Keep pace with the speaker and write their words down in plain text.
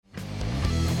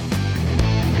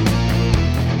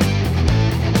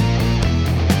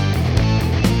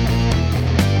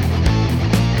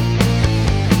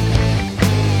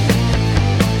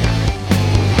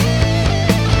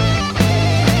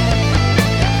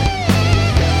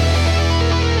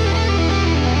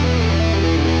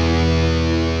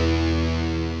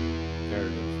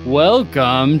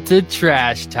Welcome to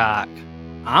Trash Talk.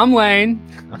 I'm Lane.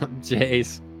 I'm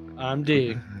Jace. I'm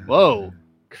D. Whoa,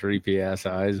 Creepy ass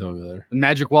eyes over there. the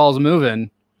magic wall's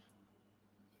moving.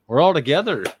 We're all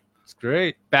together. It's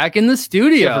great. Back in the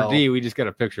studio. Except for D, we just got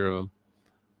a picture of him.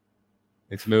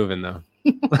 It's moving though.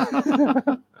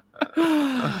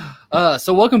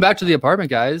 So welcome back to the apartment,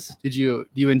 guys. Do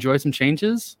you enjoy some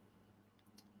changes?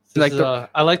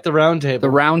 I like the round table. The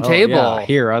round Oh, table. yeah.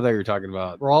 Here, I thought you were talking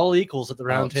about We're all equals at the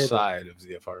round table. outside of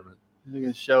the apartment. I'm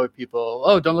gonna show people.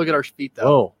 Oh, don't look at our feet though.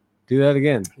 Whoa, do that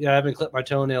again. Yeah, I haven't clipped my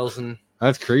toenails in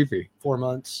That's creepy. 4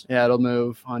 months. Yeah, it'll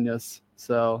move on us.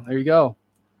 So there you go.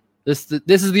 This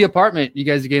is the apartment. You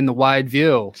guys are getting the wide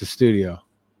view. It's a studio.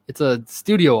 It's a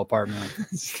studio apartment.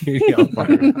 Studio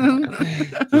apartment.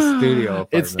 It's a studio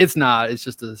apartment. It's not. It's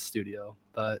just a studio,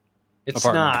 but It's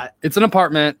apartment. not. It's an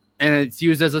apartment and it's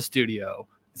used as a studio.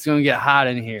 It's gonna get hot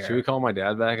in here. Should we call my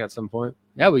dad back at some point?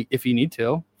 Yeah, if you need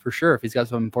to, for sure. If he's got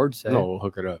something important to say, No, we'll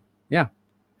hook it up.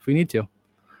 if we need to.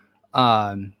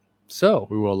 So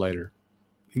We will later.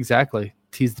 exactly,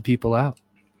 tease the people out.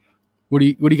 What do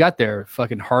you got there?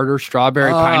 Fucking harder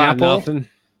strawberry pineapple?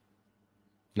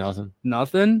 Nothing.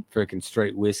 Nothing. Freaking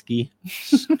straight whiskey.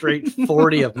 Straight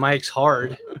 40 of Mike's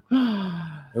Hard.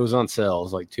 It was on sale. It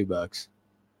was like $2.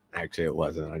 Actually, it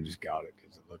wasn't. I just got it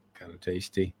because it looked kind of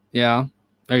tasty. Yeah.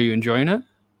 Are you enjoying it?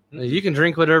 You can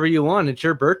drink whatever you want. It's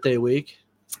your birthday week.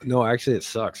 No, actually, it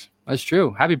sucks. That's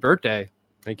true. Happy birthday.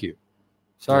 Thank you.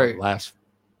 Sorry, Last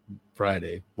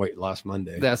Friday. Wait, last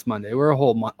Monday. that's Monday. We're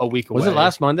a week away. Was it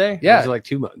last Monday? Yeah. Or was it like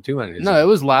 2 Mondays? No, it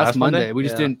was last Last Monday. Monday? We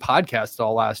just Yeah. didn't podcast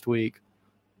all last week.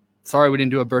 Sorry, we didn't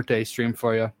do a birthday stream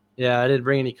for you. Yeah, I didn't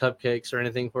bring any cupcakes or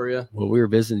anything for you. Well, we were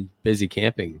busy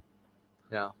camping.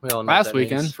 Yeah, we all know what Last that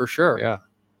weekend, means. for sure. Yeah.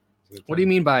 What do you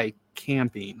mean by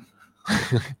camping?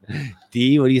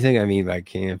 D, what do you think I mean by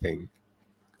camping?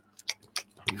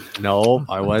 No,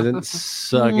 I wasn't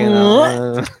sucking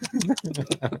on.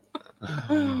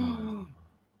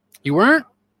 You weren't?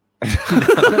 I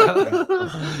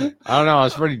don't know. I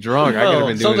was pretty drunk. I could have been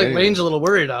doing sounds like anything. Lane's a little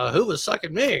worried. Who was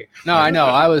sucking me? No, I know.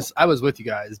 I was with you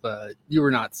guys, but you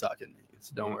were not sucking me.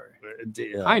 So don't worry.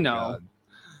 Oh, I know.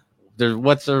 God.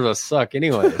 What's there to suck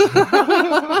anyways?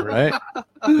 Right?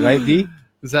 Right, D?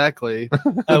 Exactly.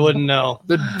 I wouldn't know.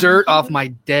 The dirt off my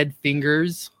dead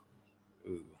fingers.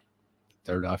 Ooh,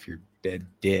 dirt off your dead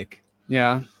dick.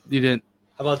 Yeah, you didn't.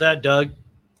 How about that, Doug?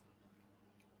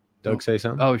 Doug say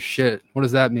something? Oh shit! What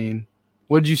does that mean?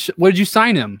 What did you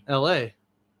sign him? L.A.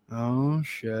 Oh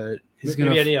shit! He's Maybe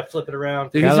I gonna. need to flip it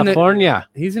around. Dude, California.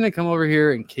 he's gonna come over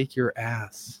here and kick your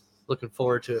ass. Looking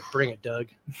forward to it. Bring it, Doug.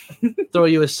 Throw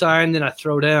you a sign, then I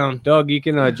throw down. Doug, you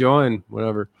can join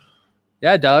whatever.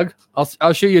 Yeah, Doug.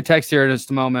 I'll shoot you a text here in just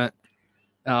a moment.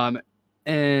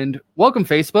 And welcome,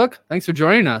 Facebook. Thanks for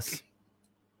joining us.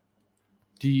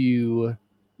 Do you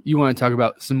want to talk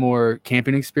about some more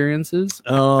camping experiences?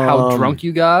 How drunk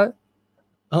you got?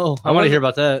 Oh, I want to hear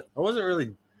about that. I wasn't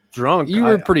really drunk. You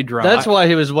were pretty drunk. That's why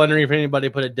he was wondering if anybody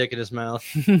put a dick in his mouth.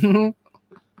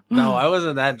 No, I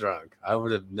wasn't that drunk. I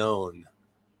would have known.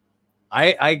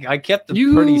 I kept a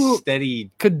You- pretty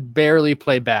steady. Could barely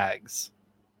play bags.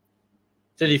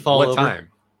 Did he fall What over? time?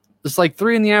 It's like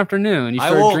 3 p.m. You I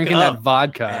started woke drinking up that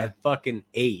vodka At fucking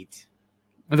 8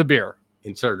 with a beer.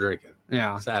 and started drinking.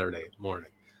 Yeah, Saturday morning.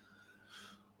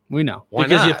 we know. Why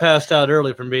Because you not? passed out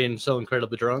early from being so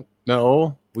incredibly drunk.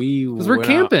 No, Because we're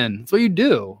camping. That's what you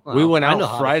do. We went I know out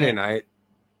how to Friday camp. night,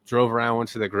 drove around, went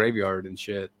to the graveyard and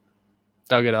shit.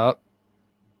 Dug it up.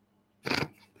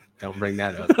 Don't bring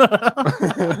that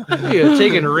up. You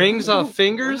taking rings off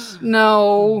fingers?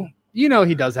 No. You know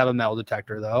he does have a metal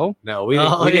detector, though. No, we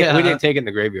Oh, didn't, yeah. we didn't take it in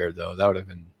the graveyard though. That would have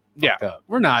been Yeah. fucked up.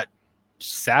 We're not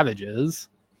savages.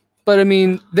 But, I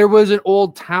mean, there was an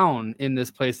old town in this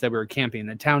place that we were camping.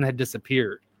 The town had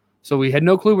disappeared. So we had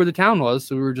no clue where the town was,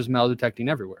 so we were just metal detecting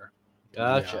everywhere.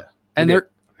 Gotcha. And We there,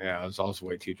 Yeah, I was also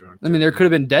way too drunk. I mean, there could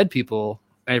have been dead people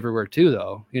everywhere, too,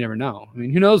 though. You never know. I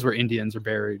mean, who knows where Indians are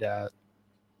buried at?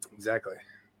 Exactly.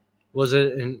 Was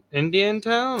it an Indian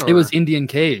town? It was Indian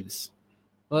caves.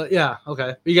 Well, yeah,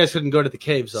 okay. You guys couldn't go to the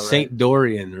caves, though, right? Saint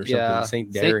Dorian or something. Yeah.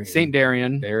 Saint Darian. Saint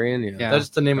Darian. Darian, yeah. Yeah. That's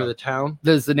the name of the town.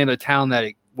 That's the name of the town that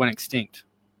it went extinct.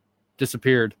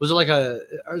 Disappeared. Was it like an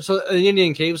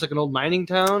Indian cave was like an old mining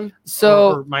town?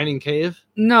 So, or mining cave?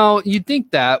 no, you'd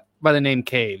think that by the name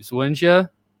caves, wouldn't you?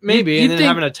 Maybe. you'd And then think-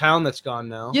 having a town that's gone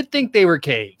now. You'd think they were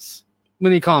caves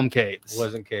when you call them caves. It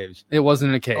wasn't caves. It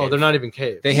wasn't a cave. Oh, they're not even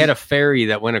caves. They had a ferry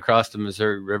that went across the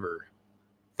Missouri River.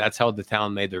 That's how the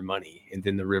town made their money. And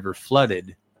then the river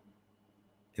flooded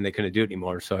and they couldn't do it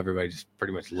anymore, so everybody just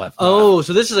pretty much left. Oh,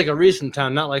 so this is like a recent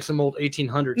town, not like some old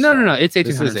 1800s. No. It's This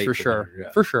is 1800s for sure. 1800,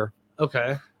 yeah. For sure.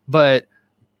 Okay. But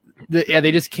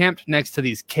they just camped next to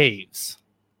these caves.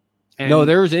 And No,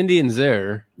 there was Indians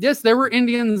there. yes, there were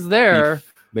Indians there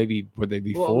Maybe were they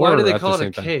before? Well, why do or they at the call it a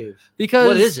same time? cave? because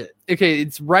What is it? Okay,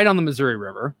 it's right on the Missouri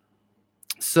River.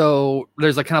 So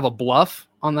there's like kind of a bluff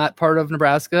on that part of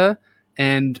Nebraska,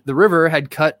 and the river had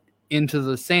cut into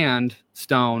the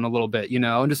sandstone a little bit,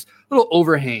 and just a little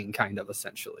overhang kind of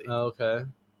essentially. Okay.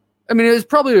 I mean, it was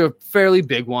probably a fairly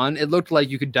big one. It looked like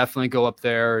you could definitely go up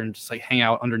there and just like hang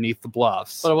out underneath the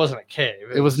bluffs. But it wasn't a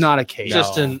cave. It was not a cave,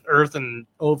 just No. an earthen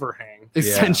overhang.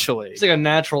 essentially. It's like a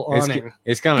natural awning.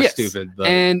 It's kind of Yes. stupid, but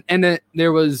And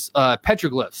there was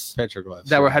petroglyphs petroglyphs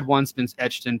that had once been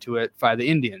etched into it by the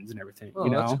Indians and everything. Oh,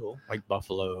 you know, that's cool. like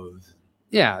buffaloes,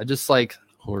 yeah, just like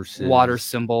horses, water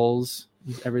symbols,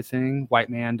 everything. White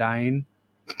man dying,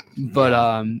 but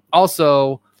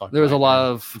also Fuck there was a white lot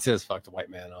man. of. It says "fuck the white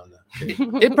man" on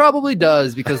the. It probably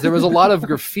does because there was a lot of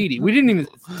graffiti. We didn't even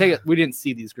take it. We didn't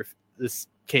see this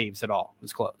caves at all. It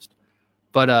was closed,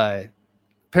 but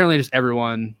apparently just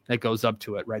everyone that goes up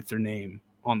to it writes their name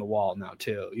on the wall now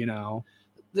too.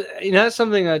 That's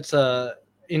something that's to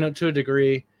a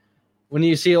degree, when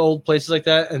you see old places like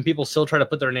that and people still try to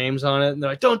put their names on it and they're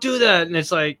like, don't do that. And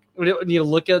it's like, when you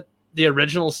look at the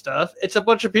original stuff, it's a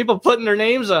bunch of people putting their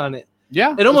names on it.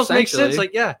 Yeah, It almost makes sense. essentially.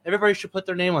 Like, yeah, everybody should put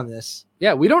their name on this.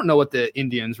 Yeah, we don't know what the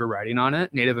Indians were writing on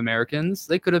it. Native Americans,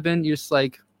 they could have been just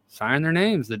like signing their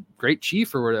names, the great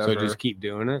chief or whatever. So just keep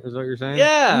doing it. Is what you're saying?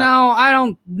 Yeah. no, I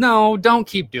don't. No, don't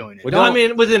keep doing it. Well, No, I don't-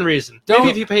 mean, within reason. don't-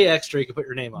 Maybe if you pay extra, you can put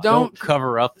your name on it. Don't- Don't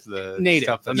cover up the Native.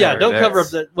 stuff that's Yeah, already don't there. cover up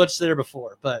what's there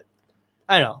before. But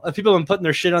I don't know. If people have been putting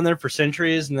their shit on there for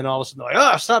centuries and then all of a sudden they're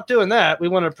like, oh, stop doing that. We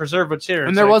want to preserve what's here.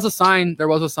 And It's there like, was a sign. There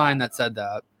was a sign that said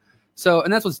that. So,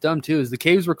 and that's what's dumb too is the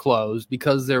caves were closed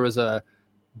because there was a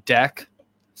deck,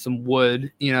 some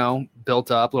wood,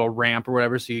 built up, little ramp or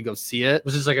whatever, so you could go see it.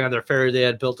 Was this like another ferry they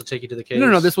had built to take you to the caves?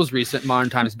 No, this was recent, modern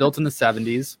times, built in the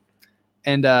 70s,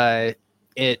 and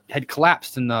it had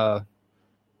collapsed in the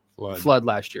flood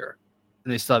last year,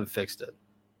 and they still haven't fixed it.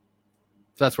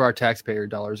 So that's where our taxpayer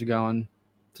dollars are going,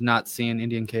 to not seeing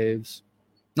Indian caves,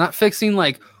 not fixing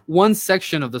like one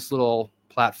section of this little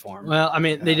platform. Well, I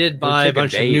mean, they did It would buy a take a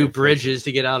bunch of day new to fix bridges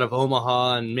to get out of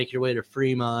Omaha and make your way to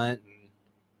Fremont.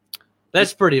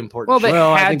 That's pretty important. Well, they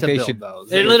Well, I had think to they build should- those.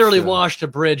 They literally washed a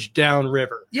bridge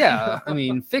downriver. Yeah, I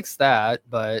mean, fix that,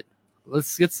 but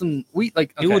let's get some wheat.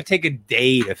 Like, It okay. would take a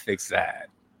day to fix that.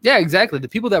 Yeah, exactly. The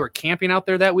people that were camping out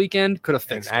there that weekend could have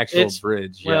An fixed it. actual It's-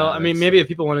 bridge. Well, yeah, I mean, that's- maybe if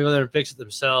people want to go there and fix it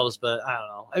themselves, but I don't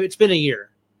know. I mean, it's been a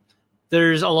year.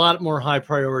 There's a lot more high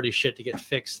priority shit to get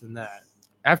fixed than that.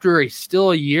 After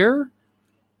still a year.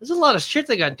 There's a lot of shit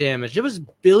that got damaged. It was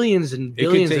billions and It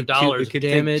could billions take of dollars It could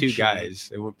damaged. take two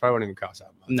guys. It would probably wouldn't even cost that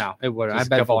much. No, it wouldn't. Just I a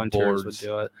bet couple volunteers boards. would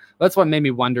do it. That's what made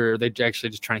me wonder. They're actually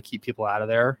just trying to keep people out of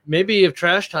there. Maybe if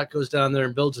Trash Talk goes down there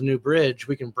and builds a new bridge,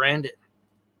 we can brand it.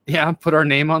 Yeah, put our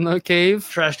name on the cave.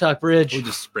 Trash Talk Bridge. We'll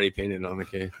just spray paint it on the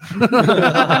cave.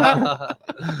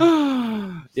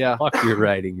 Yeah. Fuck your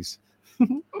writings.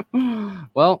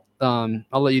 Well, I'll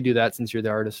let you do that since you're the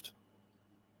artist.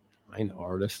 I know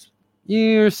artist.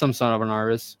 You're some son of an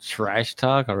artist. Trash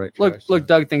talk. All right. Look, trash look, talk.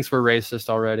 Doug thinks we're racist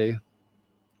already.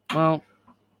 Well,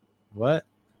 What?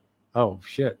 Oh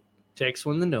shit. Takes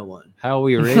one to know one. How are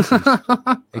we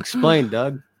racist? Explain,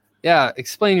 Doug. yeah,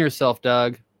 explain yourself,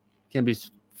 Doug. Can't be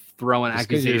throwing Just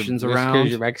 'cause you're- accusations just 'cause around.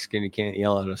 you're Mexican, you can't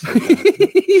yell at us. Like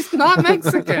that. He's not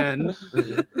Mexican.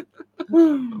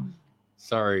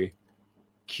 Sorry,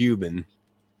 Cuban.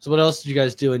 So what else did you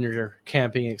guys do in your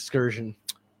camping excursion?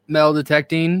 Metal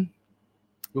detecting.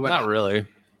 We went. Not really.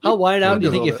 How wide out do you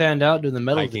A think you little bit. fanned out doing the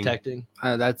metal Hiking. detecting?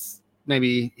 That's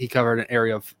maybe he covered an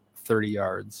area of 30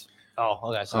 yards. Oh,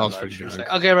 okay. I was pretty drunk.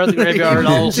 Okay, we're at the graveyard.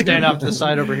 I'll stand off to the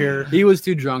side over here. He was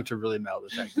too drunk to really metal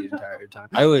detect the entire time.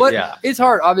 I would. But Yeah, it's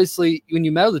hard. Obviously, when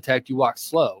you metal detect, you walk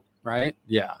slow, right?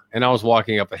 yeah. And I was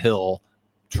walking up a hill,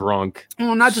 drunk,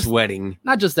 Well, not just sweating.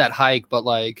 that hike, but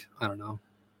like I don't know.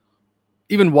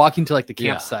 Even walking to like the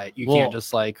Yeah. campsite, you Well, can't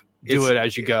just like do It's- it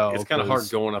as you go. It's kind of hard 'cause-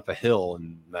 going up a hill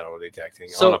and metal detecting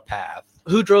So- on a path.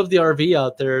 Who drove the RV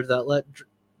out there that let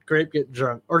Grape get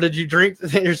drunk? Or did you drink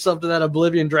yourself to that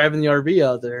oblivion driving the RV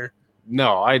out there?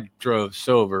 No, I drove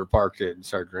sober, parked it, and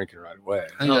started drinking right away.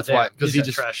 I think that's why because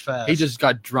He's trash fast. he just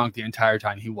got drunk the entire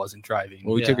time he wasn't driving.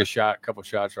 Well, we Yeah. took a couple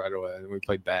shots right away, and we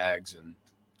played bags, and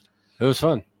it was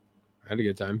fun. I had a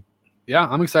good time. Yeah,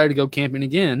 I'm excited to go camping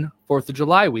again 4th of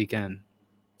July weekend.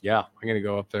 Yeah, I'm gonna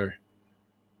go up there.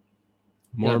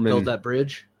 You gotta build that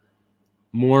bridge.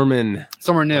 Mormon.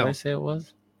 Somewhere What did new. I say it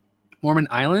was? Mormon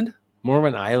Island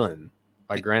Mormon Island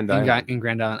by Grand Island. in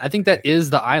Grand Island. I think that is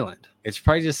the island It's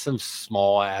probably just some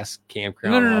small ass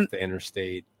campground No. off the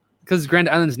interstate. because Grand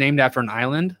Island's named after an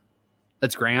island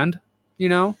that's grand. You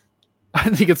know, I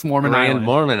think it's Mormon Island.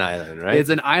 Mormon Island, right? It's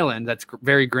an island that's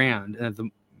very grand, and the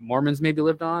Mormons maybe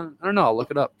lived on. I don't know. I'll look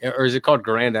it up. Or is it called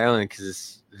Grand Island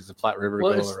because there's the Platte River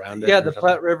Well, go it's- around it? yeah, or the something?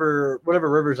 Platte River, whatever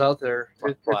river's out there,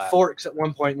 it Platte. forks at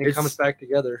one point and it It's- comes back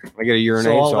together. I get a urinate,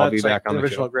 so I'll be that's back like on the the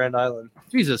original show. Grand Island.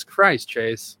 Jesus Christ,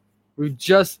 Chase.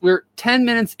 We're 10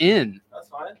 minutes in. That's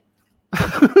fine.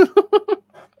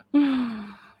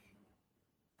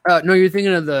 No, you're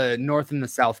thinking of the North and the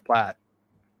South Platte.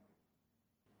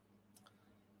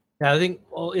 Yeah, I think.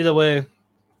 Well, either way,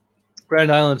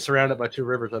 Grand Island's surrounded by two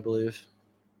rivers, I believe.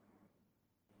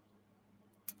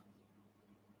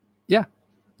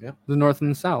 The North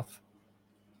and the South.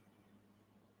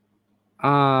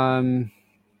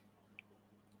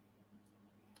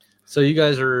 So you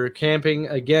guys are camping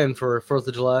again for 4th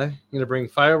of July. You gonna bring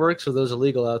fireworks, or those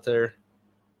illegal out there?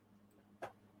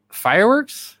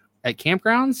 Fireworks at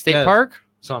campgrounds, state Yeah. park.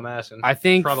 So I'm asking. I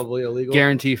think Probably illegal.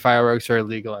 guarantee fireworks are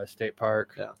illegal at state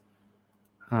park. Yeah.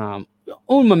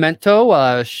 Un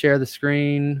momento. Share the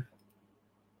screen.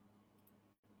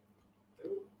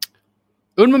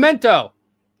 Un momento.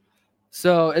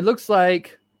 So it looks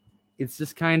like it's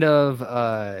just kind of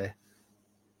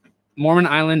Mormon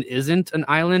Island isn't an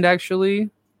island actually,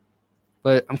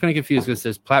 but I'm kind of confused because it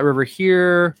says Platte River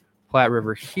here, Platte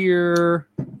River here,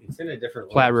 It's in a different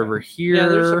Platte River here. Yeah,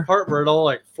 there's a part where it all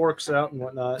like forks out and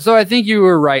whatnot. So I think you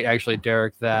were right, actually,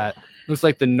 Derek, that looks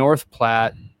like the North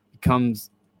Platte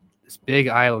becomes this big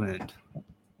island.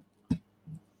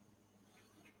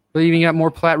 But you even got more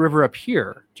Platte River up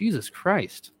here. Jesus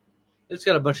Christ. It's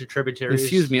got a bunch of tributaries.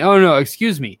 Excuse me. Oh, no,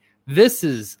 excuse me. This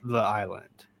is the island.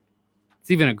 It's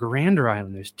even a grander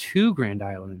island. There's two grand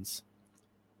islands.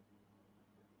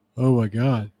 Oh my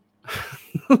god!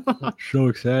 So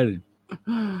excited.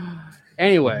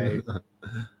 Anyway.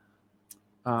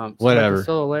 Whatever.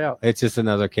 Solo layout. It's just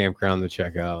another campground to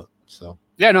check out. So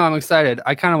Yeah, no, I'm excited.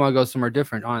 I kind of want to go somewhere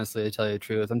different, honestly, to tell you the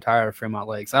truth. I'm tired of Fremont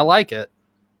Lakes. I like it,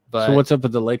 but so what's up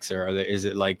with the lakes there? Is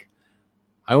it like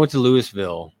I went to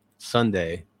Louisville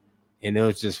Sunday and it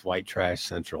was just white trash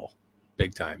central.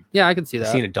 Big time. yeah, I can see I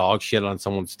that. seen a dog shit on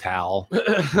someone's towel.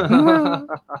 And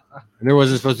there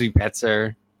wasn't supposed to be pets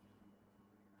there.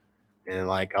 And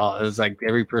like it was like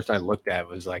every person I looked at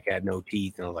was like had no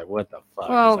teeth. And I was like, what the fuck?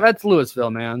 Well, It's like that's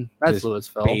Louisville, man. That's Just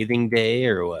Louisville. bathing day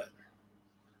or what?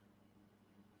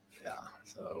 Yeah.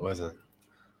 So it wasn't.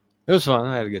 It was fun.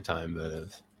 I had a good time, but it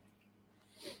was,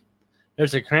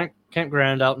 There's a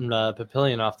campground out in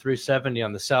Papillion off 370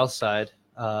 on the south side,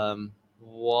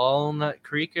 Walnut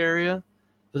Creek area.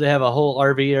 So they have a whole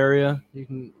RV area you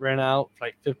can rent out for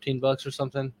like $15 or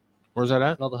something, where's that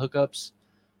at? and all the hookups.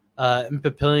 In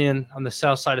Papillion on the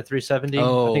south side of 370. I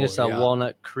Oh, think it's yeah.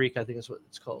 Walnut Creek. I think that's what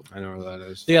it's called. I know where that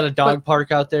is. They got a dog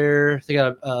park out there. They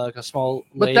got like a small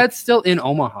But lake. that's still in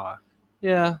Omaha.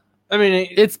 Yeah. I mean,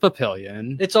 It's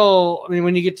Papillion. it's all. I mean,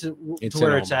 when you get to It's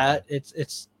where in it's Omaha. at,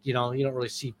 it's you know you don't really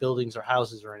see buildings or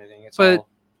houses or anything. It's But- all.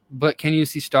 But can you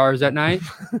see stars at night?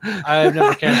 I've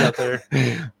never camped out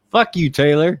there. Fuck you,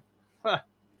 Taylor.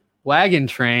 Wagon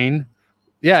train.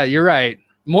 Yeah, you're right.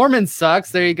 Mormon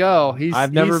sucks. There you go.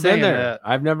 I've never he's been saying there. it.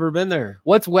 I've never been there.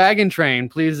 What's wagon train?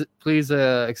 Please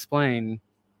explain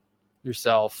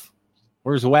yourself.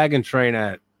 Where's the wagon train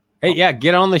at? Hey, yeah,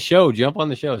 get on the show. Jump on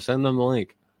the show. Send them the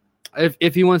link.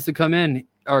 If he wants to come in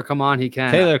or come on, he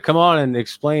can. Taylor, come on and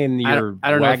explain I your don't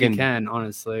know if wagon, he can,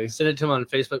 honestly. Send it to him on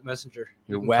Facebook Messenger.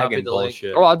 your You can copy wagon the link.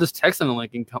 bullshit. Or I'll just text him the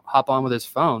link and hop on with his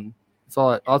phone. That's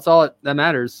all that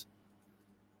matters.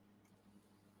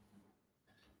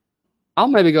 I'll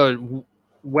maybe go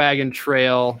wagon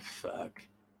trail. Fuck.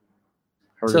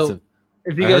 So,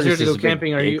 If you I guys heard are it's to go just a big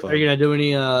camping, are gay you club. gonna do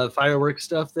any fireworks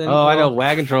stuff then? Oh, I know.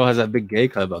 Wagon Trail has that big gay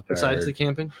club up there. Besides the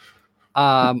camping.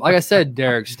 Like I said,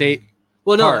 Derek, state.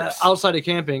 Well, no, Parks. outside of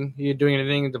camping, you doing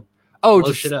anything to Oh,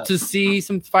 Blow shit up. to see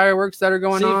some fireworks that are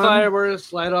going see on.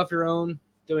 fireworks, light off your own,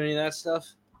 do any of that stuff?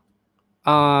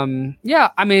 Yeah,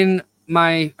 I mean,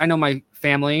 I know my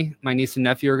family, my niece and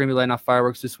nephew are going to be lighting off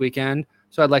fireworks this weekend,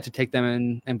 so I'd like to take them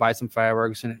in and buy some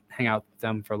fireworks and hang out with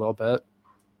them for a little bit.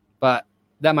 But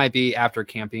that might be after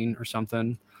camping or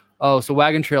something. Oh, so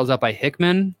Wagon Trail's up by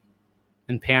Hickman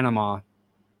in Panama.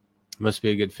 Must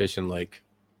be a good fishing lake.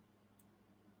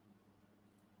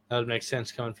 That would make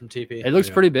sense coming from TP. It looks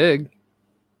Yeah. pretty big.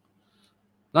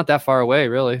 Not that far away,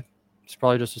 really. It's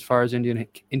probably just as far as Indian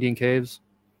Caves.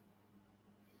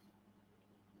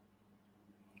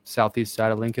 Southeast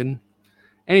side of Lincoln.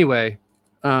 Anyway,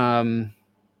 yeah,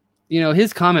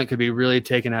 his comment could be really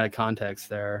taken out of context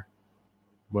there.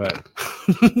 What?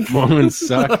 Mormons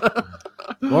suck.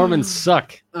 Mormons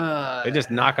suck. They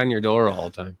just knock on your door all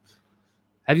the time.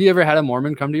 Have you ever had a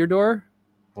Mormon come to your door?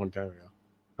 One time ago.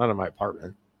 Not in my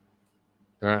apartment.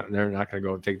 They're not going to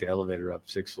go take the elevator up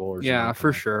 6 floors. Yeah,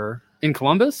 for sure. In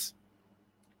Columbus?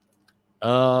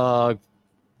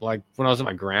 Like when I was at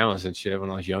my grandma's and shit, when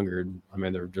I was younger, I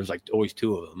mean, there's like always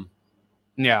 2 of them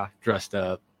Yeah. dressed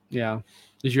up. Yeah.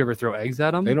 Did you ever throw eggs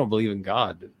at them? They don't believe in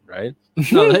God, right?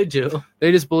 No, they do.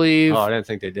 They just believe. Oh, I didn't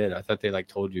think they did. I thought they like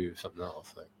told you something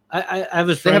else. Like, I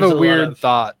was. They have friends a with weird lot of-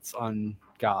 thoughts on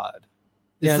God. It's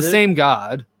Yeah, the they- same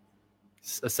God,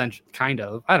 essentially, kind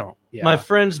of. I don't. Yeah. My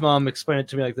friend's mom explained it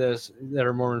to me like this: that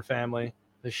her Mormon family.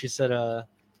 She said, "All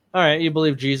right, you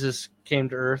believe Jesus came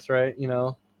to Earth, right?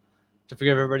 To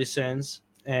forgive everybody's sins."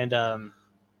 And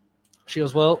she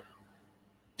goes, "Well,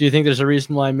 do you think there's a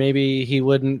reason why maybe he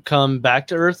wouldn't come back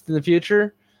to Earth in the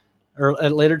future or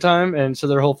at a later time?" And so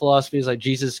their whole philosophy is like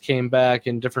Jesus came back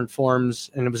in different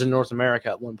forms, and it was in North America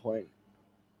at one point.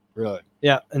 really?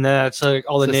 Yeah, and then that's like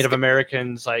all the So Native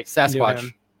Americans like knew Sasquatch.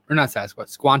 him. Or not Sasquatch.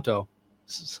 Squanto.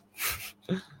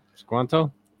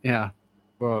 Squanto? Yeah.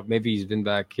 Well, maybe he's been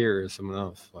back here as someone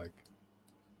else, like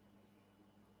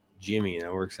Jimmy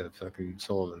that works at fucking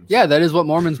Sullivan's. Yeah, that is what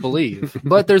Mormons believe.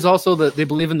 But there's also they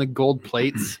believe in the gold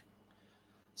plates.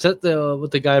 Is that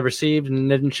what the guy received and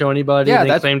didn't show anybody? Yeah, and they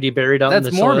that's- claimed he buried out in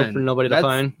that's the soil Mormon. for nobody to That's-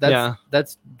 find. That's, Yeah,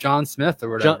 That's John Smith or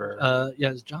whatever.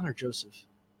 it's John or Joseph.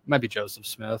 Might be Joseph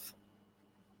Smith.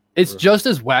 It's just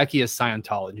as wacky as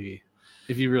Scientology,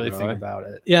 if you really think Really? about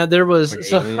it. Yeah, there was. Like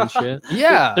so- alien shit.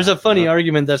 Yeah. there's a funny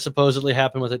argument that supposedly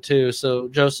happened with it too. So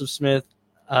Joseph Smith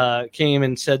came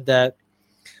and said that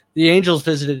the angels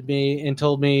visited me and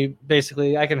told me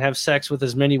basically I can have sex with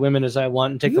as many women as I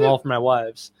want and take them all for my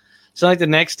wives. So like the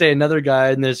next day, another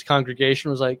guy in this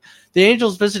congregation was like, the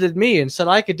angels visited me and said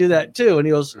I could do that too. And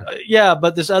he goes, yeah,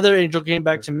 but this other angel came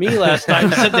back to me last night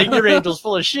and said that your angel's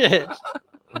full of shit.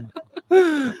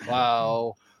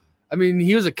 Wow. I mean,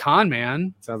 he was a con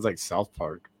man. Sounds like South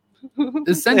Park.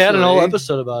 Essentially. They had an whole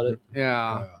episode about it.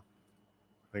 Yeah. I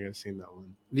think I've seen that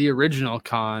one. The original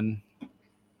con.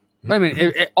 I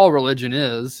mean, all religion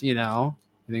is, you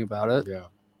think about it. Yeah.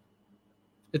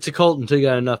 It's a cult until you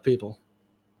got enough people.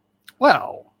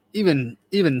 Well, even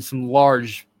some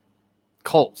large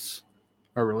cults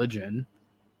are religion.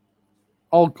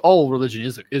 All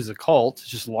religion is a cult. It's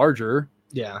just larger.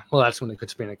 Yeah, well, that's when it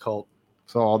quits being a cult.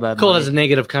 So all that Cult money, has a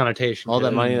negative connotation. all to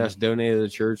that it. money that's donated to the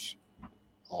church,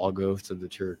 all goes to the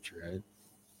church, right?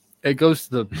 It goes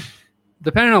to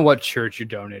depending on what church you're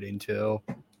donating to.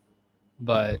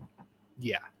 But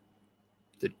yeah,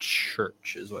 the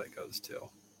church is what it goes to.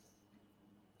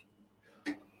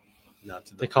 Not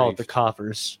to the They call it the priest.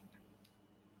 coffers.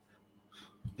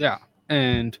 Yeah.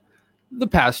 And the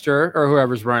pastor or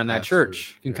whoever's running that Pastor,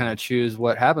 church can yeah. kind of choose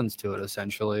what happens to it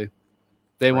essentially. If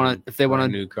they want a to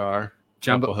new car,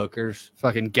 jump couple hookers,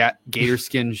 fucking gator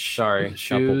skin sorry,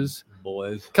 shoes.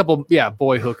 couple boys,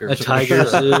 Boy hookers. A tiger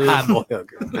suit. boy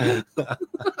hookers.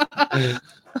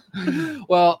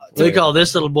 Well, We call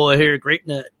this little boy here Great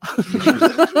Nut.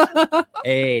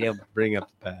 Hey, don't bring up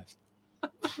the past.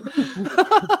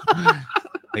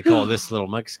 They call this little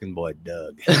Mexican boy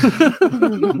Doug. El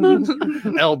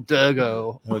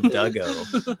Duggo. Oh,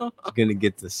 Duggo. He's gonna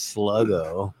get the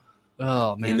sluggo.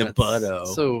 Oh man, In the that's butto.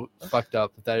 so fucked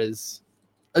up. That is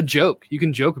a joke. You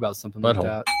can joke about something like Butthole.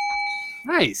 that.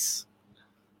 Nice.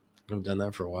 I've done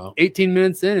that for a while. 18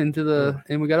 minutes and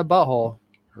we got a butthole.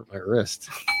 Hurt my wrist.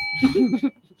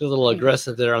 A little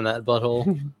aggressive there on that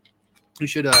butthole. You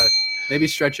should maybe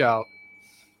stretch out.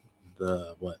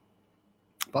 The what?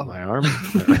 Butthole. My arm?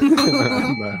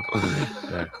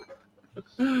 No.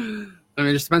 I mean,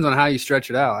 it just depends on how you stretch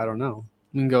it out. I don't know.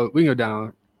 We can go down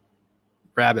a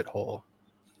rabbit hole.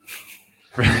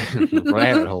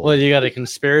 Rabbit hole. Well, you got a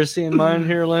conspiracy in mind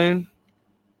here, Lane?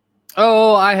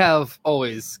 Oh, I have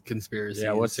always conspiracies.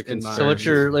 Yeah, what's a in mind. So what's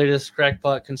your latest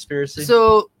crackpot conspiracy?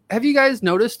 So have you guys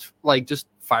noticed like just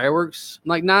fireworks?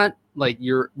 Like not like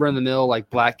you're run the mill like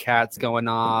black cats going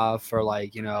off or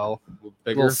like Bigger,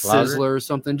 little louder? sizzler or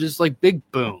something. Just like big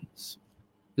booms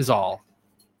is all.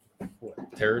 What,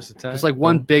 terrorist attack? Just like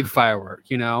one big firework.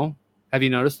 Have you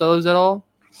noticed those at all?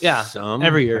 Yeah, Some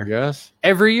every year. I guess.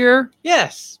 Every year?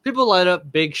 Yes, people light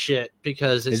up big shit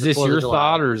because it's Is the this 4th of your July.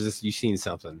 thought or is this you seen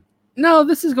something? No,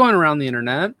 this is going around the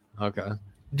internet. Okay.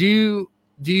 Do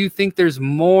you think there's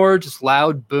more just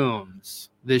loud booms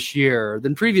this year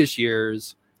than previous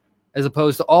years, as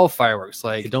opposed to all fireworks?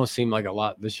 Like It don't seem like a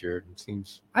lot this year. It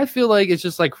seems I feel like it's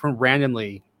just like from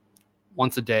randomly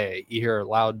once a day you hear a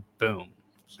loud boom.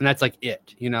 and that's like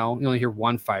it. You know, you only hear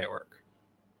one firework.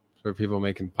 Are people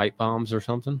making pipe bombs or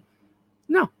something?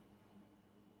 No.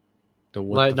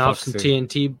 Lighting off some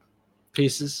TNT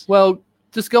pieces. Well,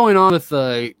 just going on with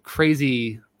the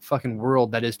crazy fucking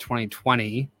world that is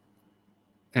 2020,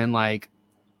 and like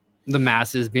the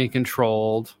masses being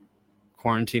controlled,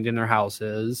 quarantined in their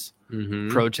houses,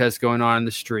 protests going on in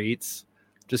the streets,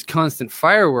 just constant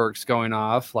fireworks going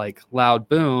off, like loud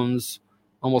booms,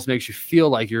 almost makes you feel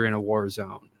like you're in a war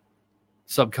zone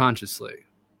subconsciously.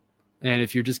 And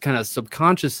if you're just kind of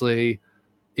subconsciously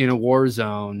in a war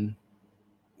zone,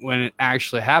 when it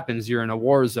actually happens, you're in a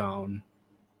war zone.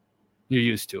 You're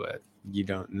used to it. You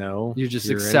don't know. You just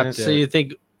you're accept it. So you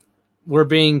think we're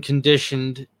being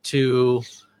conditioned to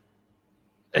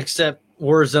accept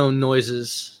war zone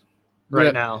noises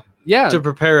right now Yeah. to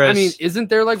prepare us I mean, isn't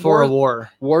there like for a war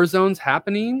war zones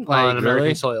happening? Like on American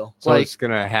really? soil? So like- it's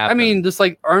gonna happen. I mean, just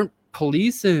like aren't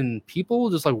police and people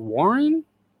just like warring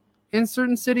in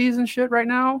certain cities and shit right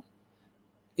now?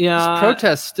 Yeah. Just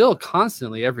protests still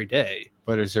constantly every day.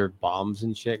 but is there bombs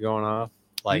and shit going off?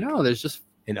 Like no, there's just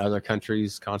in other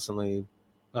countries, constantly.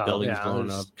 buildings blowing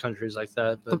there's up. countries like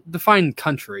that. But define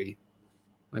country.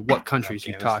 Like what countries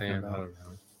you talking Afghanistan, I about?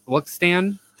 don't know. What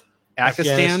stan?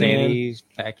 Afghanistan.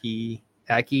 Pakistan?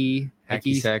 Pakistanis,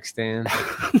 Aki.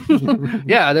 Saxstan.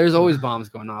 Yeah, there's always bombs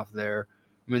going off there.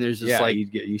 I mean, there's just Yeah, like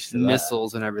you'd get used to that.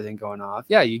 missiles and everything going off.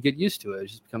 Yeah, you get used to it. It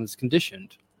just becomes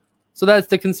conditioned. So that's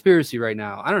the conspiracy right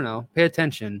now. I don't know. Pay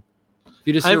attention.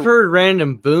 You just I've heard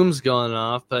random booms going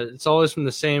off, but it's always from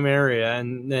the same area.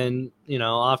 And then,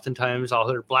 oftentimes I'll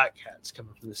hear black cats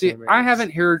coming from the See, same area. I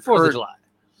haven't heard. 4th of July.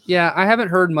 Yeah, I haven't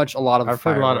heard much. A lot of. I've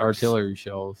heard a lot of fireworks. artillery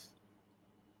shells.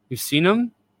 You've seen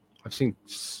them? I've seen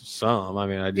some. I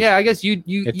mean, I just, Yeah, I guess you.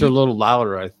 if they're a little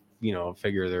louder, I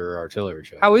figure they're artillery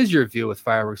shells. How is your view with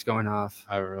fireworks going off?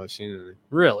 I haven't really seen any.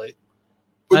 Really?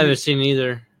 I haven't seen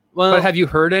either. Well, But have you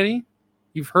heard any?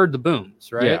 You've heard the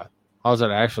booms, right? Yeah, I was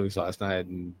at Ashley's last night,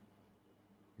 and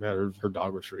her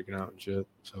dog was freaking out and shit.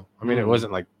 So I mean, it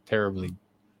wasn't like terribly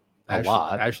a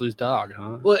lot. Ashley's dog,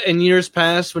 huh? well, in years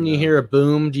past, when you hear a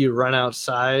boom, do you run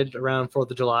outside around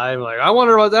 4th of July and be like, I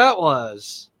wonder what that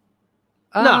was?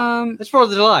 No. It's 4th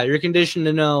of July. You're conditioned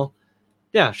to know,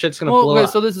 yeah, shit's going to blow okay, up.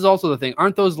 so this is also the thing.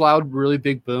 Aren't those loud, really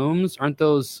big booms? Aren't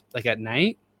those like at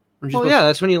night? Or Well, yeah,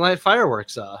 that's when you light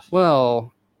fireworks off.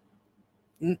 Well,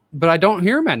 but I don't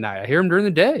hear them at night. I hear them during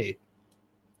the day.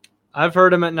 I've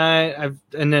heard them at night.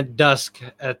 And at dusk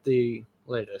at the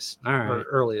latest. All right. Or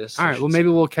earliest. All I right. should Well, say. maybe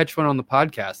we'll catch one on the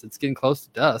podcast. It's getting close to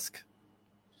dusk.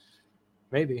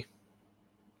 Maybe.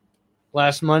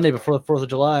 Last Monday before the 4th of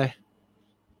July.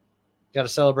 Got to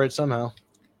celebrate somehow.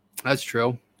 That's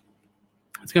true.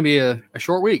 It's going to be a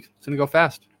short week. It's going to go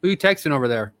fast. Who are you texting over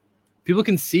there? People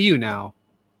can see you now.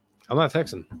 I'm not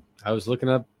texting. I was looking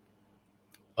up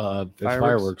if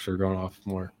fireworks are going off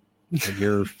more. Like,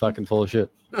 you're fucking full of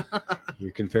shit.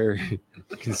 Your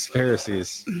conspiracy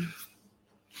is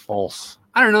false.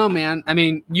 I don't know, man. I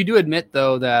mean, you do admit,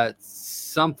 though, that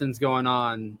something's going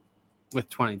on with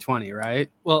 2020, right?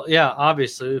 Well, yeah,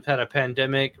 obviously. We've had a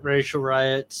pandemic, racial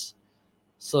riots,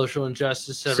 social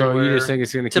injustice everywhere. So you just think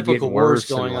it's going to keep typical getting wars worse?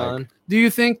 going and, like, on. Do you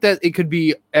think that it could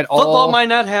be at all? Football might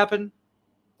not happen.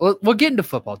 We'll get into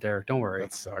football, Derek. Don't worry.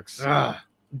 That sucks.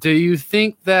 Do you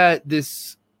think that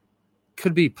this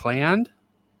could be planned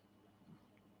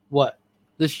What?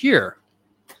 this year?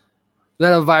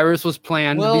 That a virus was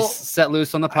planned to be Well, set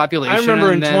loose on the population? I remember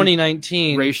in and then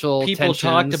 2019, racial people talked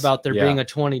tensions. about there Yeah. being a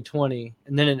 2020,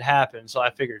 and then it happened. So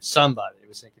I figured somebody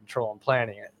was in control and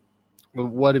planning it.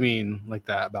 What do you mean like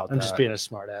that about I'm that? just being a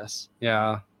smartass.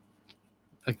 Yeah.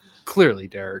 Clearly,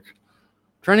 Derek.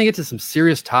 Trying to get to some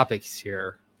serious topics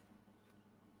here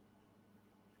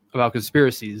about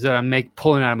conspiracies that I'm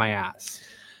pulling out of my ass.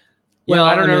 Well,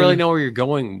 I don't mean, really know where you're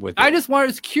going with it. I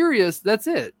was curious. That's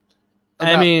it.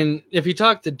 I mean, if you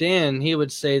talk to Dan, he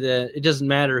would say that it doesn't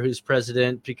matter who's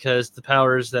president because the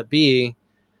powers that be,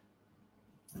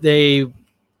 they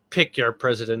pick your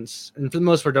presidents, and for the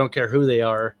most part, don't care who they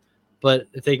are. But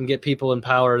if they can get people in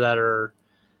power that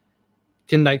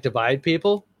can like divide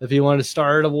people, if you want to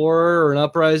start a war or an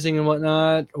uprising and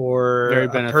whatnot, or Very a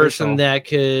beneficial. person that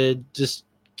could just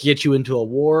get you into a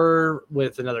war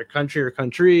with another country or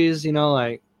countries,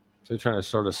 like. So they're trying to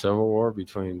start a civil war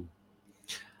between.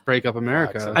 Break up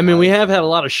America. I mean, we have had a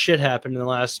lot of shit happen in the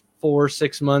last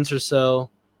 4-6 months or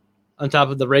so, on top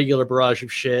of the regular barrage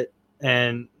of shit.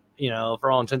 And,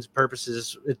 for all intents and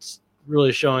purposes, it's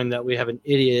really showing that we have an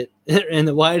idiot in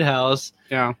the White House.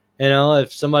 Yeah.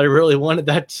 If somebody really wanted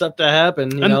that stuff to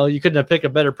happen, you couldn't have picked a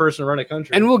better person to run a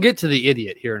country. And we'll get to the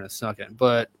idiot here in a second.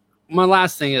 But my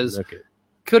last thing is, Okay.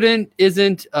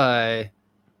 isn't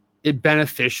it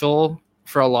beneficial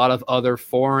for a lot of other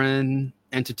foreign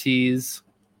entities,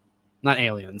 not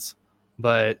aliens,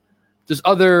 but just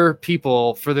other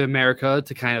people, for the America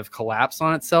to kind of collapse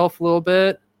on itself a little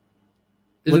bit?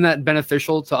 Isn't that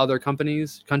beneficial to other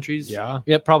countries? Yeah.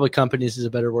 Yeah, probably companies is a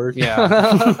better word. Yeah.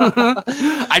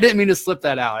 I didn't mean to slip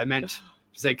that out. I meant to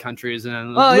say countries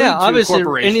and Well, yeah, to obviously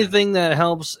corporations. anything that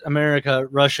helps America,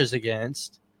 Russia's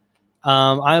against.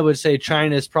 I would say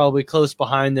China is probably close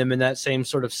behind them in that same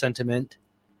sort of sentiment.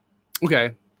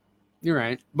 Okay, you're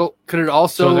right. But could it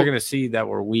also? So they're going to see that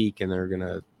we're weak and they're going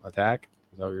to attack?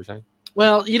 Is that what you're saying?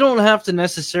 Well, you don't have to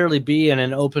necessarily be in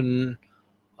an open,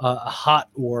 hot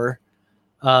war.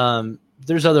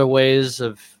 There's other ways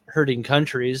of hurting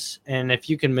countries, and if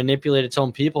you can manipulate its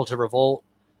own people to revolt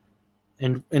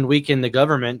and weaken the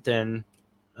government, then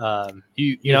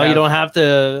you don't have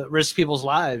to risk people's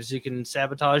lives. You can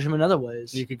sabotage them in other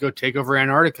ways. You could go take over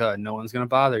Antarctica and no one's going to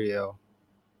bother you. Or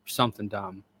something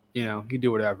dumb. You can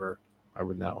do whatever. I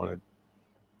would not want to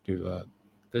do that.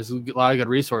 There's a lot of good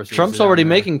resources. Trump's down already there.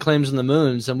 making claims on the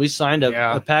moons, and we signed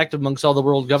Yeah. a pact amongst all the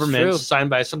world governments, true. signed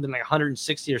by something like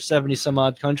 160 or 70 some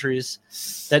odd countries,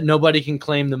 that nobody can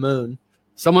claim the moon.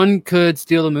 Someone could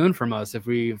steal the moon from us if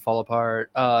we fall apart.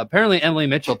 Apparently, Emily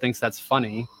Mitchell thinks that's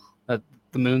funny, that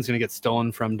the moon's going to get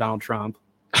stolen from Donald Trump.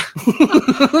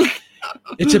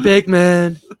 It's a big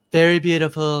moon, very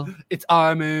beautiful. It's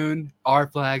our moon. Our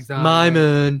flag's on My it.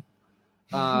 moon.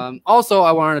 Also,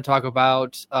 I wanted to talk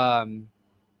about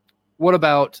what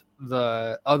about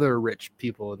the other rich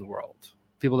people in the world?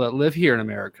 People that live here in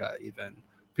America, even.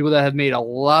 People that have made a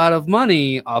lot of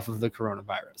money off of the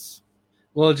coronavirus.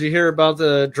 Well, did you hear about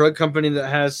the drug company that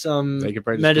has some They could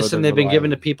probably just medicine go to they've been Rhode given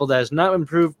to Island. people that has not been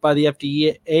approved by the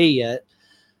FDA yet?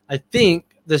 I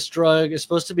think this drug is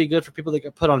supposed to be good for people that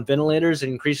get put on ventilators. It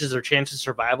increases their chance of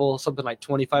survival, something like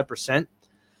 25%.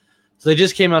 So they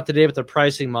just came out today with their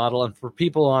pricing model. And for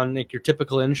people on like your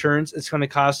typical insurance, it's going to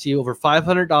cost you over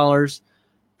 $500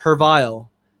 per vial.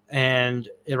 And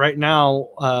right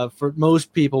now, for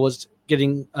most people, what's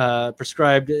getting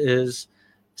prescribed is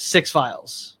 6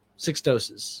 vials, 6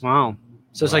 doses. Wow.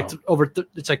 So it's Wow. like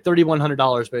it's like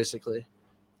 $3,100 basically,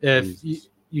 if Jesus.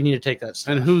 you need to take that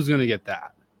stuff. And who's going to get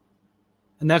that?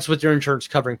 And that's with your insurance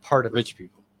covering part of it. Rich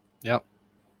people. Yep.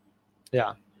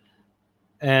 Yeah.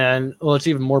 And well, it's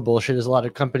even more bullshit. Is a lot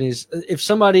of companies. If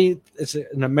it's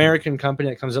an American company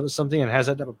that comes up with something and has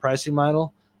that type of pricing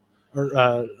model,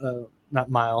 or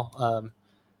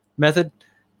method,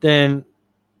 then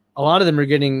a lot of them are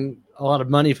getting a lot of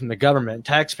money from the government,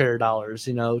 taxpayer dollars,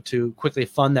 to quickly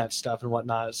fund that stuff and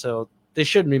whatnot. So they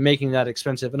shouldn't be making that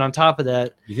expensive. And on top of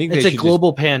that, You think it's they a should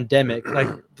global pandemic. Like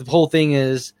the whole thing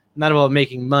is not about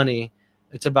making money.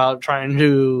 It's about trying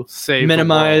to Save the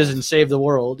minimize world. and save the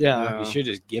world. Yeah. Yeah. You should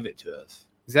just give it to us.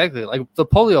 Exactly. Like the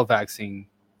polio vaccine.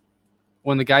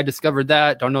 When the guy discovered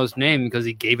that, don't know his name because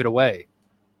he gave it away.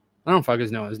 I don't fucking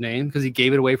know his name because he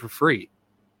gave it away for free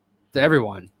to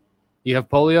everyone. You have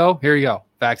polio? Here you go.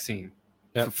 Vaccine.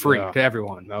 Yep. For free Yeah. to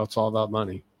everyone. Now it's all about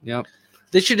money. Yep.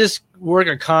 They should just work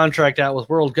a contract out with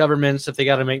world governments if they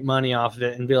got to make money off of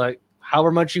it and be like,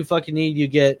 however much you fucking need, you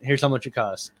get. Here's how much it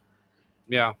costs.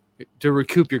 Yeah. To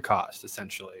recoup your cost,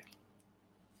 essentially.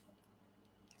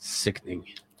 Sickening.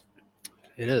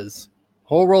 It is.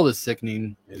 Whole world is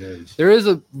sickening. It is. There is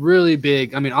a really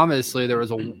big, obviously there was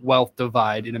a wealth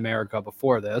divide in America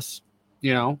before this.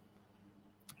 The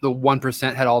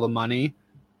 1% had all the money,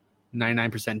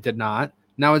 99% did not.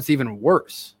 Now it's even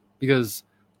worse because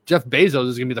Jeff Bezos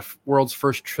is going to be the world's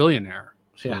first trillionaire.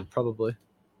 Yeah, probably.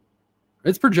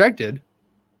 It's projected.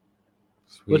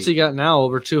 What's he got now?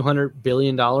 Over $200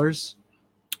 billion?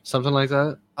 Something like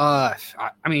that?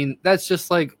 That's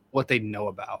just like what they know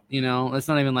about, That's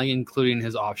not even like including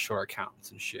his offshore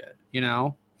accounts and shit, Yeah.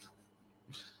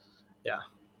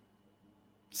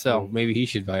 So maybe he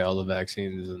should buy all the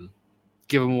vaccines and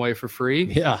give them away for free.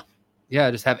 yeah. Yeah,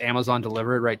 just have Amazon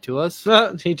deliver it right to us.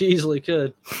 He easily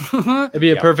could. It'd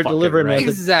be a perfect fucking delivery right. method.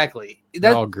 Exactly.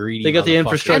 They're all greedy. They got the motherfuckers.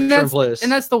 infrastructure in place. And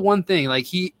that's the one thing. Like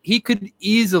he could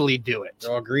easily do it.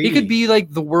 They're all greedy. He could be like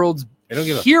the world's They don't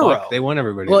give a hero. fuck. They want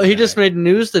everybody. Well, to he die. just made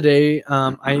news today.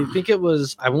 I think it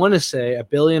was, I want to say $1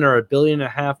 billion or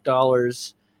 $1.5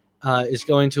 billion is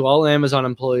going to all Amazon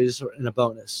employees in a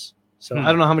bonus. So I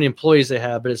don't know how many employees they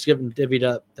have, but it's given divvied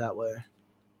up that way.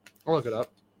 I'll look it up.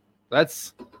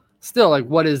 That's still like,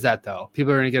 what is that though?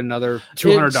 People are going to get another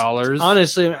 $200.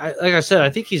 Honestly, like I said, I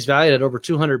think he's valued at over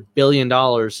 $200 billion.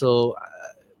 So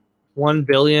 $1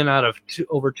 billion out of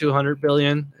over $200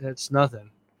 billion, it's nothing.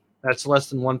 That's less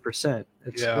than 1%.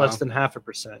 It's Yeah. less than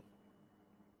 0.5%.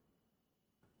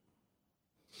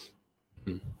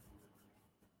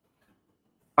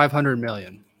 500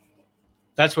 million.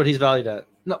 That's what he's valued at.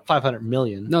 Not 500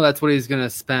 million. No, that's what he's going to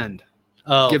spend.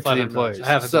 Oh, give to the 500 million. employees.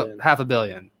 Half a billion. Half a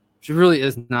billion. Which really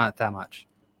is not that much.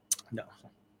 No.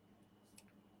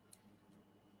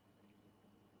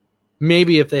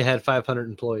 Maybe if they had 500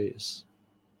 employees.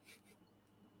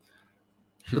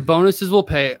 The bonuses will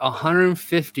pay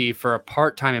 $150 for a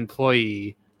part-time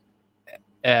employee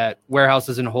at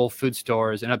warehouses and Whole Food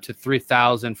stores, and up to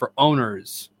 $3,000 for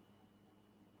owners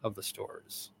of the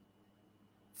stores.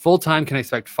 Full-time can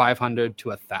expect $500 to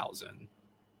 $1,000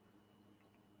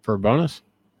 for a bonus.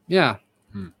 Yeah.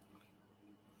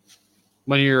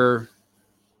 When you're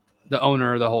the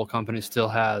owner of the whole company, still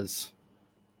has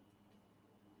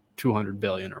 200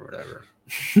 billion or whatever.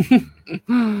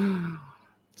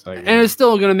 And it's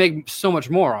still going to make so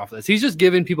much more off this. He's just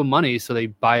giving people money so they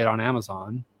buy it on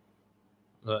Amazon.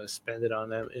 Spend it on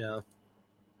them, yeah.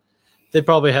 They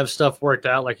probably have stuff worked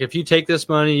out. Like if you take this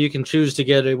money, you can choose to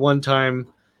get a one-time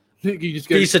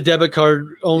Visa debit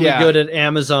card only good at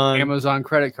Amazon. Amazon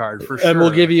credit card for sure. And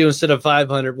we'll give you, instead of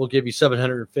 $500, we'll give you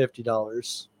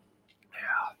 $750. Yeah.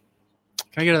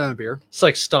 Can I get another beer? It's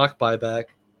like stock buyback.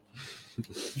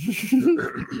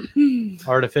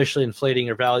 Artificially inflating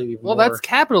your value even more. That's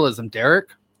capitalism, Derek.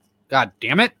 God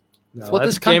damn it.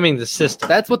 That's gaming the system.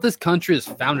 That's what this country is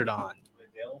founded on.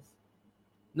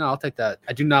 No, I'll take that.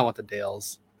 I do not want the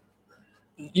Dales.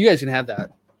 You guys can have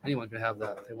that. Anyone can have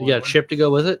that. You got a chip to go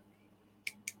with it?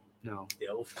 No.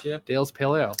 Dale's chip? Dale's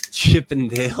Pale Ale. Chip and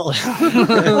Dale. Sorry,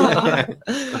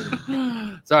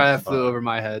 that flew over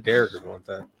my head. Derek would want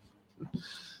that.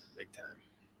 Big time.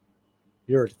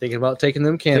 You're thinking about taking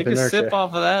them camping, Take a aren't sip you?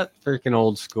 off of that freaking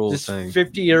old school This thing.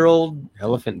 50-year-old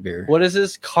Elephant beer. What is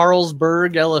this?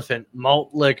 Carlsberg Elephant malt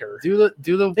liquor. Do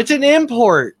the It's an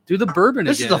import. do the bourbon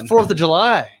This again. is the 4th of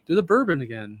July. Do the bourbon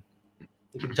again.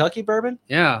 The Kentucky bourbon?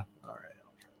 Yeah. All right.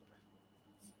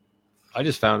 I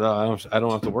just found out I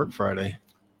don't have to work Friday.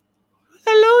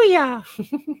 Hallelujah.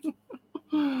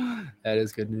 That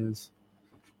is good news.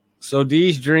 So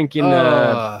Dee's drinking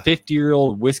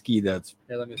 50-year-old whiskey that's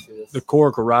Hey, let me see this. the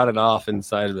cork rotted off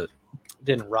inside of it.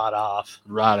 Didn't rot off.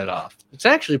 Rotted off. It's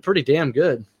actually pretty damn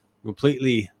good.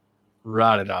 Completely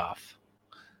rotted off.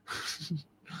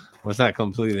 Well, it's not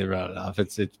completely rotted off.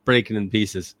 It's breaking in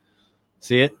pieces.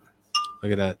 See it?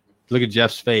 Look at that. Look at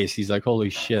Jeff's face. He's like, holy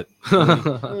shit.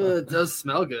 It does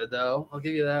smell good, though. I'll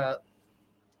give you that.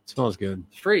 Smells good.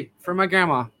 It's free from my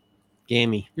grandma.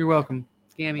 Gammy. You're welcome.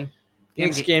 Gammy.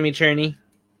 Thanks, Gammy Cherney.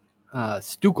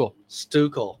 Stukel.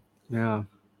 Stukel. Yeah.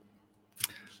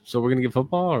 So we're going to get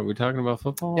football? Are we talking about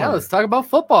football? Yeah, or let's talk about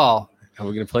football. Are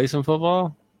we going to play some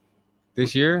football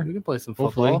this year? We can play some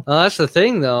Hopefully. football. Well, that's the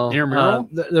thing, though. Intramural?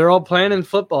 They're all planning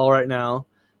football right now,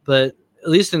 but at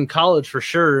least in college, for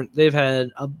sure, they've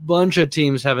had a bunch of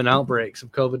teams having outbreaks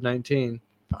of COVID-19,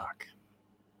 Fuck.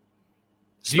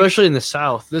 especially in the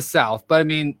South. The South. But, I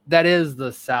mean, that is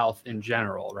the South in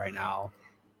general right now.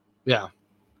 Yeah.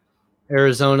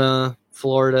 Arizona,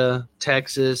 Florida,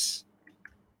 Texas.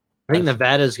 I think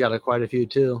Nevada's got quite a few,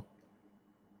 too.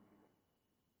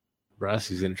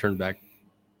 Nebraska's going to turn back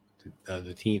to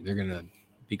the team. They're going to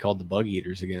be called the Bug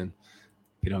Eaters again.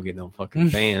 If you don't get no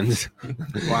fucking fans.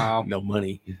 Wow. No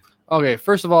money. Okay,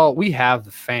 first of all, we have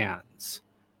the fans.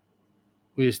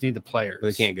 We just need the players. But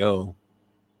they can't go.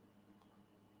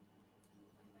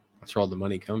 That's where all the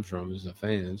money comes from, is the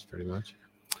fans, pretty much.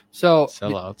 So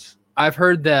Sellouts. I've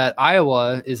heard that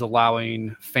Iowa is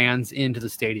allowing fans into the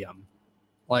stadium.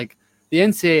 Like, the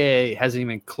NCAA hasn't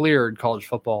even cleared college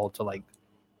football to, like,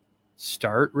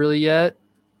 start really yet.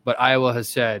 But Iowa has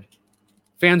said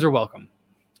fans are welcome.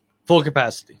 Full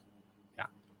capacity. As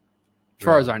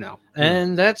far as I know.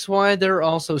 And that's why they're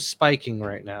also spiking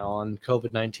right now on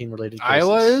COVID-19 related cases.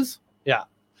 Iowa is?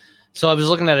 So I was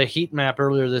looking at a heat map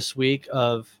earlier this week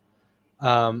of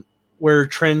where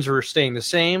trends were staying the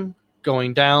same,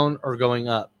 going down, or going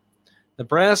up.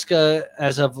 Nebraska,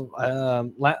 as of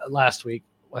last week,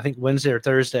 I think Wednesday or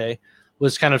Thursday,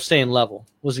 was kind of staying level,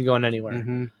 wasn't going anywhere.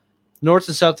 Mm-hmm. North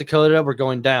and South Dakota were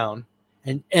going down,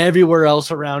 and everywhere else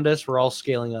around us were all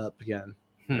scaling up again.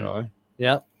 Really?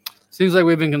 Yep. Seems like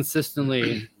we've been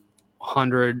consistently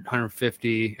 100,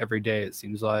 150 every day, it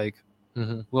seems like.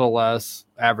 Mm-hmm. A little less,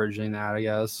 averaging that, I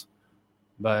guess.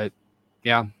 But,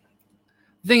 yeah.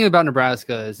 The thing about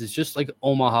Nebraska is it's just like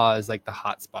Omaha is like the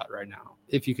hot spot right now,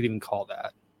 if you could even call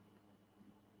that.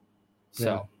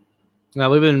 So, Now,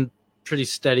 we've been pretty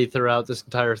steady throughout this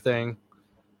entire thing.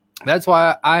 that's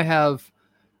why I have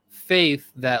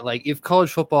faith that, like, if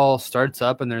college football starts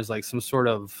up and there's like some sort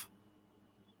of,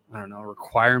 I don't know,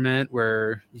 requirement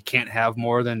where you can't have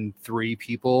more than 3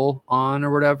 people on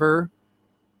or whatever,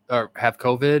 or have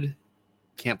COVID,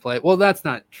 can't play. Well, that's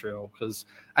not true because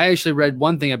I actually read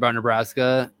one thing about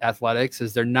Nebraska athletics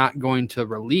is they're not going to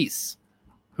release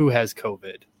who has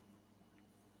COVID.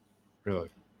 Really?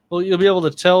 Well, you'll be able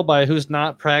to tell by who's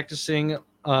not practicing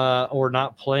or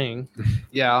not playing.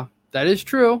 Yeah, that is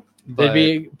true. They'd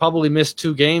be probably miss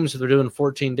 2 games if they're doing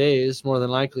 14 days. More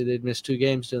than likely, they'd miss 2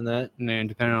 games doing that. And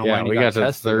depending on Yeah, when you we got the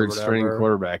tested or third string whatever.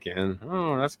 quarterback in.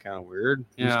 Oh, that's kind of weird.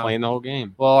 He's Yeah. playing the whole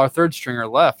game. Well, our third stringer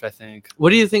left, I think. What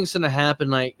do you think's going to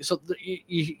happen? Like, so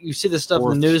you see this stuff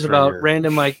Fourth in the news about stringer.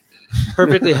 random like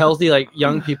perfectly healthy like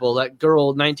young people. That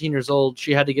girl, 19 years old,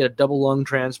 she had to get a double lung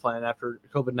transplant after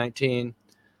COVID-19.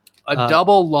 A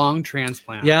double lung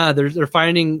transplant. Yeah, they're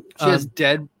finding She has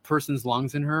dead person's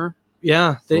lungs in her.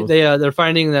 yeah Both- they're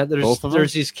finding that Both of them?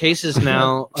 there's these cases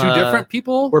now Two different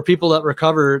people. where people that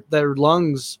recover their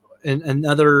lungs and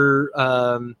other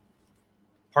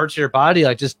parts of your body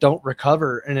like just don't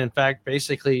recover and in fact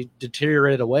basically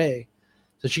deteriorate away.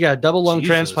 So she got a double lung Jesus.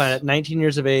 transplant at 19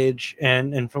 years of age,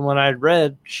 and from what I'd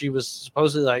read, she was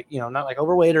supposedly like not like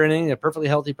overweight or anything, a perfectly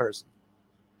healthy person.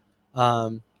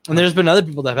 And there's been other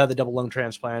people that have had the double lung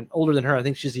transplant, older than her. I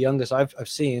think she's the youngest I've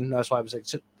seen. That's why I was like,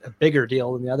 it's a bigger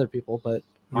deal than the other people. But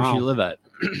Where's Wow. she live at?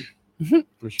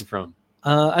 Where's she from?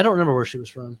 I don't remember where she was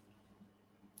from.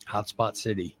 Hotspot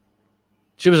City,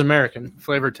 She was American.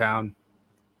 Flavortown.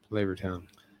 Flavortown.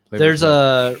 There's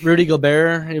Rudy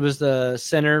Gobert. He was the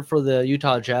center for the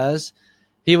Utah Jazz.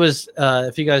 He was,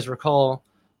 if you guys recall,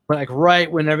 like right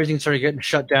when everything started getting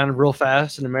shut down real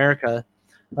fast in America,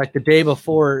 like the day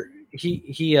before,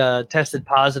 he tested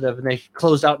positive, and they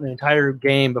closed out an entire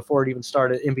game before it even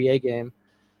started, NBA game,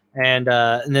 and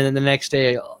then the next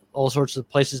day, all sorts of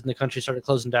places in the country started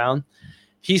closing down.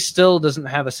 He still doesn't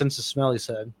have a sense of smell. He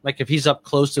said, like if he's up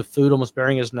close to food, almost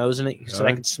burying his nose in it, he said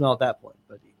I can smell at that point.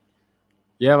 But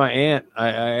Yeah, my aunt. I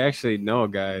actually know a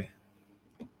guy.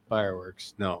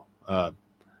 Fireworks. No. A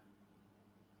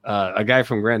guy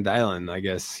from Grand Island. I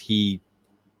guess his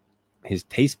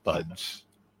taste buds.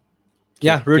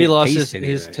 yeah, Rudy Can't lost taste his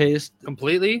anything. taste,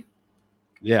 Completely.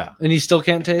 Yeah. and he still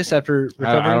can't taste after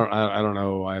recovering. I don't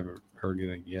know. I haven't heard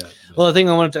anything yet. but- Well, the thing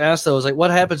I wanted to ask though is like,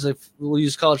 what happens if we'll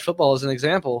use college football as an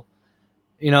example?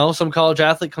 Some college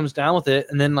athlete comes down with it,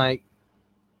 and then like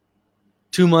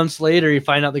 2 months later, you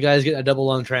find out the guy's getting a double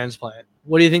lung transplant.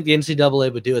 What do you think the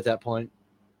NCAA would do at that point?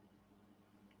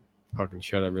 fucking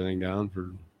shut everything down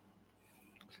for.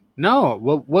 No.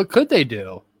 What could they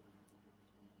do?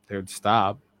 They would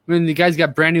stop. I mean, the guy's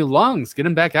got brand new lungs. Get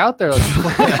him back out there.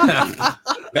 Let's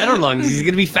Better lungs. He's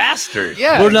gonna be faster.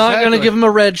 yeah. We're not going to exactly. give him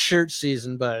a red shirt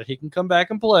season, but he can come back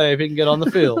and play if he can get on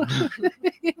the field.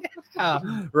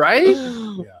 Right?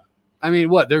 I mean,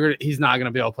 what? He's not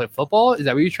gonna be able to play football? Is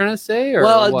that what you're trying to say? Or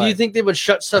Well, what? do you think they would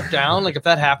shut stuff down? Like if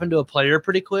that happened to a player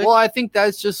pretty quick? Well, I think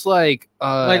that's just like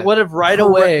like what if right correct-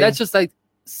 away? That's just like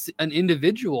an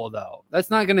individual, though. That's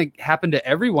not gonna happen to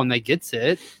everyone that gets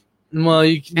it. well,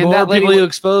 And more that lady people you would-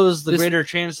 expose, the this- greater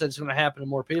chance that it's going to happen to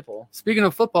more people. Speaking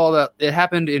of football, that it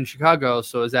happened in Chicago.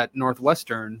 So is that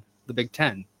Northwestern, the Big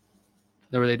Ten?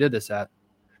 That's where they did this at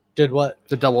Did what?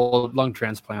 the double lung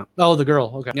transplant. Oh, the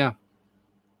girl. Okay. Yeah.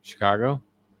 Chicago.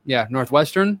 Yeah,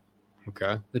 Northwestern,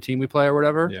 Okay. the team we play or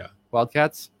whatever. Yeah.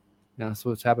 Wildcats. Yeah, that's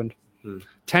what's happened. Hmm.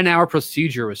 10-hour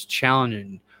procedure was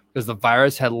challenging because the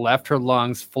virus had left her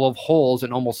lungs full of holes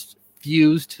and almost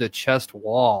fused to the chest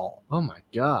wall. Oh my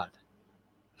god.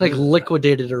 Like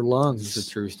liquidated her lungs. Is this a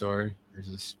true story? Or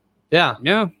is this... Yeah.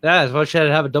 Yeah. That's why she had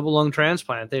to have a double lung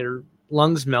transplant. Their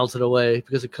lungs melted away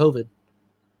because of COVID.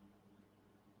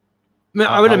 I mean,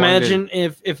 I would How long imagine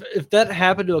if that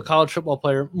happened to a college football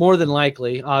player, more than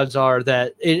likely, odds are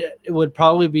that it would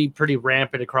probably be pretty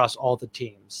rampant across all the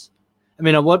teams. I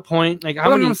mean, at what point, like how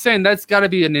But many? I'm saying that's got to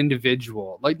be an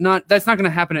individual. Like, that's not going to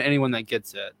happen to anyone that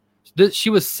gets it. She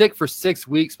was sick for 6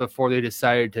 weeks before they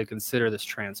decided to consider this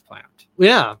transplant.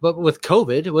 Yeah, but with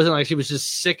COVID, it wasn't like she was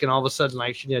just sick and all of a sudden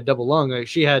like she needed a double lung. Like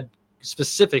she had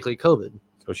specifically COVID.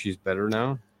 So she's better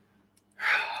now?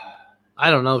 I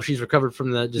don't know if she's recovered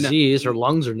from the disease. Her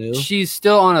lungs are new. She's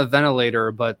still on a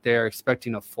ventilator, but they're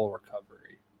expecting a full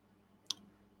recovery.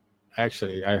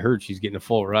 Actually, I heard she's getting a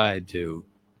full ride to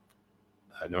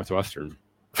Northwestern.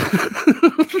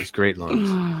 It's great lungs.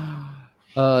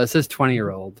 It says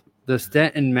 20-year-old. The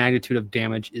extent and magnitude of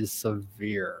damage is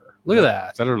severe. Look at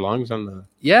that. Is that her lungs on the...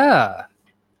 Yeah.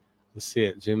 Let's see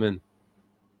it. Zoom in.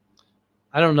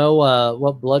 I don't know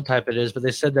what blood type it is, but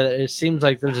they said that it seems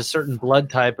like there's a certain blood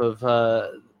type of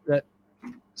that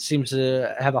seems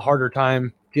to have a harder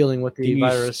time dealing with the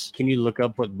virus. Can you look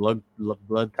up what blood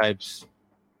types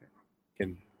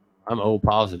can... I'm O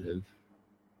positive.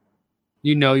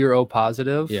 You know you're O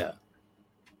positive? Yeah.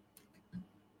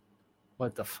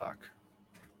 What the fuck?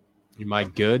 Am I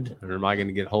good or am I going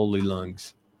to get holy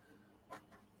lungs?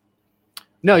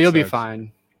 No, That you'll be sucks.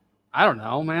 fine. I don't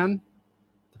know, man.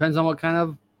 Depends on what kind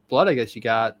of blood I guess you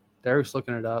got. Derek's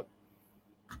looking it up.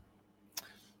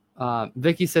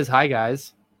 Vicky says hi,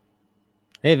 guys.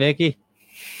 Hey, Vicky.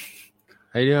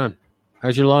 How you doing?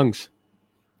 How's your lungs?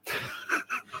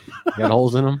 Got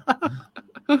holes in them?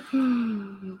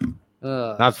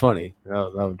 Not funny.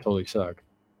 That would totally suck.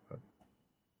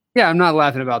 Yeah, I'm not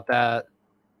laughing about that.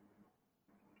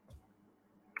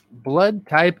 Blood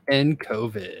type and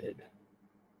COVID.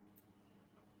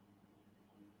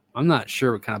 I'm not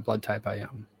sure what kind of blood type I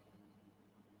am.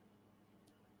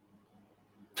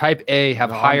 Type A have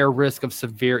No, higher risk of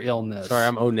severe illness. Sorry,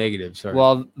 I'm O negative. Sorry.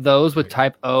 Well, those with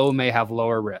type O may have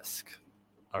lower risk.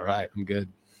 All right, I'm good.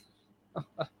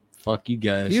 Fuck you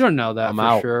guys. You don't know that I'm for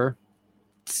out. sure.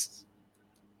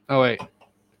 Oh, wait.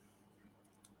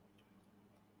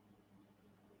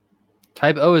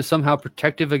 Type O is somehow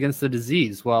protective against the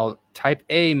disease, while type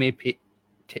A may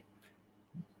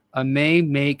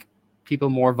make people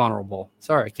more vulnerable.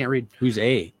 Sorry, I can't read. Who's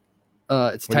A?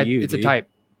 It's What type. are you, It's a D? type.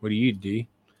 What do you, D?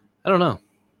 I don't know.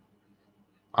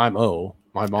 I'm O.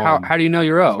 My mom. How do you know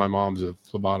you're O? My mom's a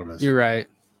phlebotomist. You're right.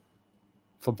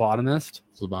 Phlebotomist.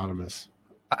 Phlebotomist.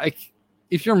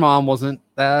 If your mom wasn't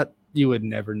that, you would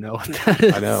never know what that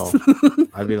is. I know.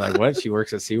 I'd be like, what? She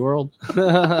works at SeaWorld?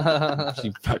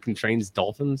 She fucking trains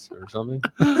dolphins or something?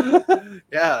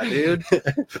 Yeah, dude.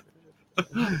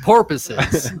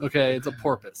 Porpoises. Okay, it's a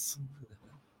porpoise.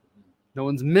 No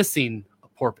one's missing a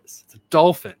porpoise. It's a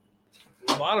dolphin.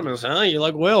 Phlebotomist, huh? You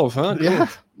like whales, huh? Yeah.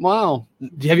 Wow.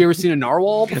 Have you ever seen a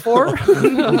narwhal before?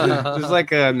 Just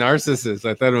like a narcissist.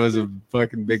 I thought it was a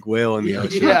fucking big whale in the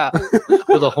ocean. Yeah.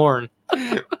 With a horn.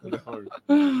 That's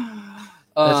a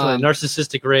Um,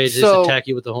 narcissistic rage. They so- just attack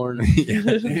you with the horn.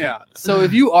 yeah. So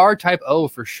if you are type O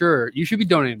for sure, you should be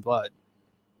donating blood.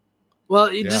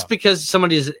 Well, Yeah. just because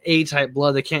somebody is A type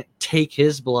blood, they can't take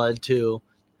his blood to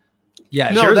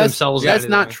Yeah, cure that's themselves. that's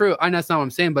not anyway. true. That's not what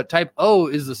I'm saying. But type O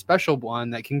is the special one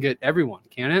that can get everyone,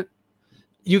 can it?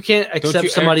 You can't accept you-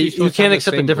 somebody. aren't you You supposed to can't have the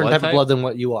accept a same different blood type of type? blood than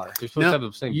what you are. You're supposed No, to have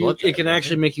the same You, blood type, it can right?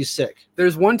 actually make you sick.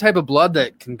 There's one type of blood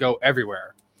that can go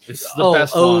everywhere. It's the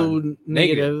best one.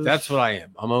 negative. That's what I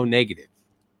am. I'm O negative.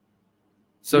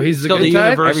 So he's the So good the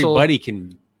type. universal- Everybody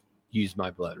can use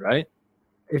my blood, right?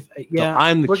 Yeah,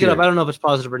 I'm the look it up. cure. I don't know if it's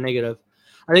positive or negative.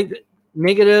 I think that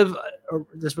negative, or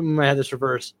this we might have this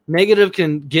reverse. Negative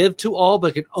can give to all,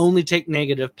 but can only take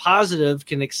negative. Positive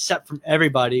can accept from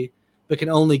everybody, but can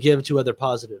only give to other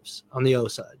positives on the O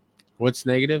side. What's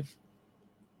negative?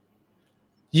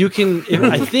 You can,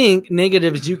 I think,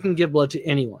 negative is you can give blood to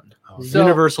anyone. Oh. So-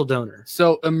 Universal donor.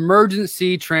 So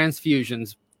emergency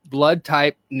transfusions, blood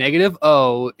type negative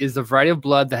O is the variety of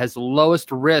blood that has the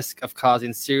lowest risk of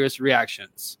causing serious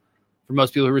reactions for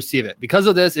most people who receive it. Because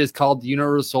of this, it's called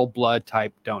universal blood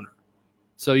type donor.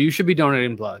 So you should be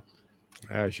donating blood.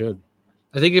 Yeah, I should.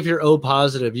 I think if you're O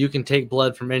positive, you can take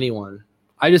blood from anyone.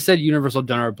 I just said universal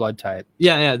donor blood type.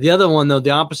 Yeah. The other one, though, the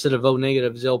opposite of O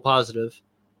negative is O positive.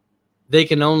 They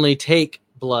can only take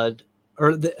blood,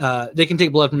 or they can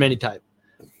take blood from any type,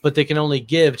 but they can only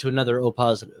give to another O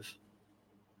positive.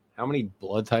 How many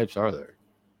blood types are there?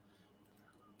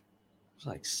 It's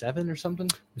like 7 or something.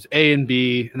 There's A and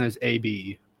B, and there's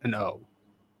AB and O.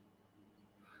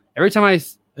 Every time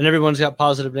And everyone's got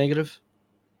positive, negative.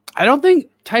 I don't think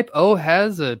type O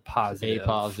has a positive. A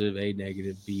positive, A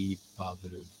negative, B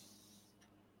positive,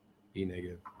 B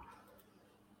negative.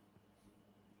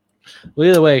 Well,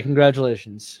 either way,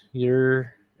 congratulations.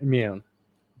 You're immune.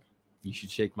 You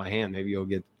should shake my hand. Maybe you'll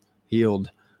get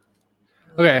healed.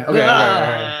 Okay.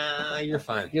 You're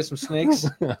fine. Get some snakes.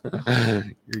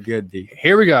 You're good, D.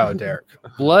 Here we go, Derek.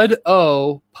 Blood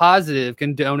O positive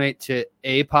can donate to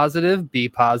A positive, B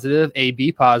positive,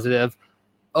 AB positive,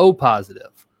 O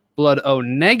positive. Blood O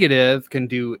negative can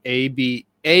do A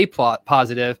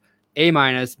positive, A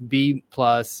minus, B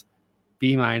plus,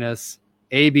 B minus,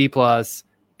 AB plus,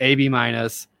 AB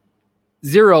minus,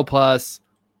 0 plus,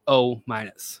 O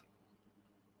minus.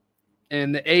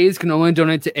 And the A's can only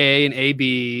donate to A and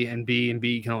AB, and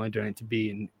B can only donate to B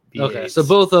and B. Okay, so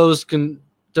both those can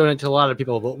donate to a lot of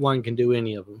people, but one can do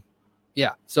any of them.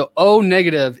 Yeah. So O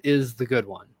negative is the good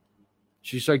one.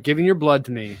 So you start giving your blood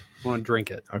to me. I want to drink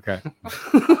it. Okay.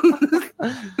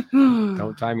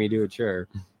 Don't tie me to a chair.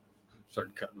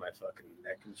 Start cutting my fucking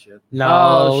neck and shit. No,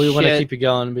 Oh, we want to shit. keep you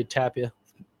going. We tap you.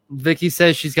 Vicky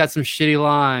says she's got some shitty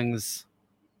lungs.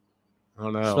 Oh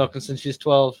no. Smoking since she's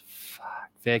 12. Fuck,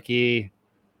 Vicky.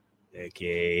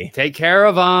 Okay. Take care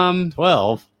of them.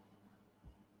 12.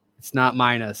 It's not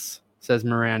minus, says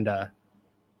Miranda.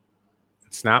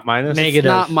 It's not minus. Negative. It's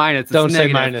not minus. It's Don't say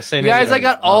negative. minus. Say Guys, negative. I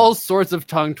got all sorts of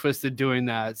tongue twisted doing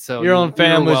that. So Your own you're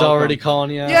family's welcome. already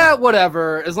calling you out. Yeah,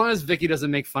 whatever. As long as Vicky doesn't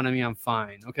make fun of me, I'm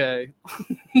fine. Okay.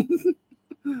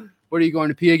 What are you going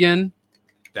to pee again?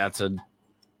 That's a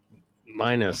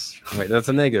minus. Wait, that's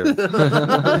a negative.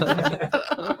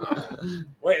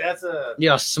 Wait, that's a.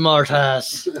 Yeah, smart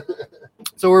ass.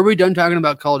 So were we done talking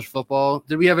about college football?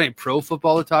 Did we have any pro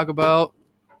football to talk about?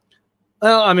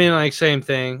 Well, I mean, like same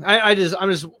thing. I'm just.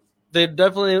 They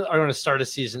definitely are going to start a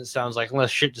season. It sounds like,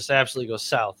 unless shit just absolutely goes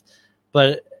south.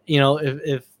 But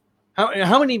if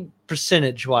how many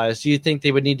percentage wise do you think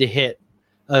they would need to hit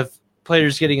of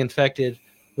players getting infected?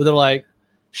 Where they're like,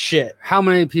 shit. How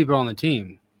many people are on the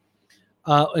team?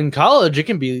 In college, it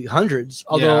can be hundreds,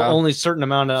 although Yeah. only a certain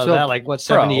amount of So, that, like what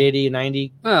 70, 80,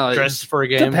 90 Well, dress for a it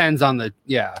game. depends on the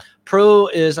Pro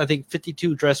is, I think,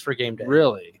 52 dress for game day.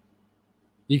 Really.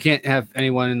 You can't have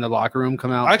anyone in the locker room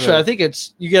come out. Actually, I think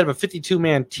it's you get a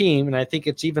 52-man team, and I think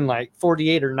it's even like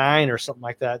 48 or 9 or something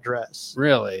like that dress.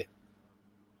 Really.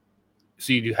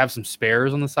 So you do have some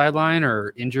spares on the sideline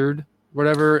or injured,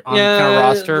 whatever, on kind of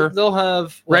roster. They'll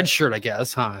have Red shirt, I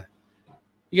guess, huh?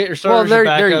 You get your starters, they're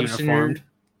your backups, and your,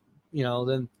 uniformed.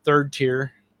 then third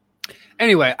tier.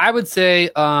 Anyway, I would say,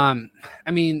 I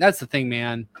mean, that's the thing,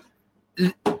 man.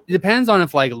 It depends on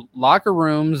if like locker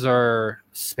rooms are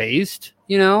spaced,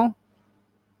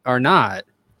 or not.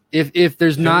 If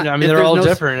there's not, I mean, if they're there's all no-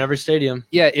 different in every stadium.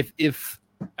 Yeah, if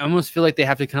I almost feel like they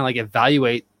have to kind of like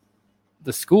evaluate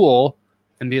the school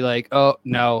and be like, oh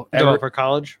no, Go for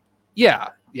college. yeah,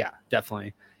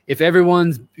 definitely. If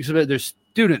everyone's, there's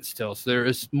students still, so there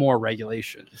is more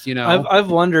regulations. I've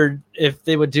wondered if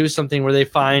they would do something where they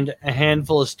find a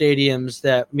handful of stadiums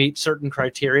that meet certain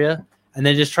criteria, and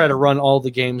they just try to run all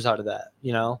the games out of that.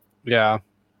 Yeah,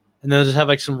 And then just have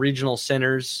like some regional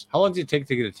centers. How long does it take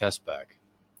to get a test back?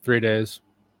 3 days.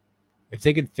 If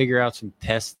they could figure out some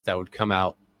tests that would come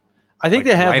out, I think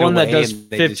Like, they have right one that away, does and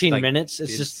they just, 15 like, minutes.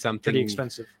 It's did just something pretty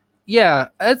expensive. Yeah,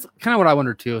 that's kind of what I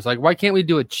wonder too. Is like, why can't we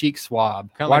do a cheek swab?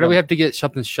 Kinda Why like do a- we have to get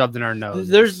something shoved in our nose?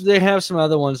 They have some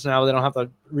other ones now. Where they don't have to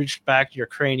reach back to your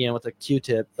cranium with a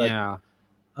Q-tip. But, yeah,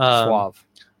 um, swab,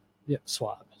 Yeah,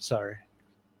 swab. Sorry.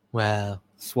 Wow.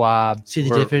 swab. See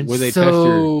the Or difference? would they test your?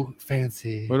 So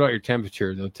fancy. What about your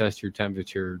temperature? They'll test your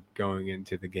temperature going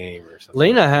into the game or something.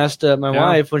 Lena has to. My Yeah.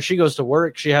 wife, when she goes to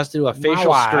work, she has to do a facial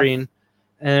wife. screen,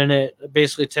 and it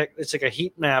basically it's like a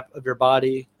heat map of your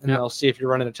body, and Yeah. they'll see if you're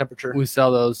running a temperature. We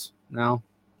sell those now.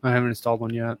 I haven't installed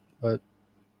one yet, but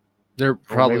they're Or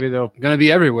probably maybe they'll going to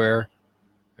be everywhere.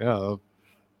 they'll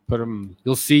put them.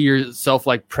 You'll see yourself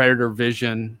like predator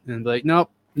vision and be like, nope,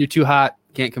 you're too hot.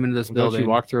 Can't come into this Don't building. you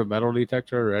walk through a metal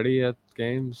detector already at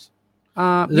games?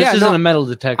 This isn't a metal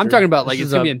detector. I'm talking about, like, This it's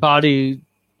is gonna a be a- body.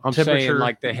 I'm Temperature saying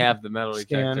like they have the metal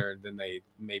scan. detector, and then they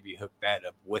maybe hook that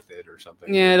up with it or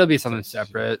something. Yeah, it'll be something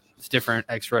separate. It's different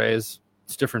X-rays.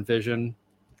 It's different vision.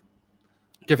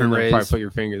 Different And then rays. probably put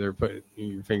your finger there, put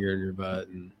your finger in your butt,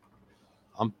 and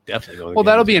I'm definitely going. to Well,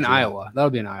 that'll games be in with you. Iowa. That'll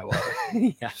be in Iowa.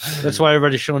 Yeah, That's why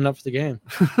everybody's showing up for the game.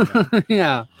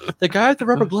 Yeah. The guy with the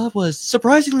rubber glove was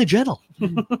surprisingly gentle.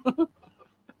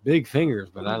 big fingers,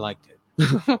 but I liked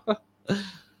it.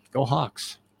 Go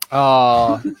Hawks!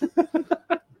 Oh,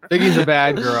 Biggie's a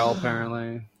bad girl.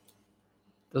 Apparently,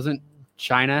 doesn't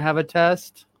China have a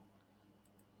test?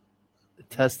 A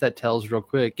test that tells real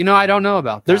quick. I don't know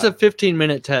about that. There's a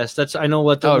 15-minute test. I know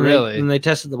what. Oh, when really? When they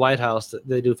test at the White House,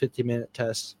 they do a 15-minute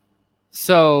test.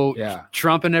 So Yeah,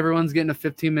 Trump and everyone's getting a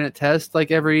 15-minute test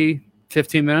like every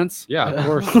 15 minutes. yeah, of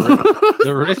course.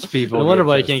 The rich people. No wonder get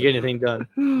why you tested. can't get anything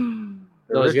done.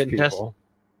 The Those rich getting people, tested. of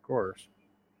course.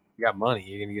 You got money,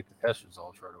 you're gonna get the test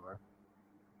results right away.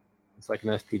 It's like an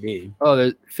STD. Oh,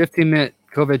 there's 15-minute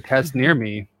COVID test near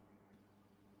me.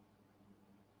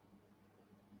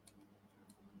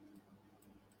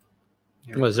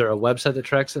 Was there a website that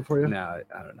tracks it for you? No,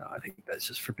 I don't know. I think that's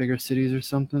just for bigger cities or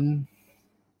something.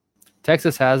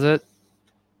 Texas has it.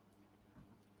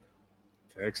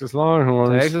 Texas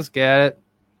Longhorns. Texas got it.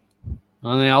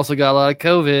 And they also got a lot of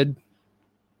COVID.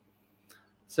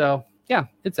 So, yeah,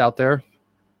 it's out there.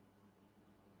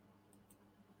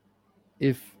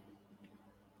 We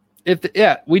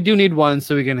do need one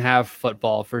so we can have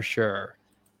football for sure.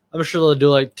 I'm sure they'll do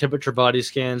like temperature body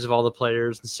scans of all the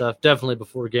players and stuff, definitely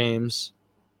before games.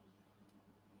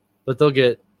 But they'll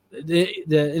get the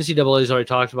NCAA's already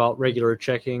talked about regular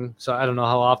checking, so I don't know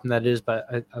how often that is, but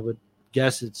I would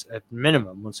guess it's at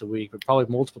minimum once a week, but probably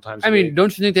multiple times. I mean,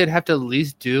 don't you think they'd have to at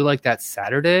least do like that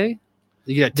Saturday?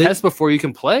 You get a test before you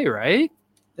can play, right?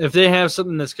 if they have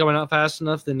something that's coming out fast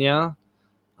enough, then yeah.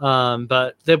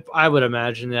 But I would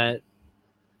imagine that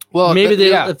Well, maybe they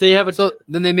yeah. if they have a So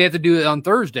then they may have to do it on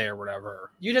Thursday or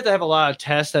whatever. you'd have to have a lot of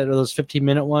tests that are those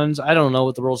 15-minute ones. I don't know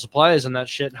what the world supply is on that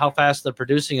shit, how fast they're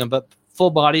producing them, but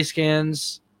full body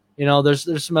scans,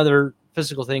 there's some other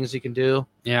physical things you can do.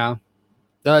 Yeah.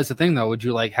 That's the thing, though. Would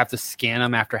you have to scan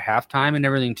him after halftime and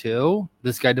everything too?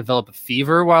 This guy developed a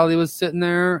fever while he was sitting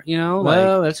there.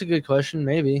 Well, that's a good question.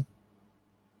 Maybe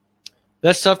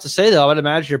that's tough to say, though. I would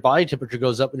imagine your body temperature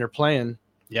goes up when you're playing.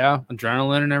 Yeah,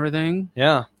 adrenaline and everything.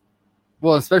 Yeah.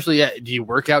 Well, especially, do you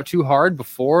work out too hard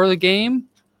before the game?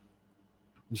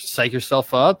 You psych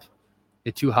yourself up?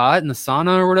 Get too hot in the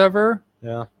sauna or whatever?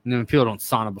 Yeah. And then people don't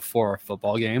sauna before a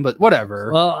football game, but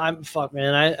whatever. Well,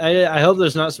 man. I hope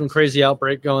there's not some crazy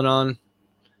outbreak going on.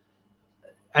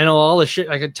 I know all the shit.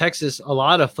 Like in Texas, a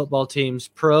lot of football teams,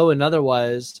 pro and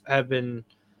otherwise, had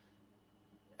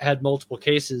multiple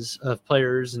cases of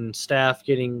players and staff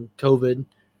getting COVID.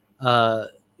 Does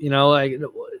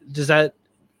that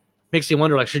makes you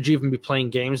wonder? Should you even be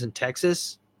playing games in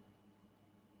Texas?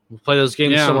 Play those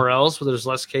games somewhere else where there's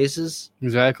less cases.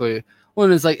 Exactly. Well,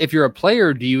 and it's if you're a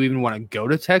player, do you even want to go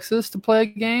to Texas to play a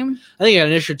game? I think you got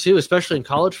an issue too, especially in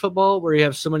college football where you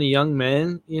have so many young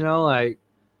men.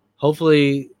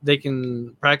 Hopefully they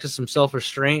can practice some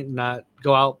self-restraint and not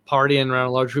go out partying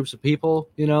around large groups of people.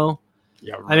 Yeah, right.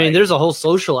 I mean, there's a whole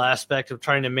social aspect of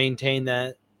trying to maintain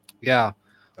that. Yeah.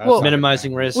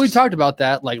 Minimizing risk. We talked about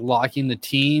that, locking the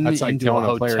team That's like into telling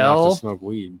a a player not hotel. to smoke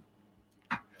weed.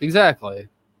 Exactly.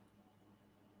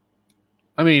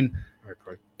 I mean,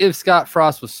 if Scott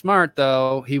Frost was smart,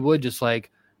 though, he would just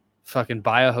fucking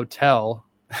buy a hotel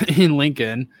in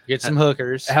Lincoln, get some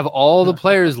hookers, have all the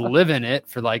players live in it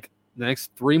for the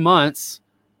next 3 months.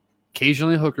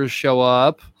 Occasionally, hookers show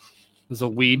up. There's a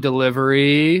weed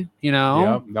delivery,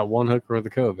 Yep, that one hooker with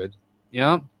the COVID.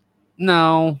 Yep.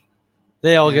 No.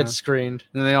 They all get screened.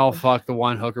 And they all fuck the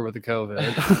one hooker with the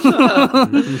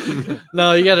COVID.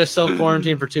 No, you got to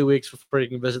self-quarantine for 2 weeks before you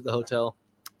can visit the hotel.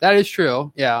 That is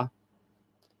true. Yeah.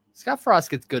 Scott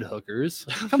Frost gets good hookers.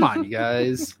 Come on, you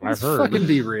guys. I've heard. Fucking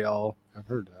be real. I've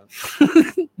heard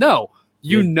that. No,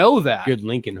 you know that. Good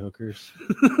Lincoln hookers.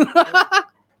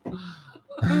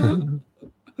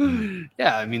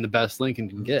 Yeah, I mean the best Lincoln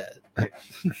can get.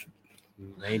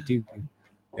 Ain't too.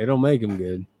 They don't make them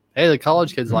good. Hey, the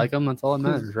college kids like them. That's all that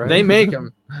matters, right? They make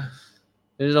them.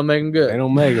 They just don't make them They good.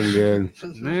 don't make them good.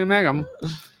 They make them.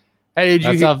 Hey, did you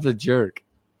That's hear off the jerk.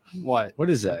 what? What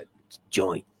is that?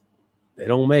 Joint. They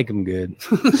don't make them good.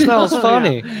 Smells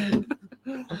funny.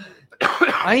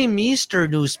 I'm Easter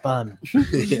Nussbaum.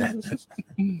 Yeah.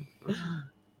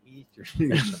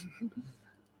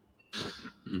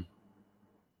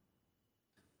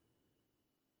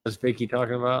 What's Vicky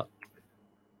talking about?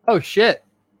 Oh shit!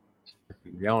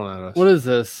 Yelling at us. What is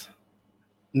this?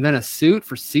 And then a suit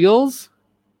for seals?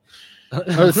 Or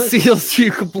the seals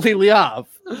you completely off?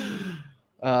 I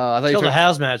thought you Still were the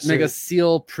hazmat suit. make a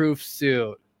seal-proof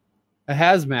suit. A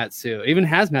hazmat suit. Even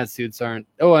hazmat suits aren't.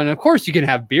 Oh, and of course you can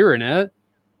have beer in it.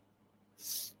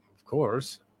 Of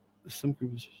course. Some,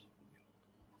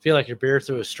 Feel like your beer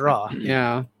through a straw.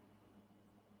 yeah.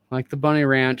 Like the Bunny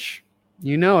Ranch.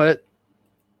 You know it.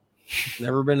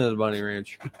 Never been to the Bunny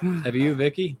Ranch. Have you,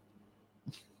 Vicky?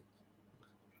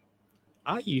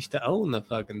 I used to own the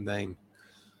fucking thing.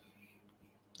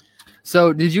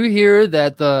 So, did you hear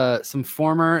that some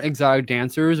former exotic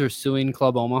dancers are suing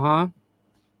Club Omaha?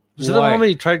 Was it the one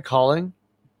you tried calling?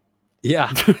 Yeah.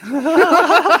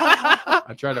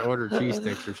 I tried to order cheese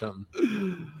sticks or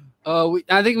something.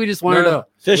 I think we just wanted to.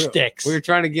 Fish sticks. We were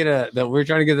trying to get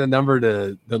the number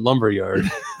to the lumber yard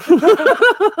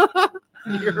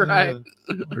You're right.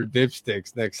 or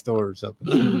dipsticks next door or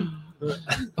something.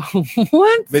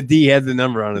 What? But D had the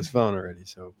number on his phone already,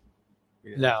 so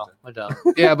No, I don't.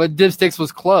 Yeah, but Dipsticks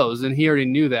was closed, and he already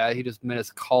knew that. He just made us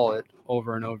call it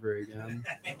over and over again.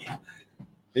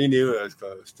 he knew it was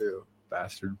close too,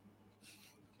 bastard.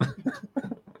 I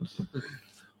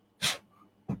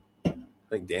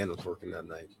think Dan was working that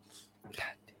night. God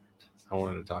damn it. I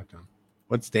wanted to talk to him.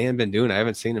 What's Dan been doing? I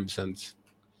haven't seen him since.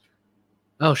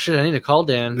 Oh shit! I need to call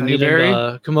Dan. The I need Newberry? him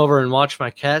to come over and watch my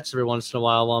cats every once in a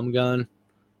while I'm gone.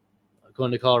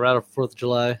 Going to Colorado for 4th of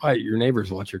July. Why, your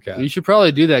neighbors watch your cat? You should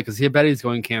probably do that because he bet he's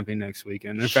going camping next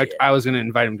weekend. In fact, Shit. I was going to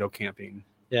invite him to go camping.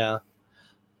 Yeah.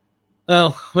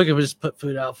 Oh, we could just put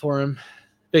food out for him.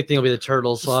 Big thing will be the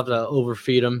turtles, so I'll have to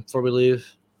overfeed them before we leave.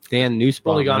 Dan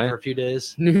Nussbaum. Only gone right? for a few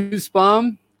days.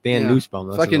 Newsbomb? Dan Yeah. Nussbaum.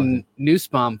 That's Fucking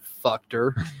Newsbomb fucked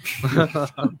her.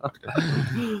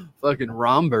 Fucking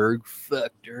Romberg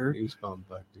fucked her. Nussbaum.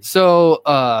 So,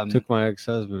 Took my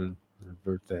ex-husband for his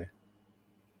birthday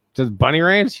to the Bunny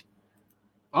Ranch.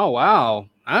 oh, wow.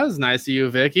 That was nice of you,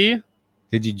 Vicky.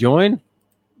 Did you join?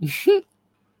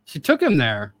 She took him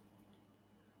there.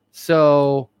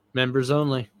 So Members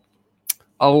only.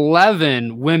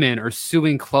 11 women are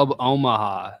suing Club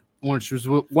Omaha, which was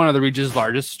one of the region's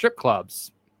largest strip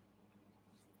clubs.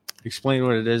 Explain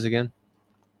what it is again.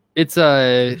 It's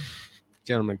a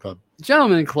Gentleman club.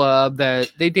 gentleman club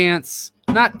that they dance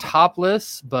not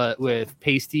topless, but with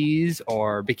pasties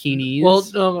or bikinis.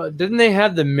 Well, didn't they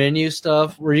have the menu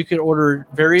stuff where you could order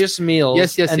various meals?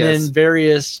 Yes, and yes. then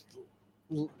various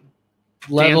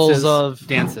levels Dances. of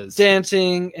Dances.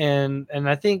 dancing, and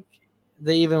I think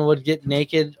they even would get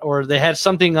naked, or they had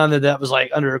something on there that was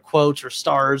like under quotes or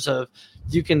stars of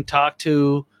you can talk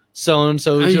to so and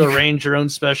so to arrange your own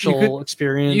special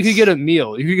experience. You could get a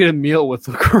meal. You could get a meal with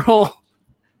the girl.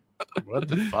 What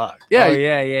the fuck? Yeah, Oh,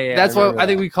 yeah. That's what I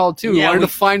think we called too. We Yeah, wanted we-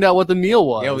 to find out what the meal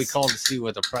was. Yeah, we called to see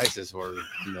what the prices were.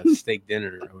 Steak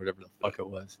dinner or whatever the fuck it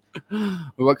was.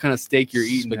 Or what kind of steak you're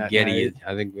eating. that Spaghetti. night.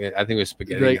 I think it was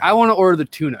spaghetti. You're like, I want to order the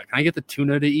tuna. Can I get the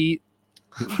tuna to eat?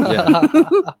 Yeah.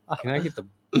 Can I get the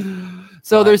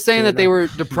So they're Black saying that tuna. they were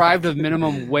deprived of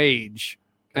minimum wage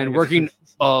and working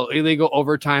illegal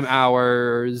overtime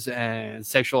hours and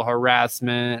sexual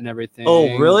harassment and everything.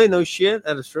 Oh, really? No shit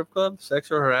at a strip club?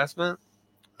 Sexual harassment?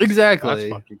 Exactly.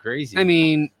 That's fucking crazy. I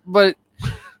mean, but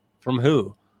from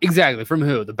who? exactly from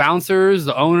who? The bouncers,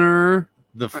 the owner.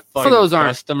 The For those aren't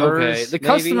customers. okay. The maybe?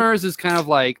 customers is kind of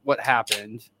like what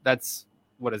happened. That's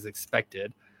what is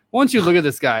expected. Once you look at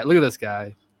this guy,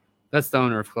 That's the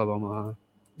owner of Club Omaha.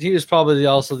 He was probably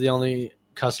also the only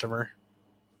customer.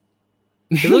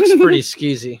 He looks pretty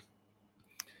skeezy.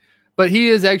 But he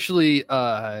is actually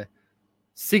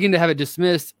seeking to have it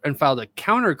dismissed and filed a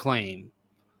counterclaim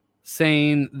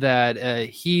saying that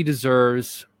he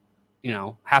deserves,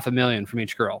 $500,000 from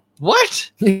each girl.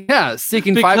 What? Yeah,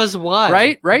 seeking Because why?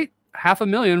 Right?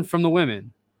 $500,000 from the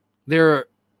women. They're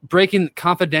breaking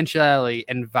confidentiality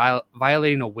and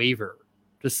violating a waiver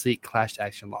to seek class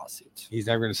action lawsuits. He's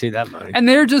never going to see that money. And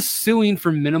they're just suing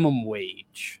for minimum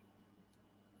wage.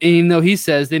 Even though he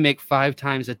says they make 5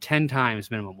 times to 10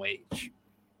 times minimum wage.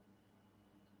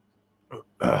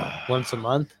 Once a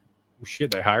month? Shit,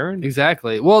 they're hiring?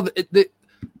 Exactly. Well,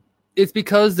 it's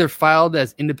because they're filed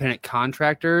as independent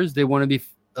contractors. They want to be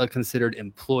considered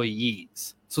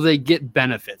employees. So they get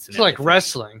benefits. It's like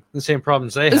wrestling. The same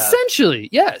problems they have. Essentially,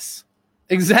 yes.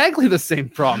 Exactly the same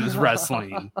problem as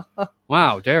wrestling.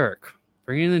 Wow, Derek.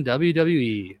 Bringing in the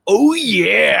WWE. Oh,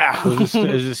 yeah. Is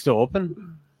it still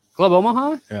open? Club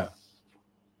Omaha? Yeah.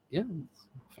 Yeah.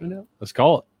 Find out. Let's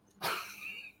call it.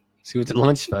 See what the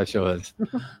lunch special is.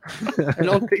 I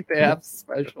don't think they have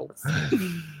specials.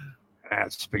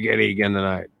 Spaghetti again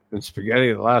tonight. And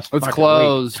spaghetti the last It's fucking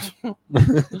closed.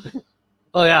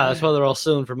 Oh, yeah. That's why they're all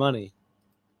suing for money.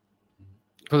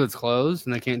 Because it's closed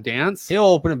and they can't dance? He'll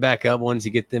open it back up once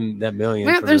you get them that million.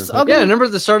 Man, for there's the- other- Yeah, remember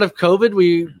at the start of COVID,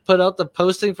 we put out the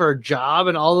posting for a job,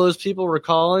 and all those people were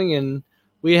calling, and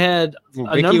we had Well,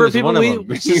 a Vicky number of was people one we of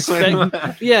them.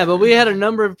 suspect. Yeah, but we had a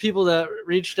number of people that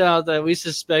reached out that we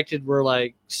suspected were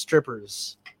like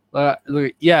strippers.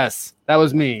 Look, yes, that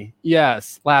was me.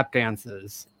 Yes, lap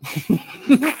dances.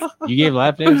 You gave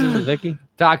lap dances to Vicky?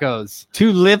 Tacos.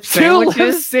 2 lip 2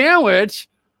 sandwiches? sandwich?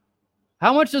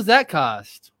 How much does that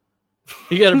cost?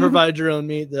 You got to provide your own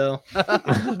meat, though.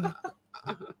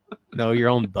 No, your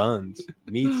own buns.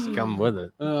 Meats come with it.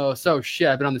 Oh, so shit.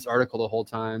 I've been on this article the whole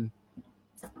time.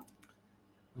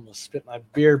 I'm gonna spit my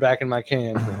beer back in my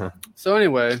can. So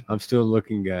anyway, I'm still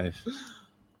looking, guys.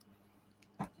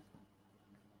 What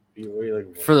are you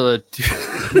looking for the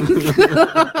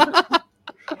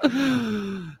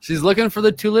she's looking for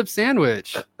the 2-lip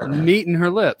sandwich. Meat in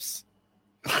her lips.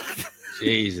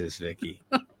 Jesus, Vicky.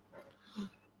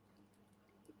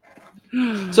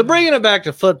 So bringing it back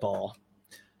to football,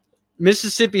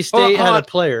 Mississippi State hold had on. a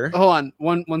player. Hold on,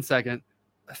 one second.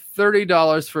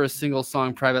 $30 for a single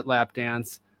song private lap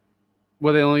dance.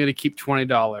 Where they only going to keep $20.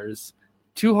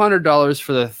 $200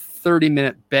 for the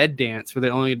 30-minute bed dance. Where they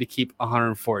only get to keep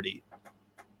 $140.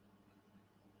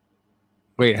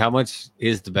 Wait, how much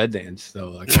is the bed dance though?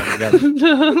 Like,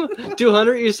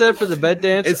 200, you said, for the bed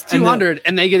dance. It's $200,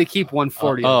 and they get to keep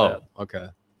 $140. of it. Okay.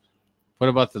 What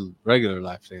about the regular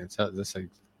lap dance? That's like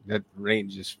that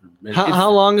ranges for minutes. How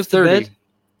long is the 30. bed?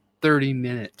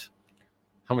 30-minute.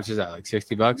 How much is that? Like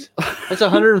 $60? That's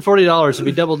 $140. If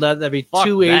we doubled that, that'd be Fuck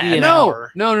 $280 that. an No,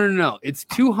 hour. no. It's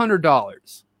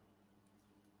 $200.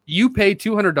 You pay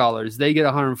 $200. They get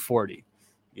 $140.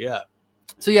 Yeah.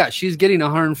 So yeah, she's getting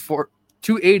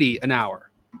 $280 an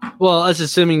hour. Well, that's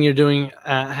assuming you're doing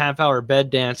a half-hour bed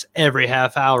dance every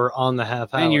half hour on the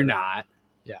half hour. And you're not.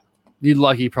 Yeah. You're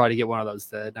lucky you probably get one of those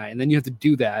that night. And then you have to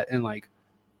do that in like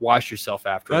wash yourself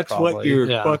after. That's probably. what you're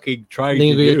Yeah. fucking trying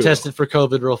Then to you do. get tested for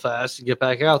COVID real fast and get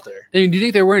back out there. And do you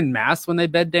think they're wearing masks when they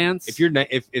bed dance? If you're not,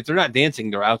 if they're not dancing,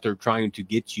 they're out there trying to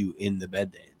get you in the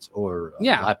bed dance or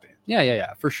Yeah. lap dance.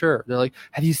 yeah, for sure. They're like,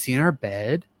 "Have you seen our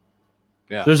bed?"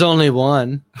 Yeah. There's only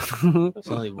one. There's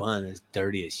only one that's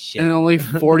dirty as shit. And only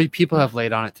 40 people have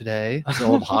laid on it today. That's an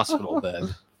old hospital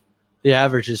bed. The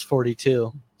average is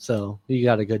 42. So you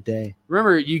got a good day.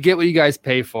 Remember, you get what you guys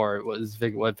pay for. Was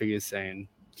what Vicky is saying.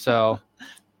 So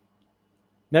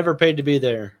Never paid to be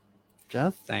there.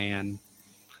 just saying.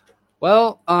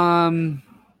 Well,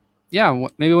 yeah.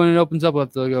 Maybe when it opens up, we'll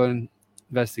have to go and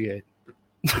investigate.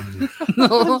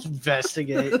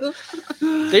 Investigate.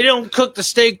 They don't cook the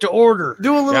steak to order.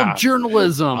 Do a little Yeah.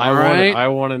 journalism, all I right?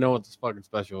 want to know what this fucking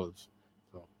special is.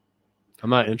 So, I'm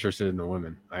not interested in the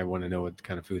women. I want to know what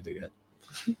kind of food they get.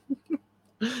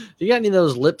 You got any of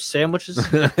those lip sandwiches?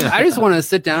 I just want to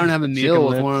sit down and have a meal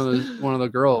with lips. one of the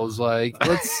girls. Like,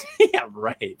 let's Yeah,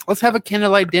 right. have a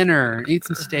candlelight dinner, eat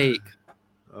some steak.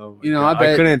 Oh my You know, God. I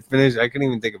bet- couldn't finish. I couldn't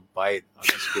even take a bite. I'll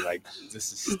just be like,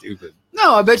 this is stupid.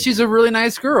 No, I bet she's a really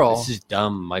nice girl. This is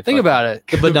dumb. Think about it.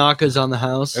 The Banaka's on the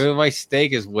house. I mean, my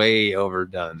steak is way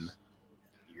overdone.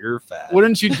 You're fat.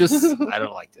 Wouldn't you just? I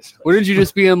don't like this. Wouldn't you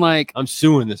just be in like I'm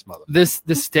suing this mother. this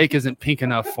steak isn't pink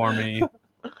enough for me.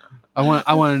 I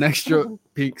want an extra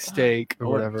pink steak or I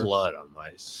want whatever. blood on my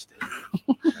steak.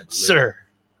 Sir,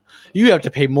 you have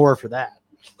to pay more for that.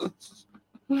 Can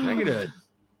I get a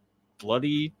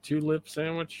bloody tulip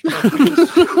sandwich?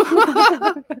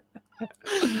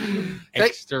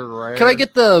 Extra rare. Can I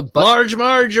get the butt? Large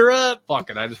Marge, you're up. Fuck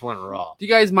it. I just want it raw. Do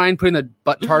you guys mind putting the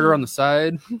butt tartar on the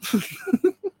side?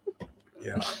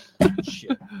 Yeah.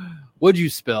 Shit. What'd you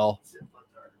spill?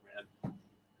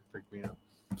 Freak me out.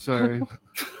 Sorry.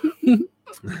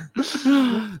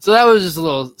 So that was just a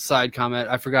little side comment.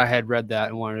 I forgot I had read that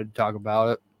and wanted to talk about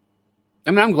it.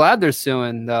 I mean, I'm glad they're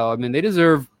suing, though. I mean, they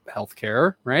deserve health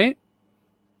care, right?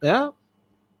 Yeah.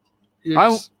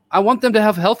 I want them to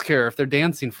have health care if they're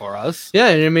dancing for us. Yeah,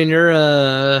 I mean, you're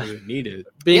You need it.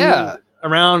 being Yeah.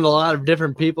 around a lot of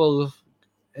different people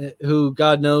who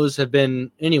God knows have been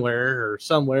anywhere or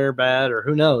somewhere bad or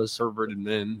who knows. Perverted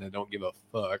men that don't give a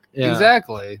fuck. Yeah.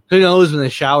 Exactly. Who knows when they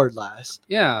showered last?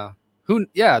 Yeah.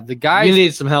 The guy You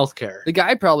need some health care. the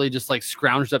guy probably just like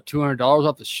scrounged up $200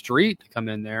 off the street to come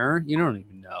in there. You don't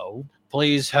even know.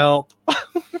 Please help.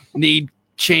 Need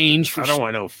change for I don't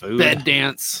want no food. bed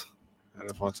dance. I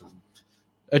just want some.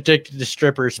 Addicted to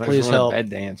strippers, I just please want a help. bed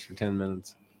dance for 10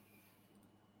 minutes.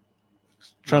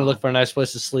 Trying to look for a nice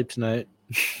place to sleep tonight.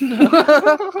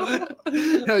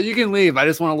 No, you can leave. I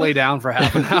just want to lay down for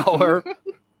half an hour.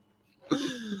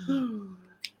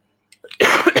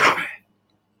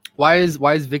 Why is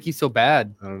Vicky so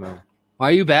bad? I don't know. Why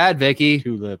are you bad, Vicky?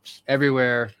 Tulips.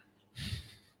 Everywhere.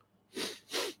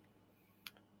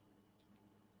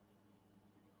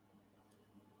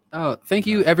 Oh, thank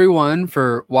you everyone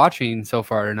for watching so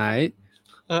far tonight,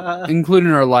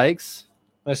 including our likes.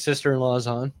 My sister-in-law's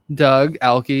on. Doug,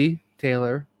 Alki,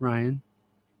 Taylor, Ryan.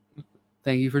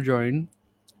 Thank you for joining.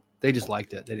 They just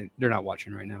liked it. They're not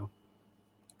watching right now.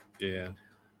 Yeah.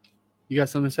 You got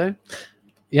something to say?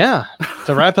 Yeah.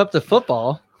 To wrap up the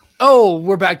football, Oh,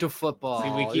 we're back to football.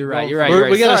 See, we keep You're right. going You're right. We're- You're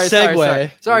right. we got a Sorry,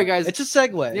 segue. Sorry, guys. it's a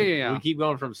segue. Yeah. We keep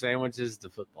going from sandwiches to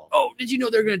football. Oh, did you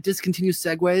know they're going to discontinue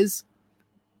segways?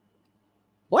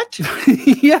 What?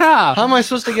 Yeah. How am I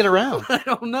supposed to get around? I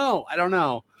don't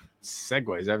know.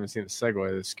 Segways. I haven't seen a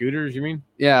Segway. The scooters, you mean?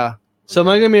 Yeah. So am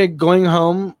I going to be going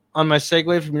home on my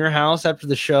Segway from your house after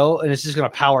the show, and it's just going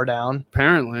to power down?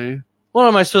 Apparently. What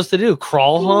am I supposed to do?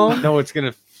 Crawl home? No, it's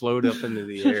gonna float up into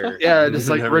the air. Yeah, it just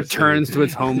like Never returns seen to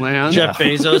its homeland. Jeff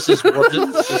Bezos is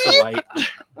It's just a light.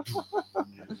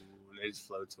 It just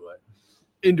floats away.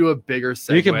 Into a bigger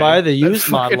Segway. You can buy the That's used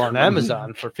model fucking- on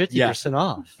Amazon for 50%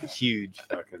 off. Huge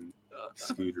fucking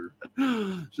scooter.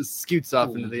 Just scoots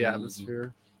off into the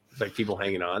atmosphere. It's like people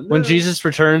hanging on. When Jesus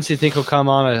returns, you think he'll come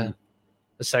on a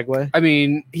Segway? I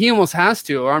mean, he almost has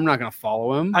to, or I'm not going to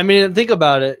follow him. I mean, think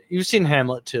about it. You've seen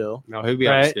Hamlet too. No, he'll be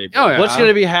on a Right? skateboard. Oh, yeah. What's going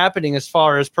to be happening as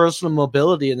far as personal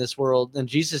mobility in this world? And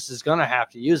Jesus is going to have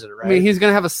to use it, right? I mean, he's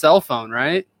going to have a cell phone,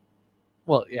 right?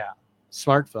 well, yeah,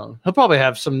 smartphone. He'll probably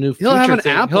have some new. He'll have future an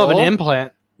thing. Apple. He'll have an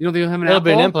implant. You don't think he'll have an He'll Apple?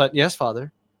 be an implant. Yes,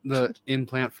 Father. The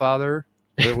implant father.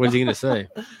 What's he gonna say?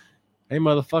 Hey,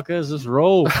 motherfuckers, let's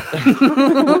roll.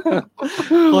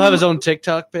 He'll have his own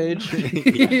TikTok page.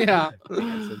 Yeah.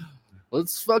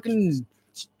 Let's fucking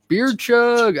beer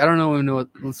chug. I don't know what.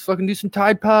 Let's fucking do some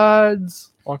Tide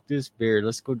Pods. Fuck this beer.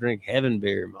 Let's go drink heaven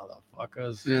beer,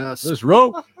 motherfuckers. Yeah. Let's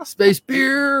roll. Space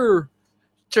beer.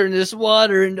 Turn this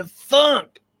water into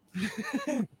funk.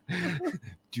 Dooch,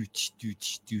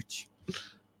 dooch, dooch.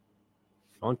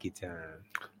 Funky time.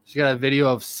 She's got a video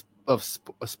of a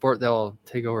sport that will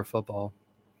take over football.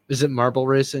 Is it marble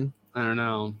racing? I don't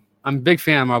know. I'm a big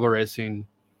fan of marble racing.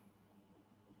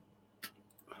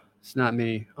 It's not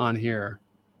me on here.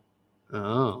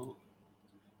 Oh.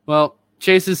 Well,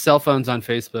 Chase's cell phone's on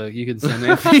Facebook. You can send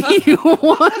anything you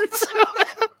want.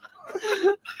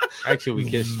 Actually,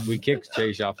 we kicked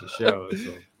Chase off the show.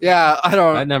 So Yeah, I that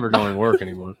don't. number don't work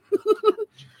anymore.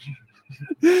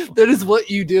 That is what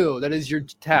you do. That is your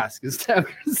task, is to have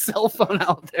your cell phone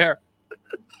out there.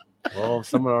 Well,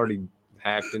 someone already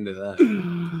hacked into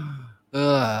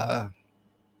that.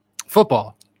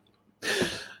 Football.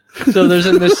 So there's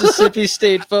a Mississippi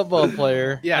State football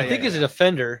player. Yeah, I think yeah, he's a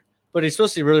defender, but he's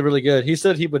supposed to be really, really good. He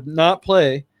said he would not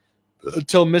play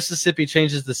until Mississippi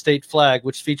changes the state flag,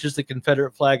 which features the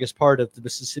Confederate flag as part of the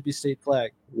Mississippi State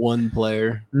flag. One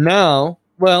player. Now,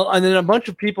 well, and then a bunch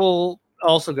of people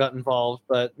also got involved,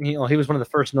 but he was one of the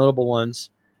first notable ones.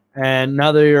 And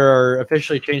now they are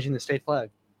officially changing the state flag.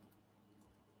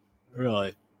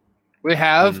 Really? We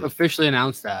have officially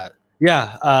announced that.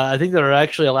 Yeah, I think they're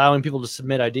actually allowing people to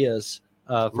submit ideas.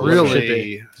 For Mississippi.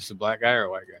 Really? Just a black guy or a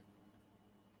white guy?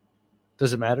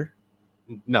 Does it matter?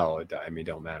 No, it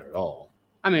don't matter at all.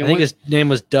 I I mean, think his name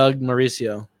was Doug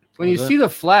Mauricio. when you Was it? see the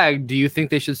flag, do you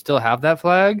think they should still have that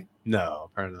flag?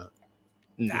 No, apparently not.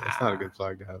 Nah. It's not a good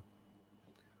flag to have.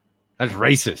 That's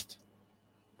racist.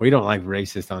 We don't like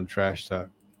racist on trash talk.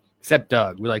 Except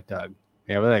Doug. We like Doug.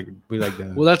 Yeah, we like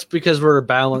the Well, that's because we're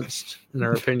balanced in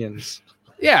our opinions.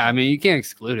 Yeah, I mean, you can't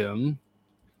exclude him.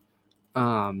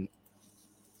 I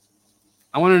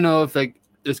want to know if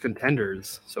there's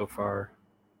contenders so far.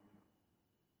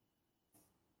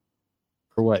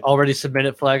 for what? Already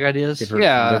submitted flag ideas.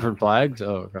 Different flags.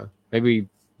 Oh, okay. Maybe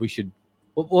we should.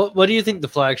 What do you think the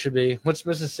flag should be? What's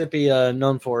Mississippi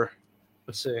known for?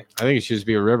 Let's see. I think it should just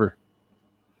be a river.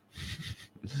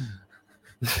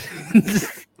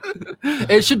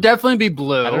 It should definitely be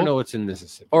blue. I don't know what's in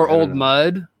Mississippi. Or I don't old know.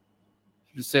 mud.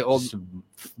 Just say old. Just a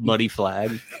muddy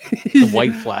flag. The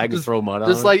white flag to Just- throw mud on.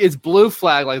 Just it. like it's blue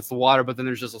flag, like it's the water, but then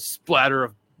there's just a splatter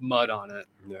of mud on it.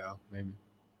 Yeah, maybe.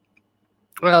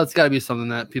 Well, it's got to be something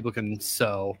that people can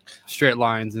sew, straight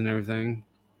lines and everything.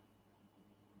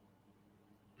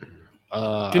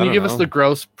 Can you give us the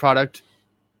gross product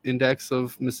index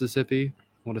of Mississippi?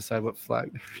 We'll decide what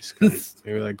flag.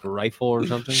 maybe like a rifle or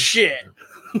something? Shit.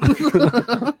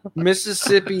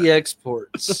 Mississippi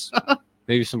exports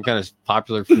Maybe some kind of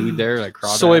popular food there, like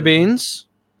crawdad. soybeans,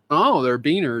 Oh, they're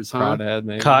beaners, huh? Crawdad,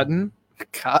 maybe. cotton,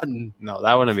 Cotton. No,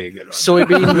 that wouldn't be a good one.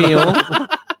 soybean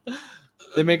meal.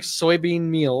 They make soybean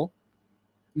meal,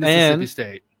 Mississippi And-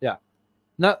 State.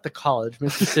 not the college,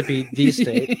 Mississippi, the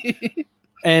state,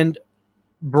 and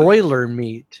broiler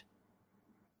meat.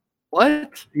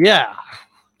 What? Yeah,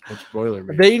 What's broiler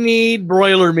meat? they need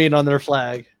broiler meat on their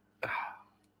flag.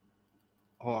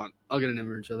 Hold on. I'll get an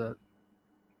image of that.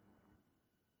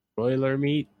 Broiler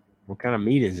meat? What kind of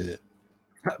meat is it?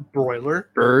 Broiler.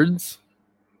 Birds.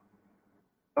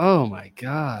 Oh my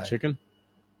god. Chicken?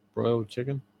 Broiled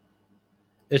chicken?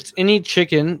 It's any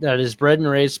chicken that is bred and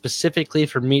raised specifically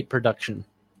for meat production.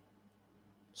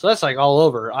 So that's like all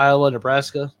over Iowa,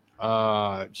 Nebraska.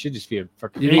 It should just be a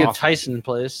fucking You need a possum. Tyson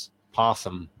place.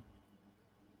 Possum.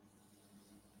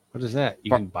 What is that?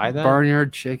 You can buy that?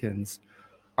 Barnyard chickens.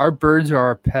 Our birds are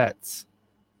our pets.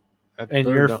 That And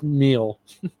bird your don't- meal.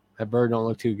 that bird don't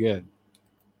look too good.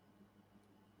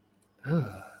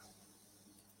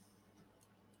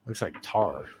 Looks like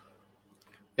tar.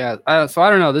 Yeah, so I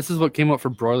don't know. This is what came up for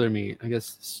broiler meat. I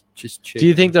guess it's just chicken. Do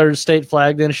you think their state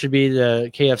flag then should be the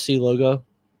KFC logo?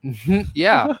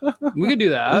 Yeah, we could do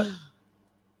that.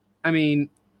 I mean,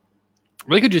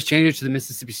 we could just change it to the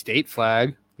Mississippi State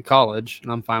flag, the college,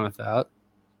 and I'm fine with that.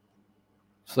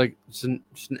 It's like just an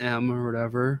M or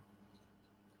whatever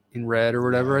in red or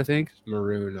whatever. I think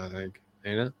Maroon, I think.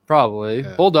 Ain't it? probably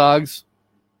Yeah. Bulldogs.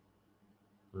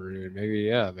 Maroon. Maybe,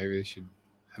 yeah. Maybe they should.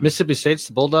 Mississippi State's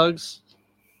the Bulldogs. I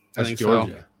That's think so.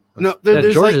 Georgia. No, Yeah,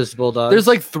 there's Georgia's the Bulldogs. there's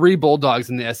like 3 Bulldogs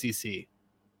in the E SEC.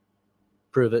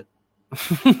 Prove it.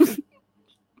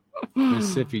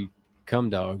 Mississippi cum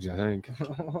dogs, I think.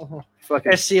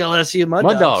 Fucking- SCLSU Mud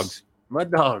Mud Dogs. dogs.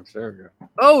 Mud dogs. There we go.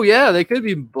 oh yeah, they could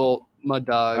be mud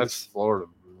dogs. That's Florida.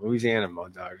 Louisiana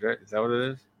mud dogs, right? Is that what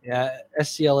it is? Yeah,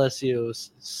 SCLSU,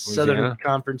 Southern Louisiana?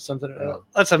 Conference, something. Oh.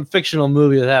 That's a fictional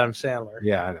movie with Adam Sandler.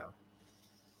 Yeah, I know.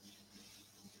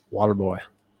 Waterboy.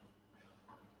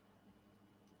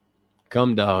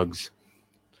 Cum dogs.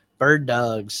 Bird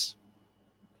Dogs.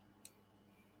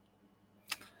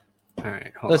 All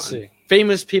right, hold Let's on. see.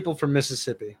 Famous people from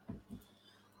Mississippi.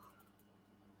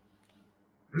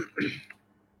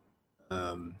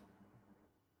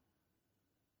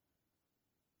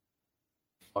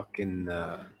 Fucking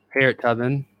Harriet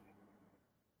Tubman.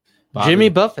 Jimmy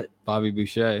Buffett, Bobby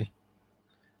Boucher.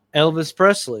 Elvis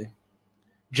Presley,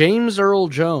 James Earl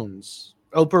Jones,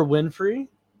 Oprah Winfrey,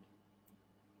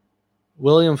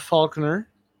 William Faulkner,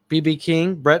 B.B.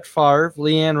 King, Brett Favre,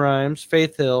 Leanne Rimes,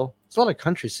 Faith Hill. It's a lot of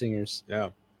country singers. Yeah.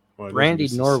 Well, it is Randy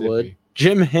Mississippi. Norwood,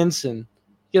 Jim Henson.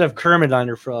 You could have Kermit on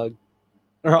your flag.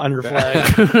 Or on your flag.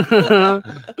 That's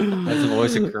the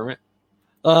voice of Kermit.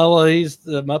 Well, he's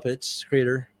the Muppets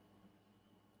creator.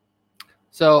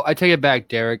 So I take it back,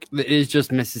 Derek. It is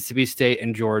just Mississippi State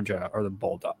and Georgia are the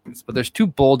Bulldogs, but there's 2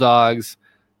 Bulldogs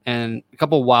and a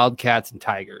couple Wildcats and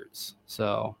Tigers.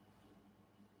 So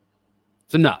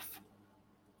it's enough.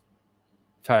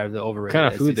 Tired of the overrated. What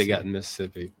kind of food they SEC. got in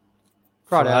Mississippi?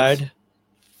 Fried.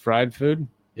 Food?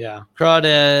 Yeah.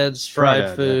 Crawdads,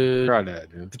 fried food, Crawdad.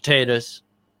 Yeah. potatoes.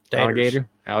 Taters.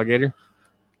 Alligator.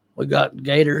 We got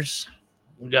gators.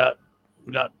 We got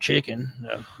chicken,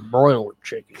 broiled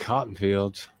chicken. Cotton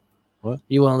fields.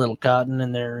 You want a little cotton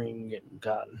in there, you can get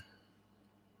cotton.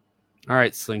 All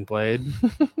right, Sling Blade.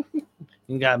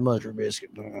 You got mustard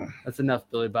biscuit. That's enough,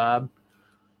 Billy Bob.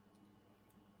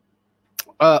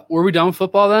 Were we done with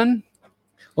football then?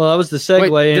 Well, that was the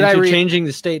segue Wait, did I into re- changing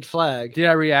the state flag. Did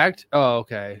I react? Oh,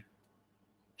 okay.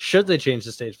 Should they change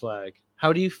the state flag?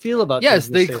 How do you feel about Yes,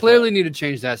 changing the they state clearly flag? need to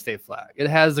change that state flag. It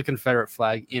has the Confederate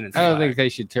flag in its I don't flag. think they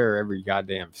should tear every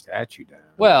goddamn statue down.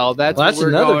 Well, that's Well, what that's we're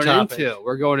another going topic. into.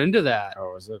 We're going into that.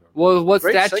 Oh, is it? Well, what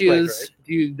Great segue, statues Greg.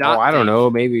 do you not? I don't think- know.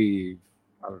 Maybe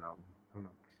I don't know.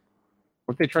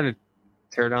 Weren't they trying to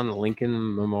tear down the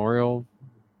Lincoln Memorial?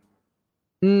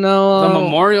 No, The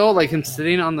memorial, like him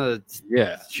sitting on the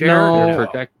Yeah. chair. No. They're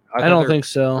No. I don't think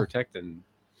so. protecting.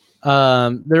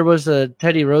 There was a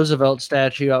Teddy Roosevelt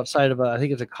statue outside of I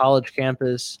think it's a college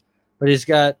campus, but he's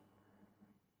got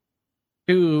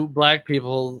 2 black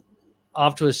people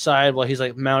off to his side while he's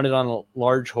like mounted on a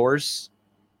large horse.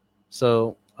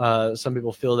 So some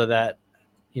people feel that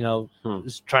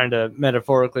is trying to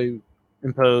metaphorically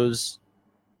impose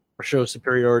or show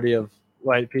superiority of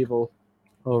white people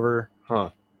over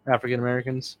African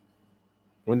Americans.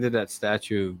 When did that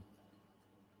statue?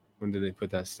 When did they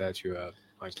put that statue up?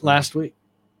 Like Last week.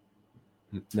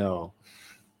 No,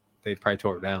 they probably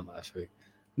tore it down last week.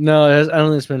 No, I don't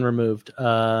think it's been removed. I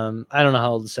don't know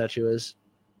how old the statue is.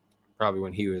 Probably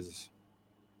when he was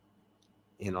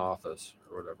in office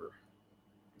or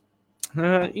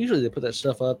whatever. Usually they put that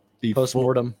stuff up Before,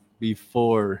 post-mortem.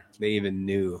 before they even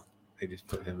knew, they just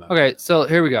put him up. Okay, so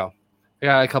here we go.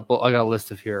 I got a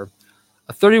list of here.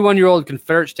 A 31-year-old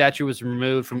Confederate statue was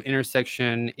removed from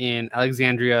intersection in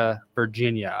Alexandria,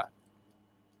 Virginia.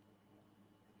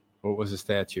 What was the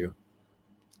statue?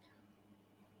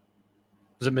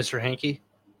 Was it Mr. Hankey?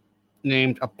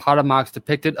 Named Appomattox,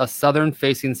 depicted a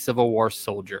southern-facing Civil War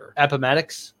soldier.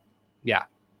 Appomattox? Yeah.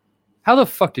 How the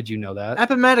fuck did you know that?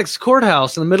 Appomattox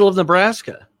Courthouse in the middle of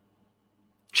Nebraska.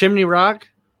 Chimney Rock?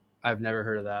 I've never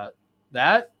heard of that.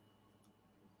 That?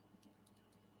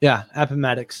 Yeah,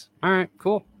 Appomattox. All right,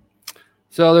 cool.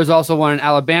 So there's also one in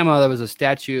Alabama that was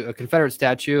a Confederate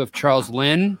statue of Charles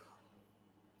Lynn.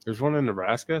 There's one in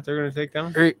Nebraska they're going to take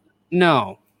down?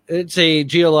 No. It's a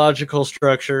geological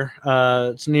structure.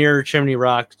 It's near Chimney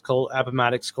Rock. It's called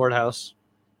Appomattox Courthouse.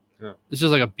 It's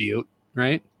just like a butte,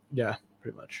 right? Yeah,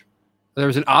 pretty much. There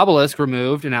was an obelisk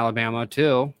removed in Alabama,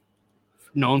 too,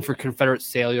 known for Confederate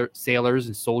sailors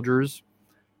and soldiers.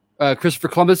 Christopher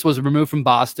Columbus was removed from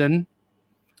Boston.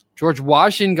 George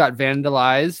Washington got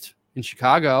vandalized in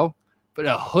Chicago, but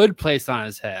a hood placed on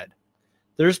his head.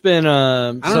 There's been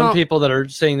don't some know. people that are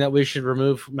saying that we should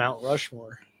remove Mount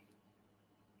Rushmore.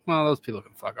 Well, those people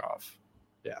can fuck off.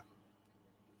 Yeah.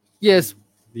 Yes.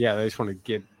 Yeah, they just want to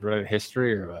get rid of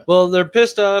history or what? Well, they're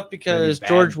pissed off because bad.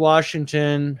 George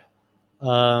Washington,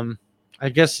 I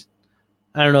guess,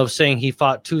 I don't know if saying he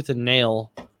fought tooth and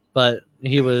nail, but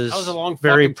he was, That was a long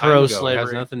very fucking time ago. It has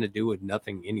pro-slavery. nothing to do with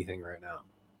anything right now.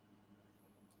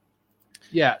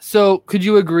 Yeah. So could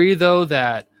you agree, though,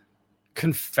 that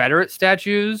Confederate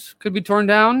statues could be torn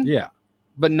down? Yeah.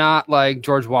 But not like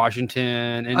George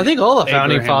Washington. And I think all the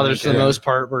founding Abraham fathers, for the Lincoln. most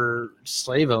part, were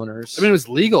slave owners. I mean, it was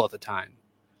legal at the time.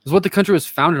 It was what the country was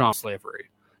founded on, slavery.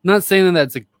 I'm not saying that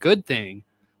that's a good thing,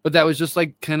 but that was just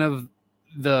like kind of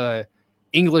the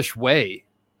English way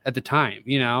at the time,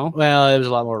 you know? well, it was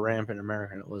a lot more rampant in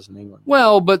America than it was in England.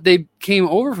 Well, but they came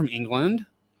over from England.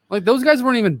 Like, those guys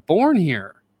weren't even born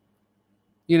here,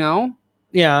 you know?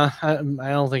 Yeah, I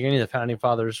don't think any of the founding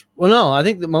fathers. Well, no, I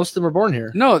think that most of them were born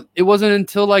here. No, it wasn't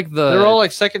until like They're all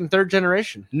like second and third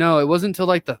generation. No, it wasn't until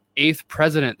like the 8th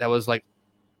president that was like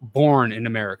born in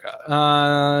America?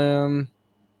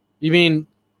 You mean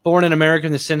born in America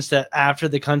in the sense that after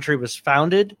the country was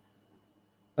founded?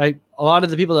 Like a lot of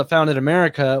the people that founded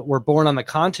America were born on the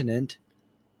continent.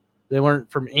 They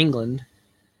weren't from England.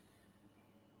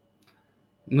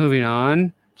 Moving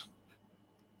on.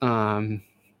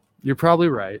 You're probably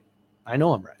right. I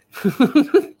know I'm right.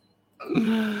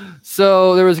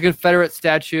 So there was a Confederate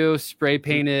statue spray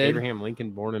painted. Abraham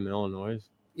Lincoln born in Illinois.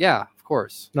 Yeah, of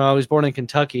course. No, I was born in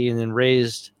Kentucky and then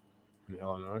raised. In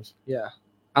Illinois. Yeah,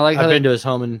 I like how I've been to his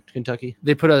home in Kentucky.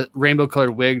 they put a rainbow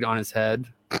colored wig on his head.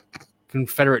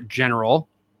 Confederate general.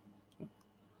 It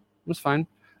was fine.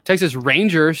 Texas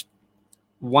Rangers,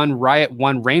 one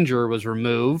ranger was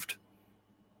removed.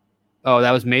 Oh,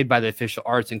 that was made by the official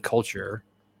arts and culture.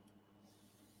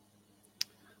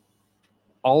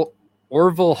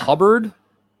 Orville Hubbard.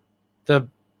 The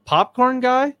popcorn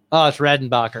guy? Oh, it's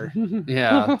Redenbacher.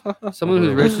 Yeah. Someone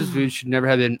whose racist views should never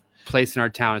have been placed in our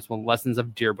town. It's one of the lessons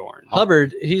of Dearborn.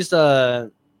 Hubbard, he's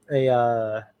a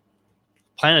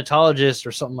planetologist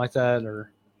or something like that.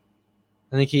 Or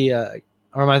I think he, or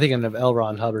am I thinking of L.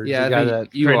 Ron Hubbard? Yeah, the I guy think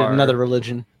that you created are. another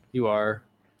religion. You are.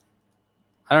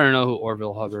 I don't know who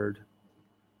Orville Hubbard.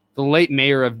 The late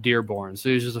mayor of Dearborn. So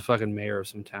he was just a fucking mayor of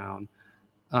some town.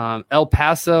 El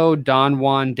Paso Don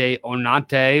Juan de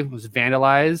Onate was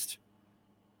vandalized.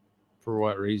 For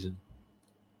what reason?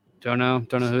 Don't know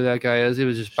who that guy is. He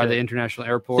was just by the international I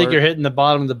airport. think you're hitting the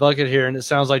bottom of the bucket here, and it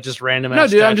sounds like just random. No,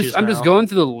 ass dude, statues I'm just now. going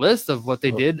through the list of what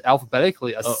they did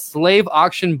alphabetically. A slave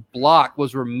auction block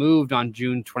was removed on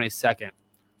June 22nd.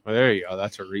 Well, there you go.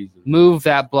 That's a reason. Move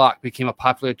that block became a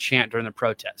popular chant during the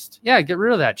protest. Yeah, get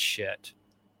rid of that shit.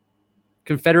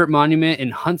 Confederate monument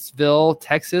in Huntsville,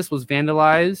 Texas was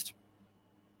vandalized.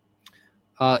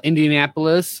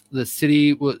 Indianapolis, the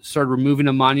city started removing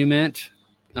a monument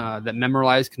that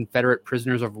memorialized Confederate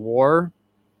prisoners of war.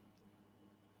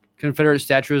 Confederate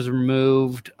statue was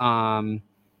removed in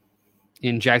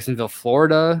Jacksonville,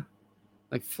 Florida.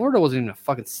 Like, Florida wasn't even a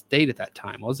fucking state at that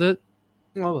time, was it?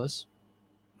 Well, it was.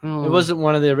 Oh. It wasn't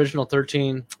one of the original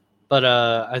 13, but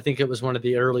I think it was one of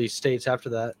the early states after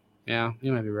that. Yeah,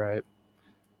 you might be right.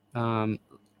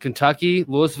 Kentucky,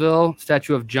 Louisville,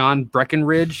 statue of John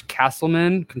Breckinridge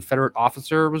Castleman, Confederate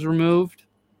officer, was removed.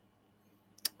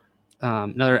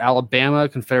 Another Alabama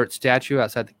Confederate statue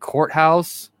outside the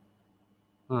courthouse.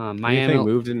 Miami. Anything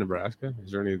moved in Nebraska?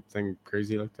 Is there anything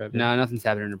crazy like that? No, nothing's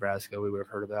happened in Nebraska. We would have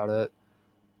heard about it.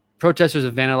 Protesters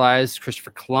have vandalized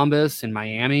Christopher Columbus in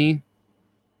Miami,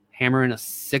 hammering a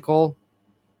sickle.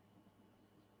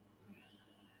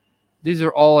 These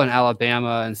are all in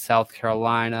Alabama and South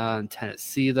Carolina and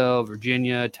Tennessee, though,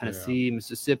 Virginia, Tennessee,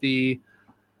 Mississippi.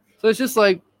 So it's just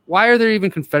like, why are there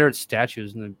even Confederate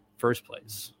statues in the first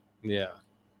place? Yeah.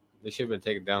 They should have been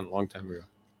taken down a long time ago.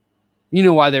 You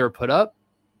know why they were put up?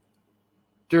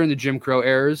 During the Jim Crow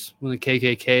eras, when the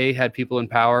KKK had people in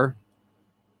power.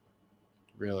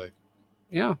 Really?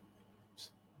 Yeah.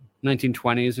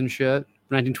 1920s and shit.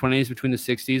 1920s between the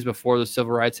 60s before the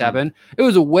civil rights happened. It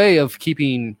was a way of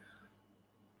keeping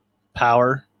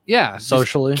Power, just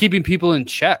socially. keeping people in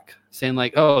check, saying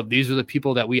like, oh, these are the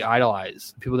people that we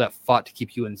idolize, people that fought to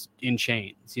keep you in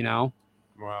chains, you know?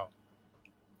 Wow.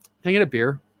 Can I get a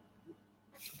beer?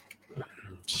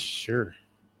 Sure.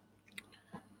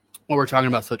 Well, we're talking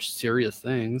about such serious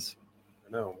things.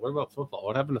 I know. What about football?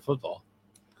 What happened to football?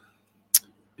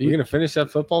 Are you going to finish that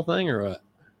football thing or what?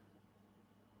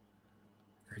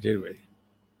 Or did we?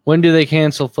 When do they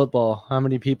cancel football? How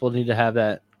many people need to have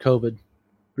that COVID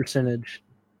percentage?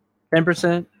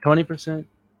 10%, 20%,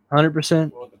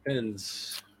 100%? Well, it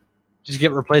depends Just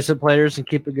get replacement players and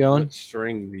keep it going. what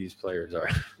string these players are.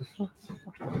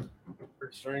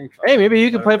 Hey, maybe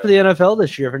you can play for the NFL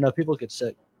this year if enough people get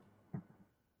sick.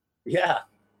 Yeah.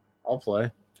 I'll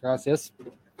play. Gracias.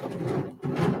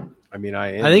 I mean,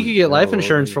 I am. I think you get life no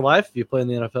insurance O- for life if you play in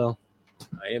the NFL.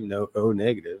 I am no O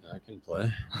negative. I can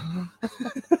play.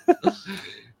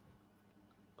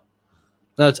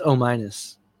 No, it's O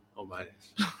minus. Oh,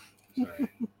 minus. Sorry.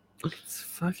 It's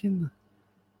fucking.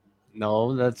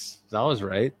 No, that was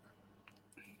right.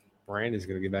 Brandon's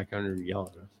going to get back under and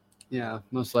yell at us. Yeah,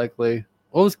 most likely.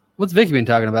 What's Vicky been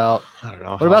talking about? I don't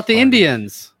know. What about the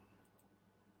Indians?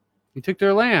 We took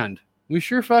their land. We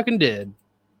sure fucking did.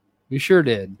 We sure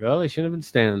did. Well, they shouldn't have been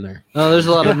standing there. No, there's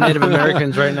a lot of Native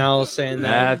Americans right now saying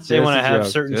that That's they just want to a have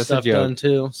joke. certain Just a stuff joke. done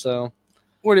too. So,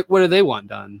 What do they want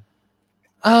done?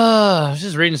 I was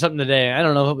just reading something today. I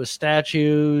don't know if it was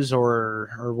statues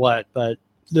or what, but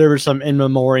there was some in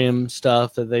memoriam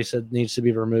stuff that they said needs to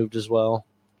be removed as well.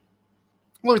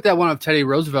 Look at that one of Teddy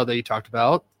Roosevelt that you talked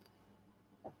about.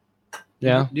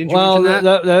 Yeah. Didn't you well, mention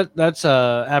that? that's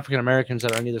African Americans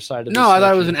that are on either side of. No, the I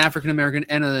thought it was statue. an African American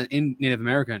and a Native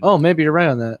American. Oh, maybe you're right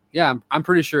on that. Yeah, I'm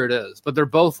pretty sure it is. But they're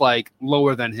both like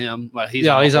lower than him. Like he's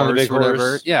Yeah, on he's a on the horse big or whatever.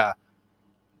 horse. Yeah.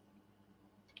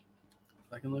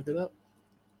 I can look it up.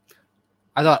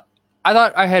 I thought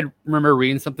I had remember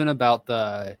reading something about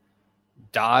the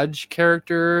Dodge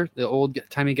character, the old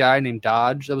timey guy named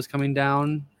Dodge that was coming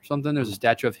down or something. There's a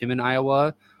statue of him in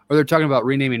Iowa. Or they're talking about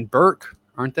renaming Burke,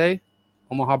 aren't they?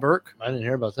 Omaha Burke, I didn't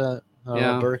hear about that. I don't know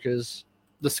Yeah. what Burke is.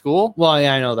 the school. Well,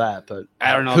 yeah, I know that, but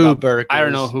I don't know who about- Burke. I don't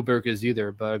is. know who Burke is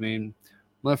either, but I mean,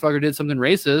 motherfucker did something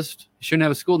racist. He shouldn't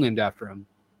have a school named after him,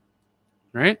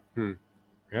 right?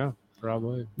 Yeah,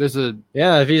 probably. There's a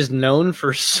Yeah, if he's known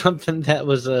for something that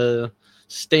was a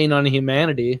stain on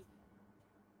humanity,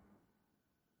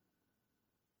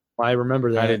 I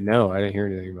remember that. I didn't know. I didn't hear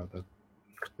anything about that.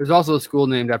 there's also a school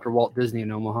named after Walt Disney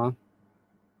in Omaha,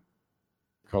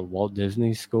 Called Walt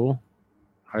Disney School,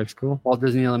 high school. Walt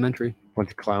Disney Elementary.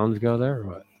 Bunch of clowns go there, or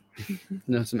what? You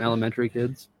know, some elementary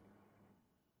kids.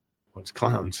 What's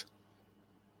clowns?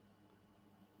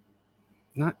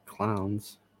 Not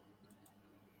clowns.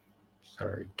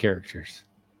 Sorry, characters.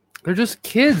 They're just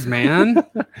kids, man.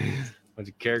 Bunch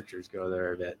of characters go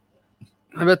there. I bet.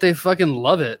 I bet they fucking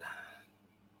love it.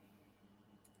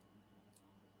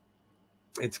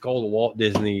 It's called Walt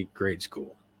Disney Grade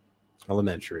School,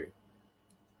 elementary.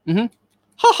 Ha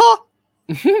ha!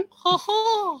 Ha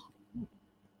ha!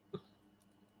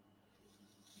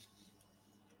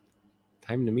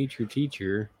 Time to meet your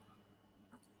teacher.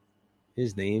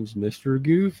 His name's Mr.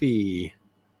 Goofy.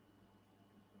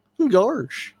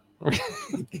 Gosh.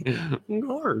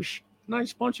 Gosh,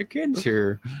 nice bunch of kids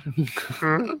here.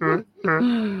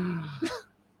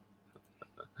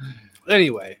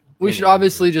 Anyway, we should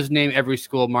obviously just name every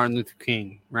school Martin Luther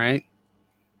King, right?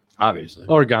 Obviously.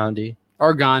 Or Gandhi.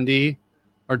 Or Gandhi,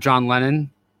 or John Lennon.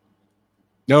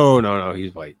 No,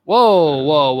 he's white. Whoa,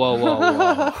 whoa, whoa, whoa,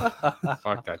 whoa.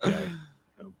 Fuck that guy.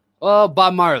 Well,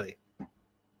 Bob Marley.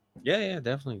 Yeah,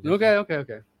 definitely.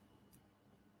 Okay.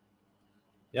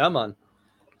 Yeah, man.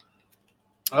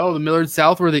 Oh, the Millard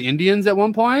South were the Indians at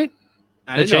one point?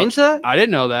 They changed that? I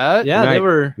didn't know that. Yeah, they Night.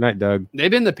 were. Night, Doug.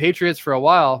 They've been the Patriots for a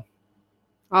while.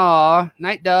 Aw,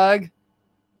 night, Doug.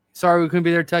 Sorry we couldn't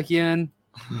be there, tuck you in.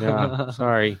 Yeah,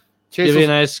 sorry. Chase Give you a will,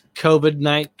 nice COVID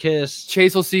night kiss.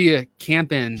 Chase will see you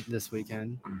camping this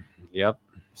weekend. Yep.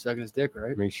 Sucking his dick,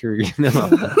 right? Make sure you get them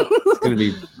up. It's gonna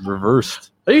be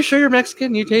reversed. Are you sure you're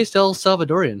Mexican? You taste El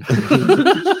Salvadorian.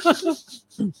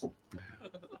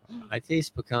 I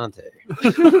taste picante.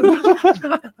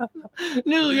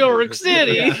 New York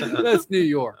City. That's New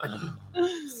York.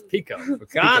 Pico.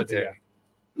 Picante.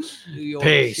 New York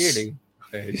Peace. City.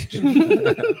 Peace.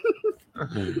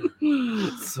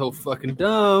 So fucking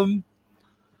dumb.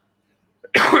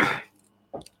 What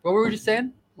were we just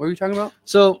saying? What were you talking about?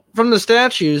 So, from the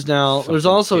statues now, there's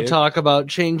Fucking also kid. talk about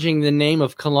changing the name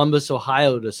of Columbus,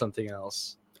 Ohio to something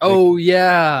else. Oh,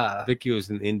 yeah. Vicky was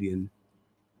an Indian.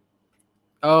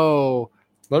 Oh,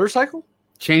 Motorcycle?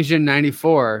 changed in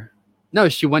 94. No,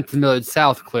 she went to Millard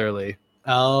South, clearly.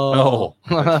 Oh.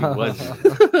 she wasn't.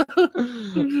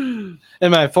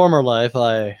 In my former life,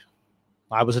 I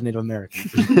was a Native American.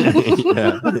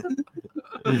 Yeah.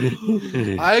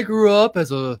 I grew up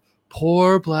as a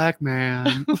poor black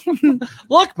man.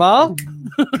 Look, Mom.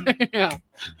 Yeah.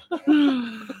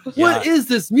 What is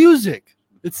this music?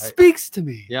 It speaks to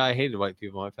me. Yeah, I hated white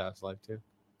people in my past life too.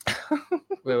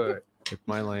 Wait. Took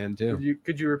my land too.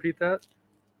 Could you repeat that?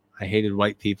 I hated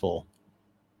white people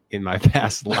in my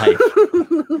past life.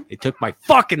 They took my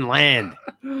fucking land.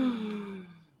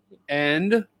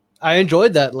 And I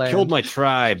enjoyed that land. Killed my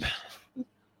tribe.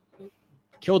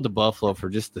 Killed the buffalo for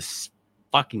just the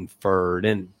fucking fur.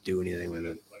 Didn't do anything with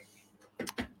it.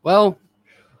 well,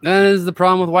 that is the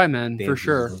problem with white men for Dances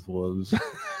sure. with wolves.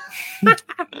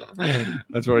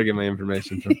 That's where I get my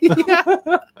information from.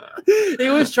 He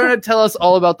was trying to tell us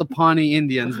all about the Pawnee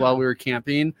Indians while we were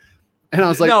camping, and I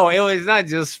was like, no, it was not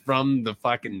just from the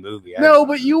fucking movie. "No,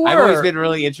 but you were." I've always been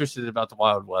really interested about the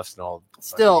Wild West and all.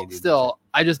 Still,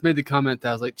 I just made the comment that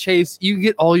I was like, Chase, you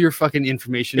get all your fucking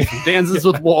information from Dances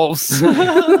with Wolves.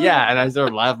 Yeah, and I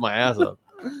started laughing my ass up.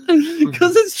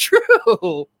 Because it's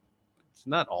true. It's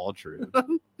not all true.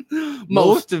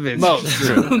 Most of it's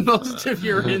true. most of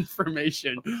your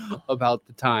information about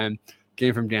the time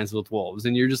came from Dances with Wolves.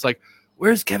 And you're just like,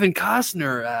 where's Kevin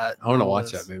Costner at? I want to all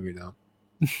watch this? that movie now.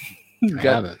 You I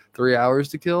got haven't. 3 hours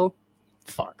to kill?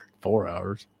 Fuck, 4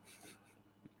 hours.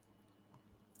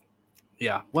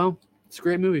 Yeah. Well, it's a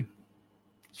great movie.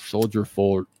 Soldier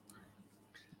Fort.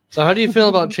 So, how do you feel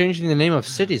about changing the name of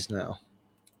cities now?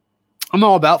 I'm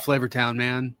all about Flavortown,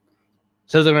 man.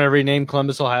 So they're going to rename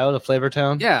Columbus, Ohio to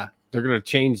Flavortown? Yeah, They're gonna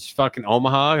change fucking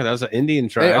Omaha. That was an Indian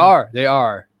tribe. they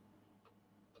are.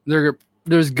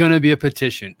 There's gonna be a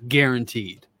petition,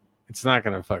 guaranteed. It's not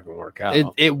gonna fucking work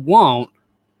out. It won't.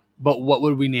 But what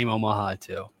would we name Omaha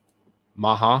to?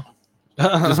 Maha.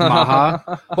 Just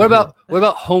Maha. What about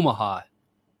Homaha?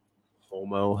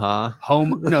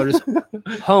 Homoha.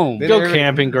 Just home. Go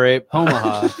camping, Grape.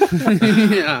 Homaha.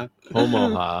 Yeah.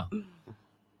 Homoha.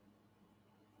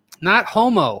 Not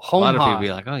homo. A lot of people Homaha.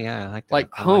 be like, "Oh yeah, I like that. Like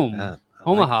I home. that. I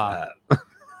Homaha. like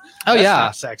Oh yeah.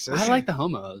 Not sexist. I like the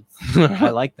homos. that. I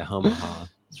like the Homoha.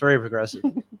 It's very progressive.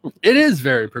 It is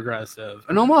very progressive.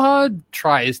 And Omaha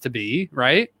tries to be,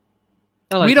 right?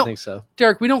 I like We to don't- think so.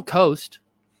 Derek, we don't coast.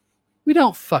 We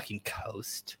don't fucking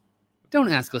coast.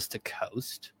 Don't ask us to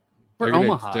coast. We're They're gonna-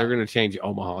 Omaha. They're gonna change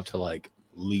Omaha to like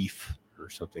Leaf or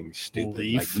something stupid.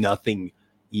 Leaf? Like nothing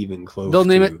even close. They'll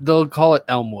name to, it. They'll call it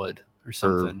Elmwood or or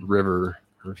something. River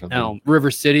or something. River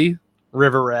City,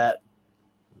 River Rat.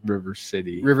 River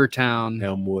City. Rivertown.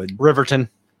 Elmwood. Riverton.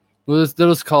 They'll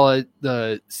just call it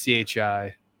the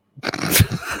CHI.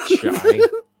 Shy.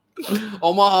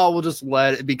 Omaha will just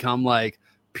let it become like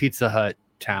Pizza Hut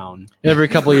town. Every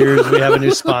couple of years, we have a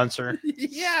new sponsor.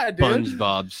 Yeah, dude.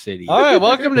 SpongeBob City. All right,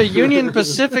 welcome to Union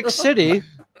Pacific City.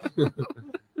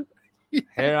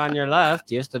 Here on your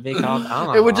left used to be called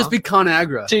Omaha. It would just be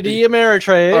ConAgra. TD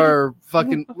Ameritrade. Or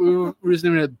fucking, we're just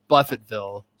naming it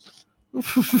Buffettville.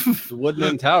 the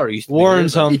Woodman Tower. Used to be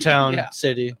Warren's there, hometown Yeah.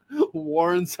 city.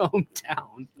 Warren's hometown.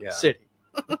 but- Yeah. City.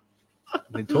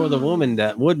 They tore the Woodman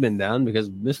down because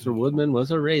Mr. Woodman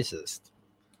was a racist.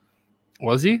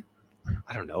 Was he?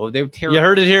 I don't know. They would tear. You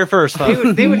heard it here first, they,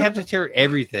 huh? they would have to tear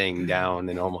everything down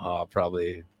in Omaha,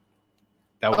 probably.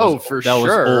 That was, Oh, for that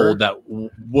sure. was old. That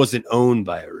wasn't owned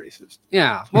by a racist.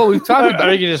 Yeah. Well, we've talked Or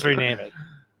about you can just rename it.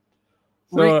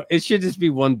 So it should just be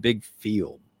one big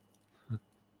field.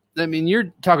 I mean, you're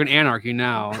talking anarchy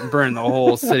now. Burn the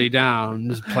whole city down,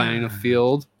 just planting a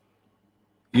field.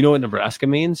 You know what Nebraska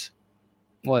means?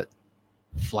 What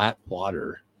Flat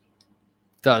water.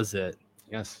 does it?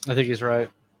 Yes, I think he's right.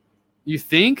 You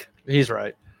think? He's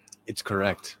right. it's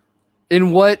correct.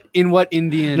 In what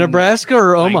Indian? Nebraska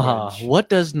or Omaha? language. What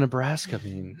does Nebraska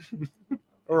mean?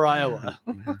 Or Iowa?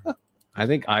 I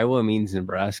think Iowa means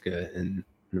Nebraska, and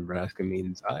Nebraska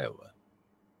means Iowa.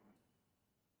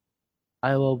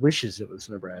 Iowa wishes it was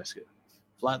Nebraska.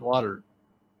 Flat water,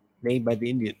 made by the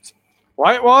Indians.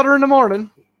 White water in the morning.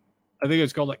 I think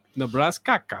it's called like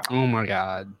Nebraska. Oh my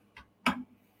god.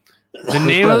 The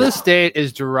name of the state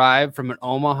is derived from an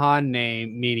Omaha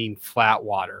name meaning flat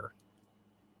water.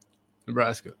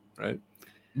 Nebraska, right?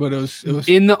 But it was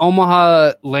In the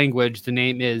Omaha language, the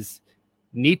name is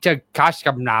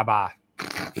Nitakashkabnaba.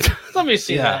 Let me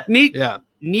see Yeah.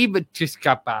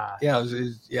 Nibachiskapa. it was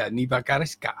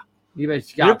Nibakariska.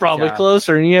 You're probably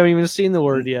closer and you haven't even seen the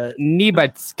word yet.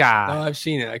 Nibatska. No, I've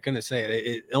seen it. I couldn't say it.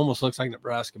 It almost looks like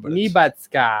Nebraska, but it's,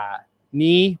 Nibatska.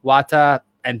 Ni, Wata,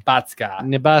 and Batska.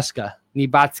 Nebraska.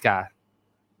 Nibatska.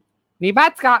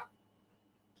 Nibatska.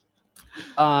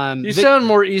 You sound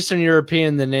more Eastern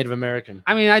European than Native American.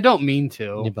 I mean, I don't mean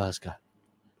to. Nebraska.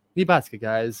 Nibatska,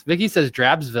 guys. Vicky says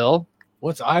Drabsville.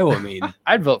 what's Iowa mean?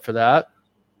 I'd vote for that.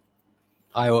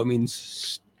 Iowa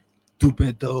means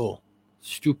stupido.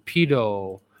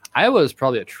 Stupido. Iowa is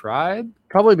probably a tribe.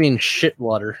 Probably being shit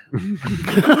water.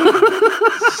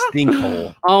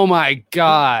 Stinkhole. Oh my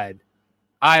god.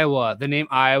 Iowa. The name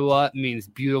Iowa means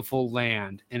beautiful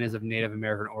land and is of Native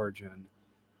American origin.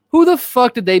 Who the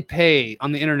fuck did they pay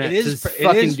on the internet It is to pr- it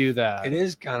fucking is- do that? It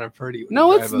is kind of pretty. when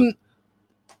No, you it's drive up. n-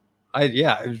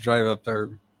 I would drive up there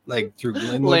like through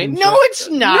Glenwood. and No, shit. it's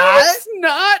not. No, it's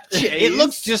not. Chase. It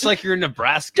looks just like you're in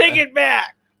Nebraska. Take it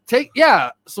back.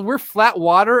 So we're flat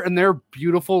water and they're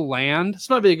beautiful land. This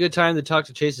might be a good time to talk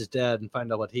to Chase's dad and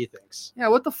find out what he thinks. Yeah,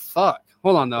 what the fuck?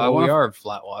 Hold on though. Well, we I are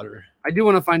flat water. do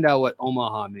want to find out what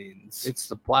Omaha means. It's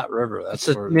the Platte River. That's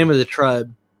That's the where name of the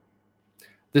tribe.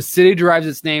 The city derives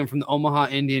its name from the Omaha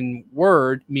Indian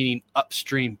word meaning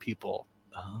upstream people.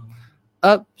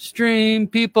 Upstream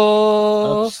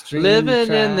people Upstream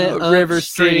living in the tribe. River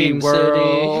upstream City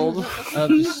world.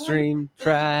 Upstream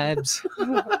tribes.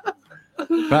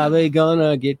 Probably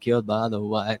gonna get killed by the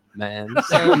white man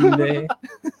someday.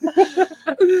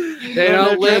 They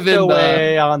don't live in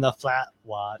the on the flat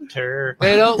water.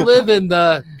 they don't live in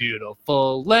the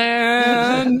beautiful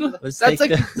land. Let's That's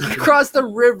take like across the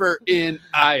river in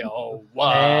Iowa.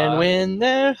 And when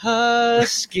they're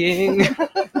husking,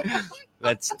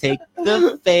 Let's take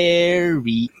the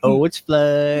ferry. Oh, it's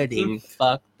flooding.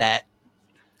 Fuck that.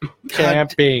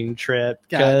 camping trip,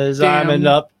 God because I'm damn. an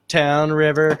Yorktown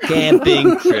River.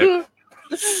 Camping trip.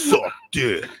 Suck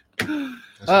dick. Oh,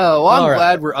 well, I'm All right.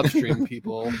 glad we're upstream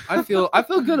people. I feel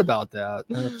good about that.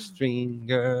 Upstream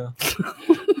girl.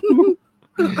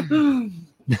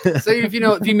 So if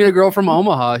you meet a girl from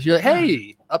Omaha, she's like,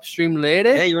 "Hey, upstream lady.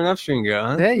 Hey, you're an upstream girl,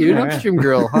 huh? Hey, you're an All right. upstream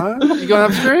girl, huh? You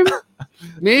going upstream?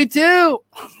 Me too."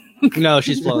 No,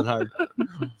 she's flowing hard.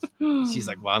 She's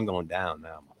like, well, I'm going down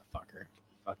now, motherfucker.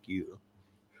 Fuck you.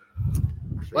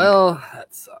 Well,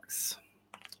 that sucks.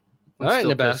 I'm All right, still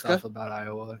pissed Nebraska. off about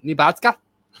Iowa. Nebraska.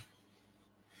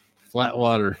 Flat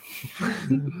water.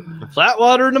 Flat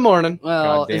water in the morning.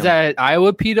 Well, Goddamn. is that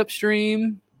Iowa Pete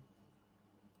upstream?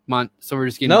 So we're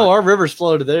just getting No, our rivers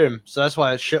flow to them, so that's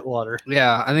why it's shit water.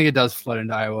 yeah. I think it does flood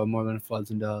into Iowa more than it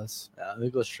floods into us. Yeah,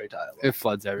 it goes straight to Iowa. It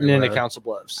floods And everywhere. then the Council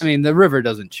Bluffs. I mean, the river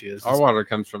doesn't choose. Our water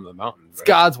comes from the mountains. It's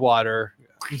God's water.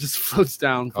 It just floats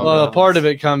down. Oh, well, no. part of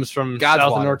it comes from God's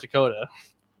south water. of North Dakota.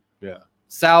 Yeah.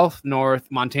 South, North,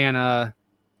 Montana,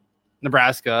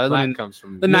 Nebraska. Flat Then comes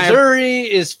from the Ni- Missouri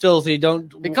is filthy.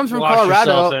 Don't It comes from wash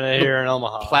Colorado. yourself in it here in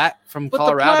Omaha. Platte from but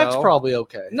Colorado. the Platte's probably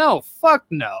okay. No, fuck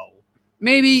no.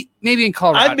 Maybe in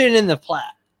Colorado. I've been in the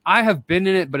Platte. I have been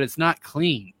in it, but it's not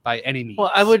clean by any means.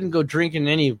 Well, I wouldn't go drinking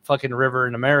any fucking river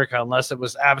in America unless it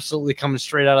was absolutely coming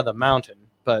straight out of the mountain.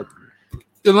 But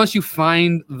unless you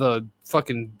find the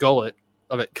fucking gullet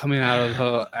of it coming out of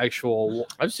the actual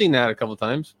I've seen that a couple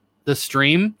times. the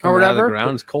stream or Coming out of whatever, the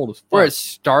ground is cold as fuck. where it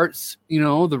starts.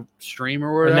 The stream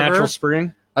or a whatever. natural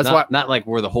spring, That's not, why. not like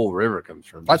where the whole river comes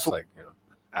from. That's Just like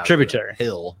out of Tributary. the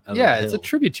hill. out of Yeah, the it's a hill.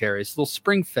 tributary. It's a little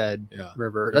spring-fed Yeah.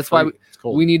 river. It's That's why free. It's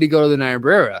cold. we need to go to the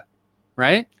Niobrara,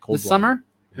 right? Cold This water. summer.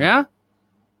 Yeah?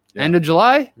 Yeah. End of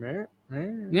July. yeah.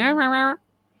 Yeah. Yeah.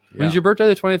 When's your birthday?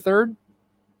 The 23rd,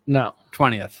 No,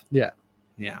 20th. Yeah.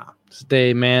 Yeah.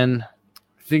 today, man,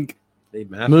 I think They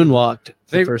math- moonwalked for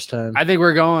the They- first time.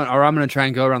 we're going, or I'm gonna try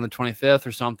and go around the 25th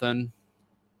or something.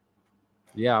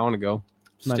 Yeah, I want to go.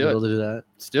 Might Let's be do able it. to do that.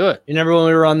 Let's do it. You remember when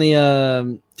we were on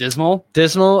the Dismal.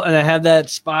 Dismal and I had that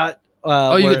spot?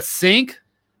 Oh, you where would sink.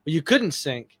 you couldn't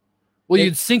sink. Well, It-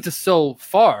 you'd sink to so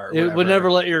far. or It would whatever.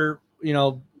 never let your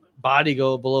body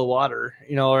go below water.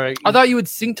 Or I thought you would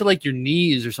sink to like your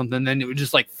knees or something. Then it would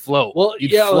just like float. well,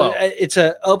 You'd yeah, float. it's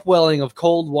a upwelling of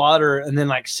cold water and then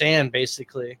like sand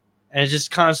basically, and it's just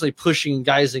constantly pushing,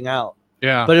 geysing out.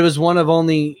 Yeah. But it was one of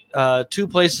only 2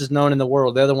 places known in the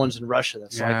world. The other one's in Russia.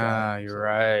 That's like Yeah, a you're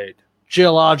right,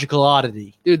 geological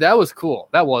oddity. dude. That was cool.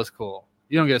 That was cool.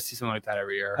 You don't get to see something like that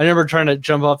every year. I remember trying to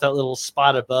jump off that little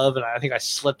spot above, and I think I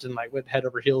slipped and like went head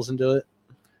over heels into it.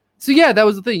 So yeah, that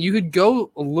was the thing. You could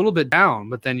go a little bit down,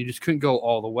 but then you just couldn't go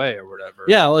all the way or whatever.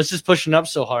 Yeah, well, it's just pushing up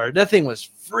so hard. That thing was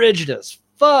frigid as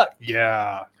fuck.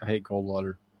 Yeah. I hate cold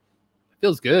water.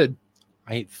 Feels good.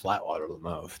 I hate flat water the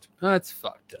most. That's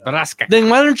fucked up. Nebraska. Then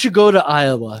why don't you go to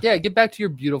Iowa? Yeah, get back to your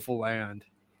beautiful land.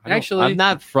 Actually, I'm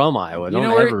not from Iowa. You Don't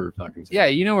know where- ever fucking say Yeah,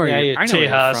 you know where Yeah, you're. you I know where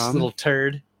you're Tejas from. little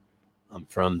turd. I'm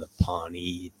from the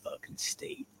Pawnee fucking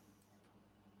state.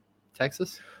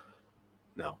 Texas.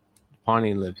 No,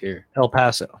 Pawnee live here. El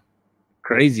Paso.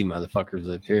 Crazy motherfuckers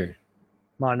live here.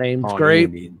 My name's Pawnee Grape.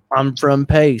 Indian. I'm from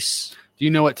Pace. Do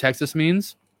you know what Texas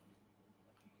means?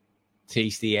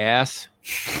 Tasty ass.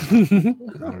 I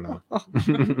don't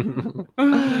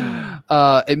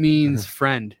know. It means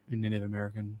friend in Native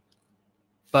American.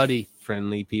 Buddy,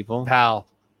 Friendly people. pal.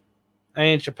 I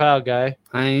ain't your pal, guy.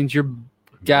 I ain't your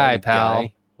guy, Buddy pal.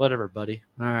 guy. Whatever, buddy.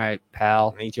 All right,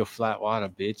 pal. I ain't your flat water,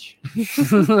 bitch.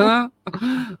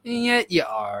 Yeah, you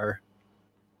are.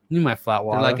 You my flat They're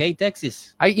water. like, hey,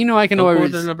 Texas. I can Don't go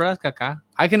always to Nebraska, ka.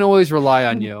 I can always rely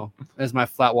on you as my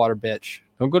flat water bitch.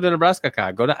 Don't go to Nebraska,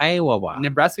 ka. Go to Iowa. Wa.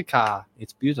 Nebraska,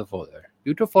 It's beautiful there.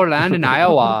 beautiful land in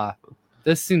Iowa.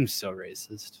 This seems so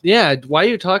racist. Yeah, why are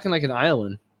you talking like an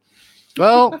Iowan?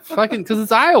 Well, fucking, because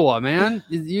it's Iowa, man.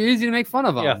 You're easy to make fun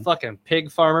of them. Yeah, fucking pig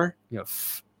farmer.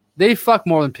 They fuck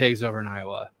more than pigs over in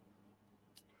Iowa.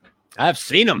 I've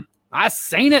seen them. I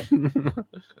seen it.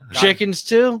 Chickens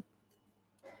too.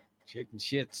 Chicken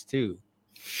shits too.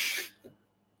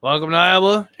 Welcome to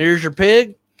Iowa. Here's your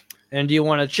pig. And do you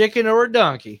want a chicken or a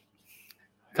donkey?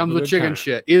 Comes Have a with good chicken time.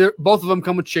 shit. Either both of them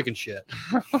come with chicken shit.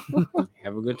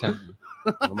 Have a good time.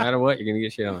 No matter what, you're gonna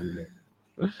get shit on you.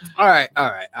 All right.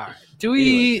 Do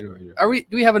we Anyway.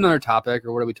 do we have another topic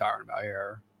or what are we talking about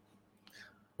here?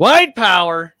 White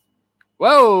power.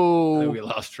 Whoa. We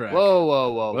lost track.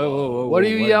 Whoa. What are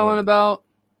you yelling about?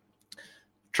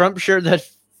 Trump shared that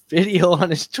video on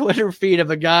his Twitter feed of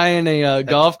a guy in a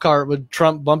golf cart with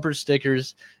Trump bumper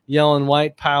stickers yelling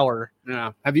white power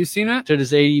Yeah. Have you seen it? to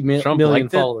his 80 Trump million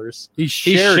liked it? followers. He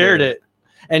He shared it.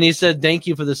 And he said, thank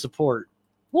you for the support.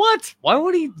 What? Why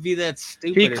would he be that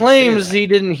stupid? He and say claims that? he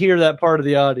didn't hear that part of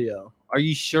the audio. Are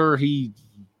you sure he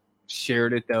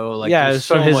shared it though? Like, Yeah, there's it's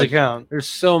from his much- account. There's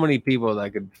so many people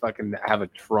that could fucking have a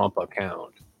Trump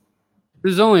account.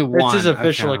 There's only one. It's his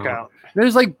official account.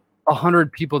 There's like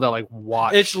 100 people that like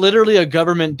watch. It's literally a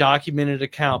government documented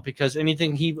account because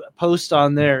anything he posts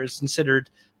on there is considered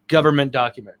government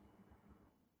document.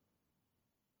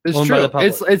 It's owned by true. the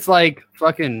public. It's like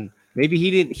fucking. Maybe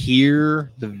he didn't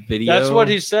hear the video. That's what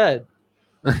he said.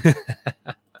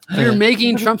 You're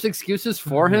making Trump's excuses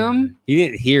for him. He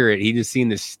didn't hear it. He just seen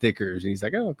the stickers and he's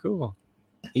like, "Oh, cool."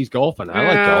 He's golfing. I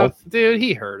like Yeah, golf. dude.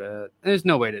 He heard it. There's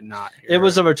no way to not. Hear It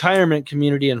was a retirement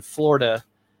community in Florida,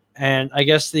 and I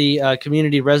guess the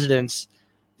community residents,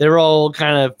 they were all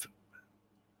kind of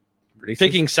Racist.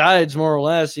 picking sides, more or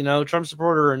less, Trump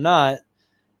supporter or not.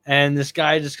 And this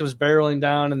guy just comes barreling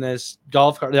down in this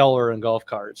golf cart. They all were in golf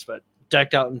carts, but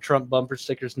decked out in Trump bumper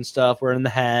stickers and stuff, wearing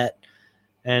the hat,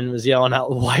 and was yelling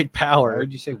out "White Why Power."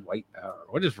 would you say white power?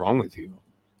 What is wrong with you?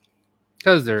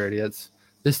 because they're idiots.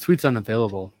 This tweet's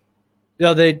unavailable.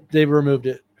 Yeah, they removed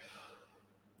it.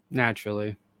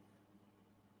 Naturally,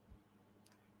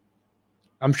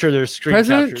 I'm sure there's screen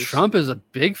President captures. Trump is a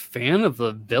big fan of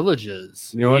the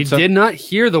villages. You know he what's up? did not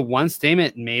hear the one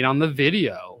statement made on the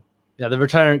video. Yeah, the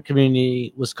retirement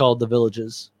community was called the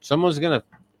Villages. Someone's gonna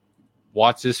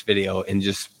watch this video and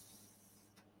just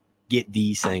get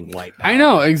D saying white power. I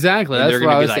know exactly. And That's they're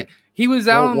what gonna I be was like, saying. He was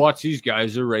out. Don't On, watch these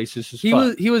guys. They're racist as he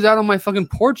fuck. was out on my fucking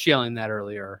porch yelling that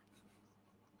earlier.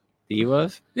 He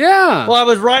was. Yeah. Well, I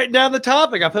was writing down the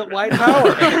topic. I put white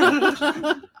power.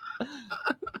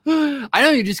 I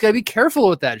know you just gotta be careful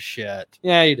with that shit.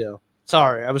 Yeah, you do.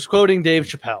 Sorry, I was quoting Dave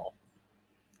Chappelle.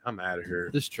 I'm out of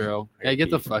here. This is true. Yeah, get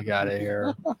the fuck out of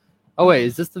here. Oh wait,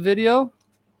 is this the video?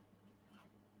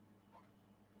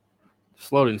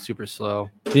 It's loading super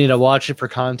slow. You need to watch it for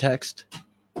context.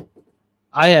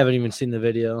 I haven't even seen the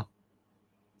video.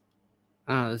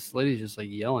 I don't know, this lady's just like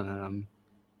yelling at him.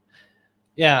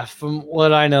 Yeah, from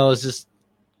what I know, is this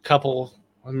a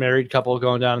married couple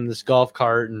going down in this golf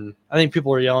cart, and I think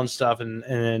people were yelling stuff, and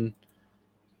then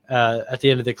at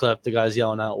the end of the clip, the guy's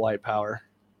yelling out "White Power."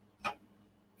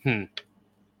 I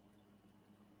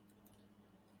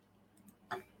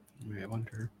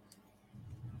wonder.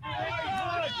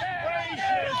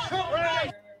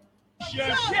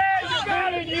 Yeah, you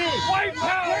got it, you. White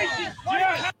power.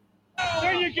 Yes.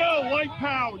 There you go, white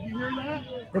power. You hear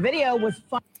that? The video was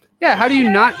fun. Yeah, how do you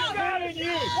not? You got it,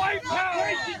 you. White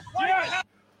power. Yes.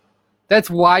 That's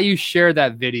why you share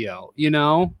that video. You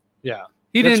know, Yeah,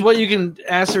 he that's didn't. what you can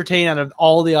ascertain out of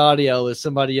all the audio is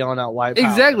somebody yelling out "White Power."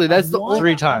 Exactly. That's the One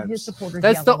Three of times. his supporters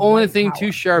That's the yelling, only "White thing power."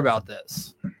 to share about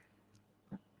this.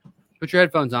 Put your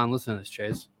headphones on. Listen to this,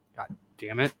 Chase. God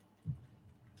damn it.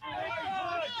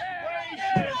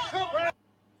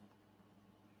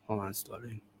 Hold on, it's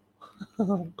loading.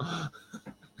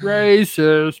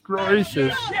 Racist.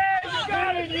 Yeah, you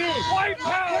got it, you. White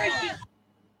power.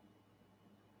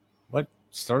 What?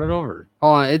 Start it over.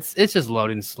 Hold on, it's just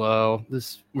loading slow. We're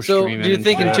So, streaming do you and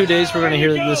think in shit. 2 days we're going to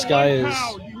hear that There you this go, guy white is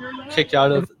power. You hear that? kicked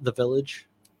out of the village?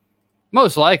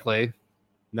 Most likely.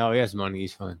 No, he has money.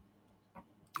 He's fine.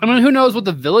 I mean, who knows what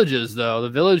the village is though? The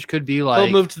village could be like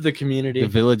He'll move to the community. The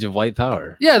village of white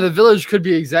power. yeah, the village could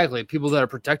be exactly people that are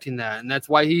protecting that, and that's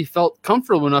why he felt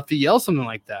comfortable enough to yell something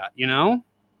like that. You know?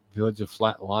 Village of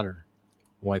flat water.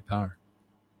 White power.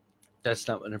 That's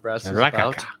not what Nebraska's Rakaka.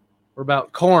 about. We're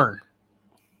about corn.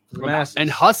 For the masses.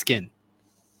 And Huskin,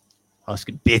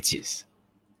 Husky bitches.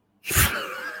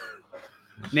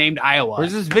 named Iowa.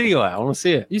 Where's this video at? I want to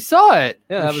see it. You saw it.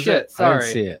 Yeah, Oh, that was shit. it. I Sorry.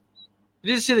 didn't see it.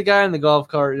 Did you see the guy in the golf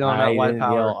cart yelling out "White didn't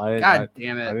Power"? yell. I didn't, God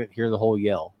damn I it, didn't hear the whole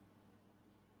yell.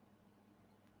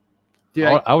 dude.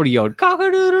 I would have yelled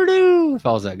cock-a-doodle-doo if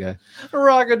I was that guy.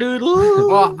 Rock-a-doodle.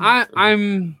 Well,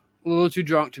 I'm a little too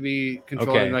drunk to be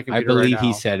controlling my Okay, computer I believe right he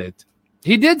now. said it.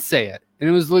 He did say it, and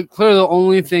it was like clearly the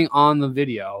only thing on the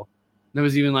video that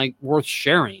was even like worth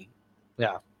sharing.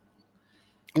 Yeah.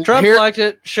 Trump Here- liked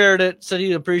it, shared it, said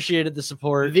he appreciated the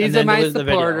support. These and are then my deleted the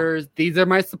video. supporters. These are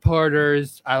my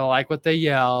supporters. I like what they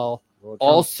yell. Well,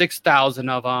 All 6,000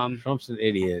 of them. Trump's an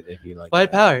idiot if he like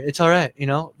White that. power, it's all right.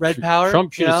 Red power.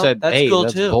 Trump should have said, that's "Hey, cool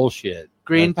that's too. bullshit."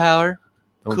 Green power.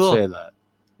 Don't cool. say that.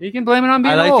 You can blame it on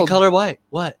being I like old. the color white.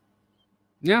 What?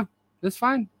 Yeah, that's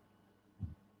fine.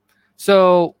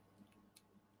 So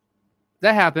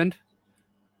that happened.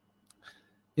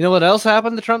 You know what else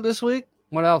happened to Trump this week?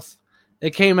 What else?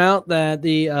 It came out that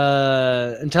the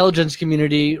intelligence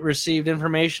community received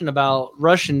information about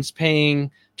Russians paying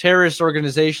terrorist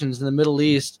organizations in the Middle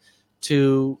East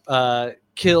to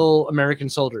kill American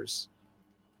soldiers.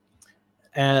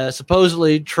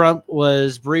 Supposedly, Trump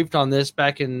was briefed on this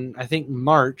back in, I think,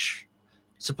 March.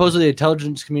 Supposedly, the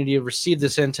intelligence community received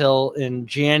this intel in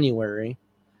January.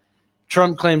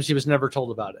 Trump claims he was never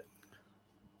told about it.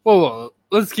 Whoa,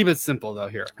 let's keep it simple, though,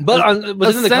 here. But within the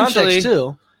Essentially- context,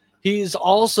 too, he's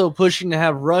also pushing to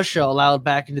have Russia allowed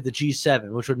back into the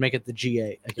G7, which would make it the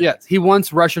G8. again. Yes, he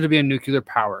wants Russia to be a nuclear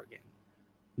power again.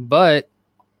 But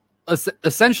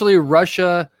essentially,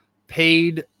 Russia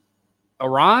paid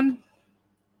Iran,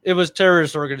 It was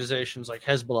terrorist organizations like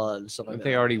Hezbollah and stuff like Like that.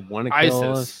 they already want to kill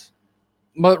ISIS. us.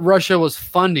 but Russia was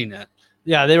funding it.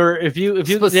 Yeah, they were. If you they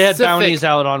had Specific- bounties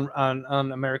out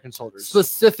on American soldiers.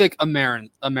 Specific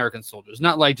American soldiers,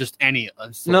 not like just any.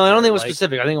 No, I don't think it was like-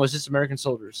 specific. I think it was just American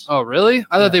soldiers. Oh, really?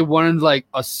 I Yeah. thought they wanted like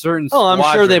a certain. Oh, I'm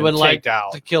sure they would squadron like taked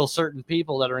out. to kill certain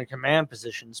people that are in command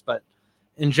positions, but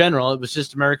in general, it was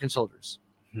just American soldiers.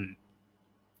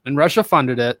 And Russia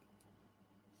funded it.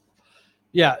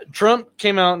 Yeah, Trump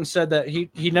came out and said that he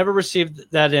never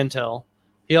received that intel.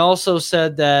 He also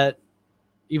said that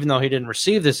even though he didn't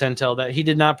receive this intel, that he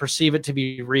did not perceive it to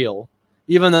be real.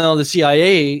 Even though the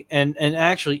CIA and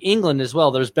actually England as well,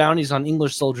 there's bounties on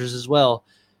English soldiers as well.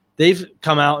 They've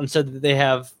come out and said that they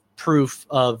have proof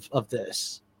of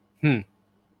this.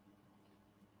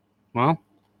 Well,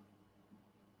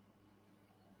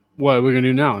 what are we gonna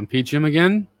do now? Impeach him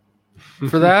again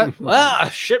for that?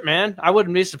 Shit, man. I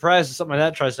wouldn't be surprised if something like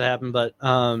that tries to happen, but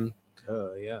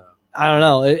Yeah. I don't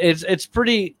know. It's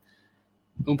pretty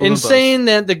Oompa Loompas. insane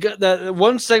that that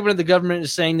one segment of the government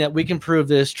is saying that we can prove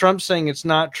this. Trump's saying it's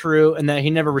not true and that he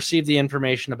never received the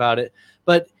information about it.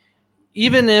 But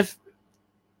even if,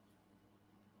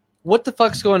 what the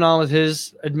fuck's going on with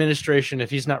his administration if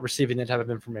he's not receiving that type of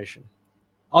information?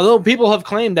 Although people have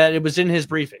claimed that it was in his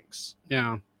briefings,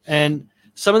 Yeah. and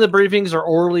some of the briefings are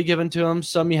orally given to him,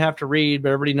 some you have to read, but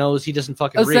everybody knows he doesn't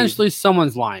fucking read. Essentially,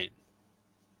 someone's lying.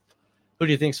 Who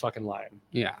do you think's fucking lying?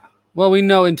 Yeah. Well, we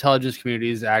know intelligence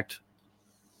communities act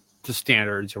to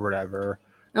standards or whatever.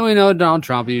 And we know Donald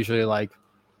Trump usually like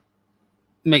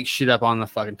makes shit up on the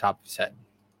fucking top of his head.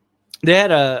 They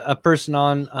had a person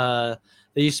on that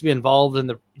used to be involved in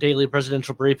the daily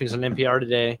presidential briefings on NPR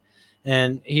today,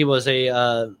 and he was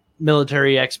a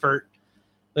military expert.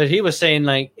 But he was saying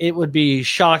like it would be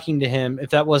shocking to him if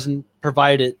that wasn't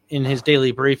provided in his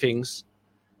daily briefings.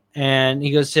 And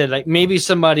he said like maybe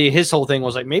somebody, his whole thing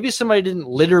was like maybe somebody didn't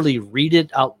literally read it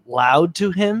out loud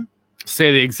to him,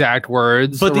 Say the exact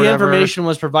words. but or the whatever. information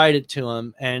was provided to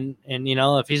him. And you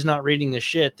know, if he's not reading the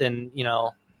shit, then you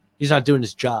know he's not doing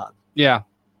his job. Yeah.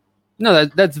 No,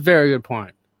 that's a very good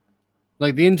point.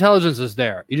 Like the intelligence is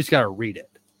there. You just gotta read it.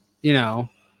 You know.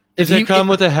 Does it come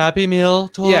with a Happy Meal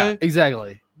toy? Yeah,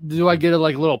 exactly. Do I get a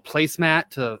like little placemat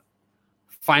to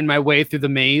find my way through the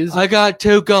maze? I got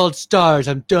 2 gold stars.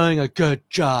 I'm doing a good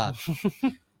job.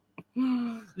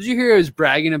 Did you hear he was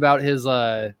bragging about his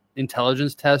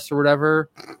intelligence test or whatever?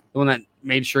 The one that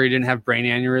made sure he didn't have brain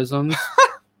aneurysms.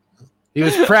 He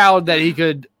was proud that he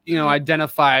could, you know,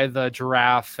 identify the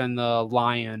giraffe and the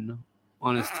lion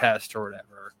on his test or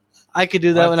whatever. I could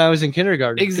do that when I was in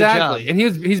kindergarten. Good Exactly. job.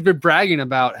 And he's been bragging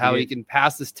about how he can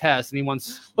pass this test and he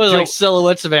wants What, Joe- like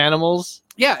silhouettes of animals?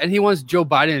 yeah, and he wants Joe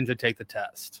Biden to take the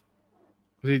test.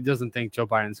 He doesn't think Joe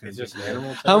Biden's going It's to just do an it.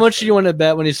 animal. How much do you want to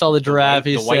bet when he saw the giraffe?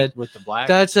 He The white said, with the black.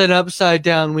 "That's an upside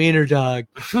down wiener dog."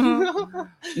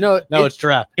 No, No, it's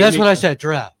giraffe. it That's makes- what I said.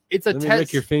 Giraffe. it's a Let me test.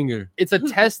 lick your finger. It's a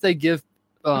test they give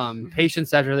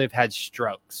patients after they've had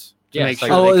strokes. To Yeah, make it's like-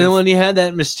 sure Oh, they and can- then when he had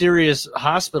that mysterious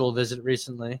hospital visit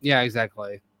recently. yeah,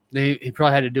 exactly. He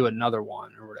probably had to do another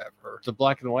one or whatever. The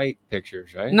black and white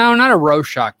pictures, right? No, not a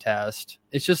Rorschach test.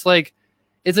 It's just like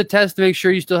it's a test to make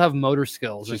sure you still have motor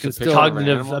skills. It Just can a still, picture of an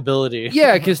Cognitive animal? ability.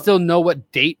 yeah, it can still know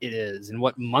what date it is and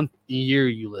what month and year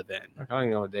you live in. I don't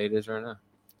even know what day it is right now.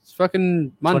 It's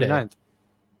fucking Monday. 29th.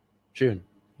 June.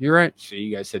 You're right. So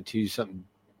you guys said something.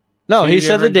 No, Two he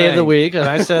said the different day of the things. week, and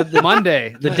I said the,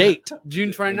 Monday, the date. June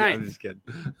I'm 29th. just kidding.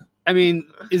 I mean,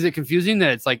 is it confusing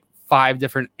that it's like 5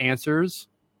 different answers?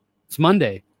 It's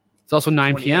Monday. It's also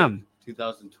 9 p.m.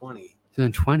 2020.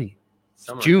 2020.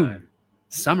 Summertime. June.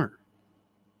 Summer.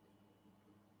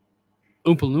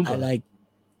 Oompa Loompa.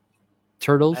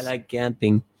 Turtles.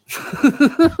 camping.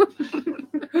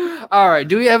 All right.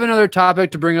 Do we have another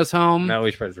topic to bring us home? No,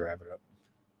 we should probably wrap it up.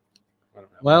 I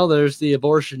don't know. Well, there's the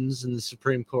abortions in the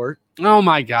Supreme Court. Oh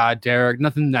my God, Derek.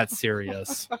 Nothing that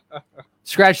serious.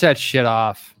 Scratch that shit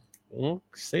off. Well,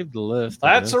 save the list.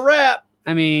 I That's a guess. wrap.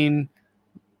 I mean,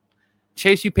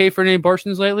 Chase, you pay for any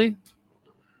abortions lately?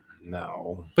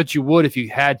 No. But you would if you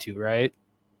had to, right?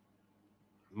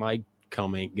 My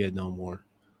cum ain't good no more.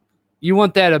 You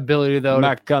want that ability though. I'm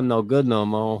not cutting no good no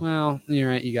more. Well, you're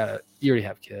right. You already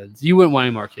have kids. You wouldn't want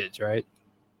any more kids, right?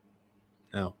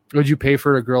 No. Would you pay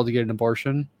for a girl to get an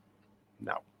abortion?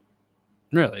 No.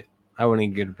 Really? I wouldn't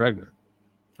even get her pregnant.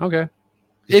 Okay.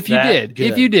 Is If you that did, good?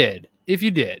 if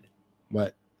you did,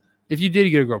 What? if you did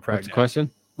get a girl What's pregnant, the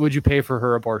question? would you pay for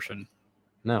her abortion?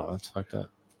 No, that's fucked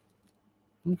up.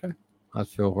 Okay. I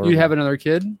feel horrible. You'd have another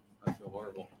kid? I feel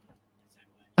horrible.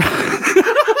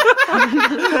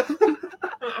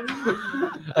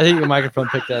 I think your microphone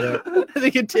picked that up. I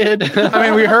think it did. I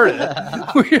mean, we heard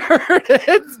it. We heard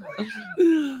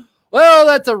it. Well,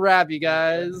 that's a wrap, you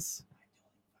guys.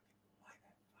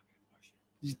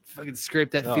 You fucking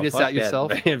scrape that fetus out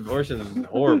yourself. Abortion is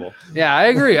horrible. Yeah, I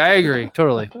agree.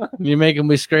 Totally. You make them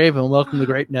we scrape and welcome to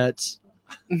Grape Nuts.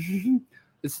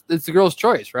 It's the girl's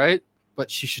choice, right? But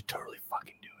she should totally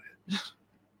fucking do it.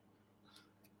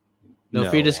 No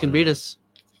fetus can beat us.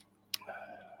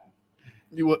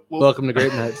 Welcome to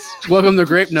Grape Nuts. Welcome to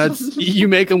Grape Nuts. You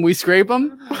make them, we scrape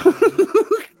them.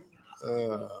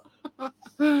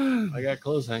 I got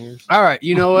clothes hangers. All right,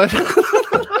 you know what?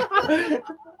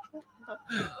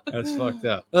 That's fucked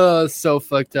up. So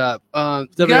fucked up. If You you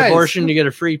have an guys, abortion, you get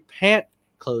a free pant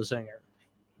clothes hanger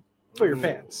for your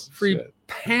pants. free Shit.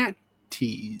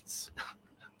 panties.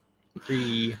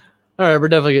 Free. All right, we're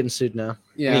definitely getting sued now.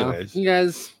 Yeah, Anyways. you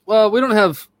guys. Well, we don't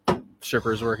have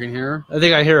strippers working here. I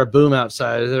think I hear a boom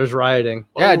outside. There's rioting.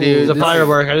 Yeah, dude. There's a this-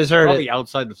 firework. I just heard Probably it.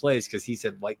 outside the place because he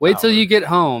said white Wait till power. you get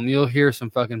home. You'll hear some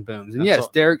fucking booms. And That's yes,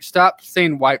 all- Derek, stop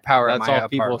saying white power. That's at my all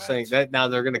people apartment. saying. That now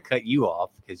they're gonna cut you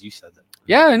off because you said that.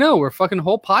 Yeah, I know. We're fucking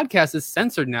whole podcast is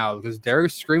censored now because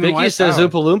Derek's screaming Vicky white says power.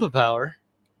 Oompa Loompa power.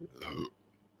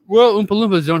 Well, Oompa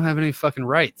Loompas don't have any fucking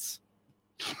rights.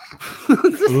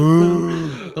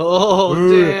 Oh,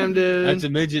 damn, dude. That's a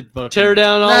midget fucking. Tear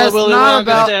down all That's the Willy not Wonka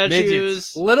about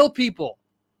statues. Little people.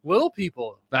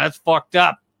 That's fucked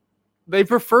up. They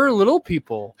prefer little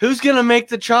people. Who's going to make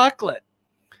the chocolate?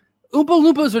 Oompa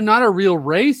Loompas are not a real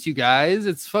race, you guys.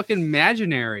 It's fucking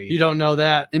imaginary. You don't know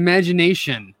that.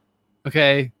 Imagination.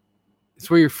 Okay? It's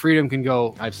where your freedom can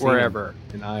go I've seen wherever.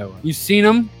 in Iowa. You seen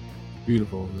them?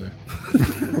 Beautiful over there.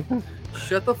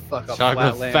 Shut the fuck up,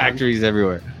 Chocolate Flatland. factories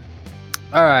everywhere.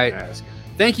 All right.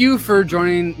 Thank you for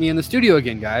joining me in the studio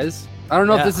again, guys. I don't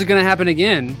know if Yeah. this is going to happen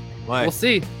again. Why? We'll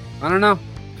see. I don't know.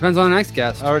 Depends on the next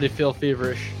guest. I already feel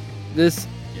feverish. This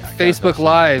Yeah, I Facebook gotta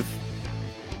Live.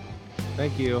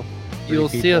 Thank you. You'll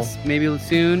Three see people. us maybe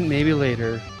soon, maybe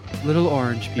later. Little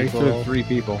orange Thanks people. for 3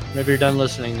 people. Maybe you're done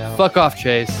listening now. Fuck off,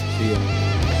 Chase. See you.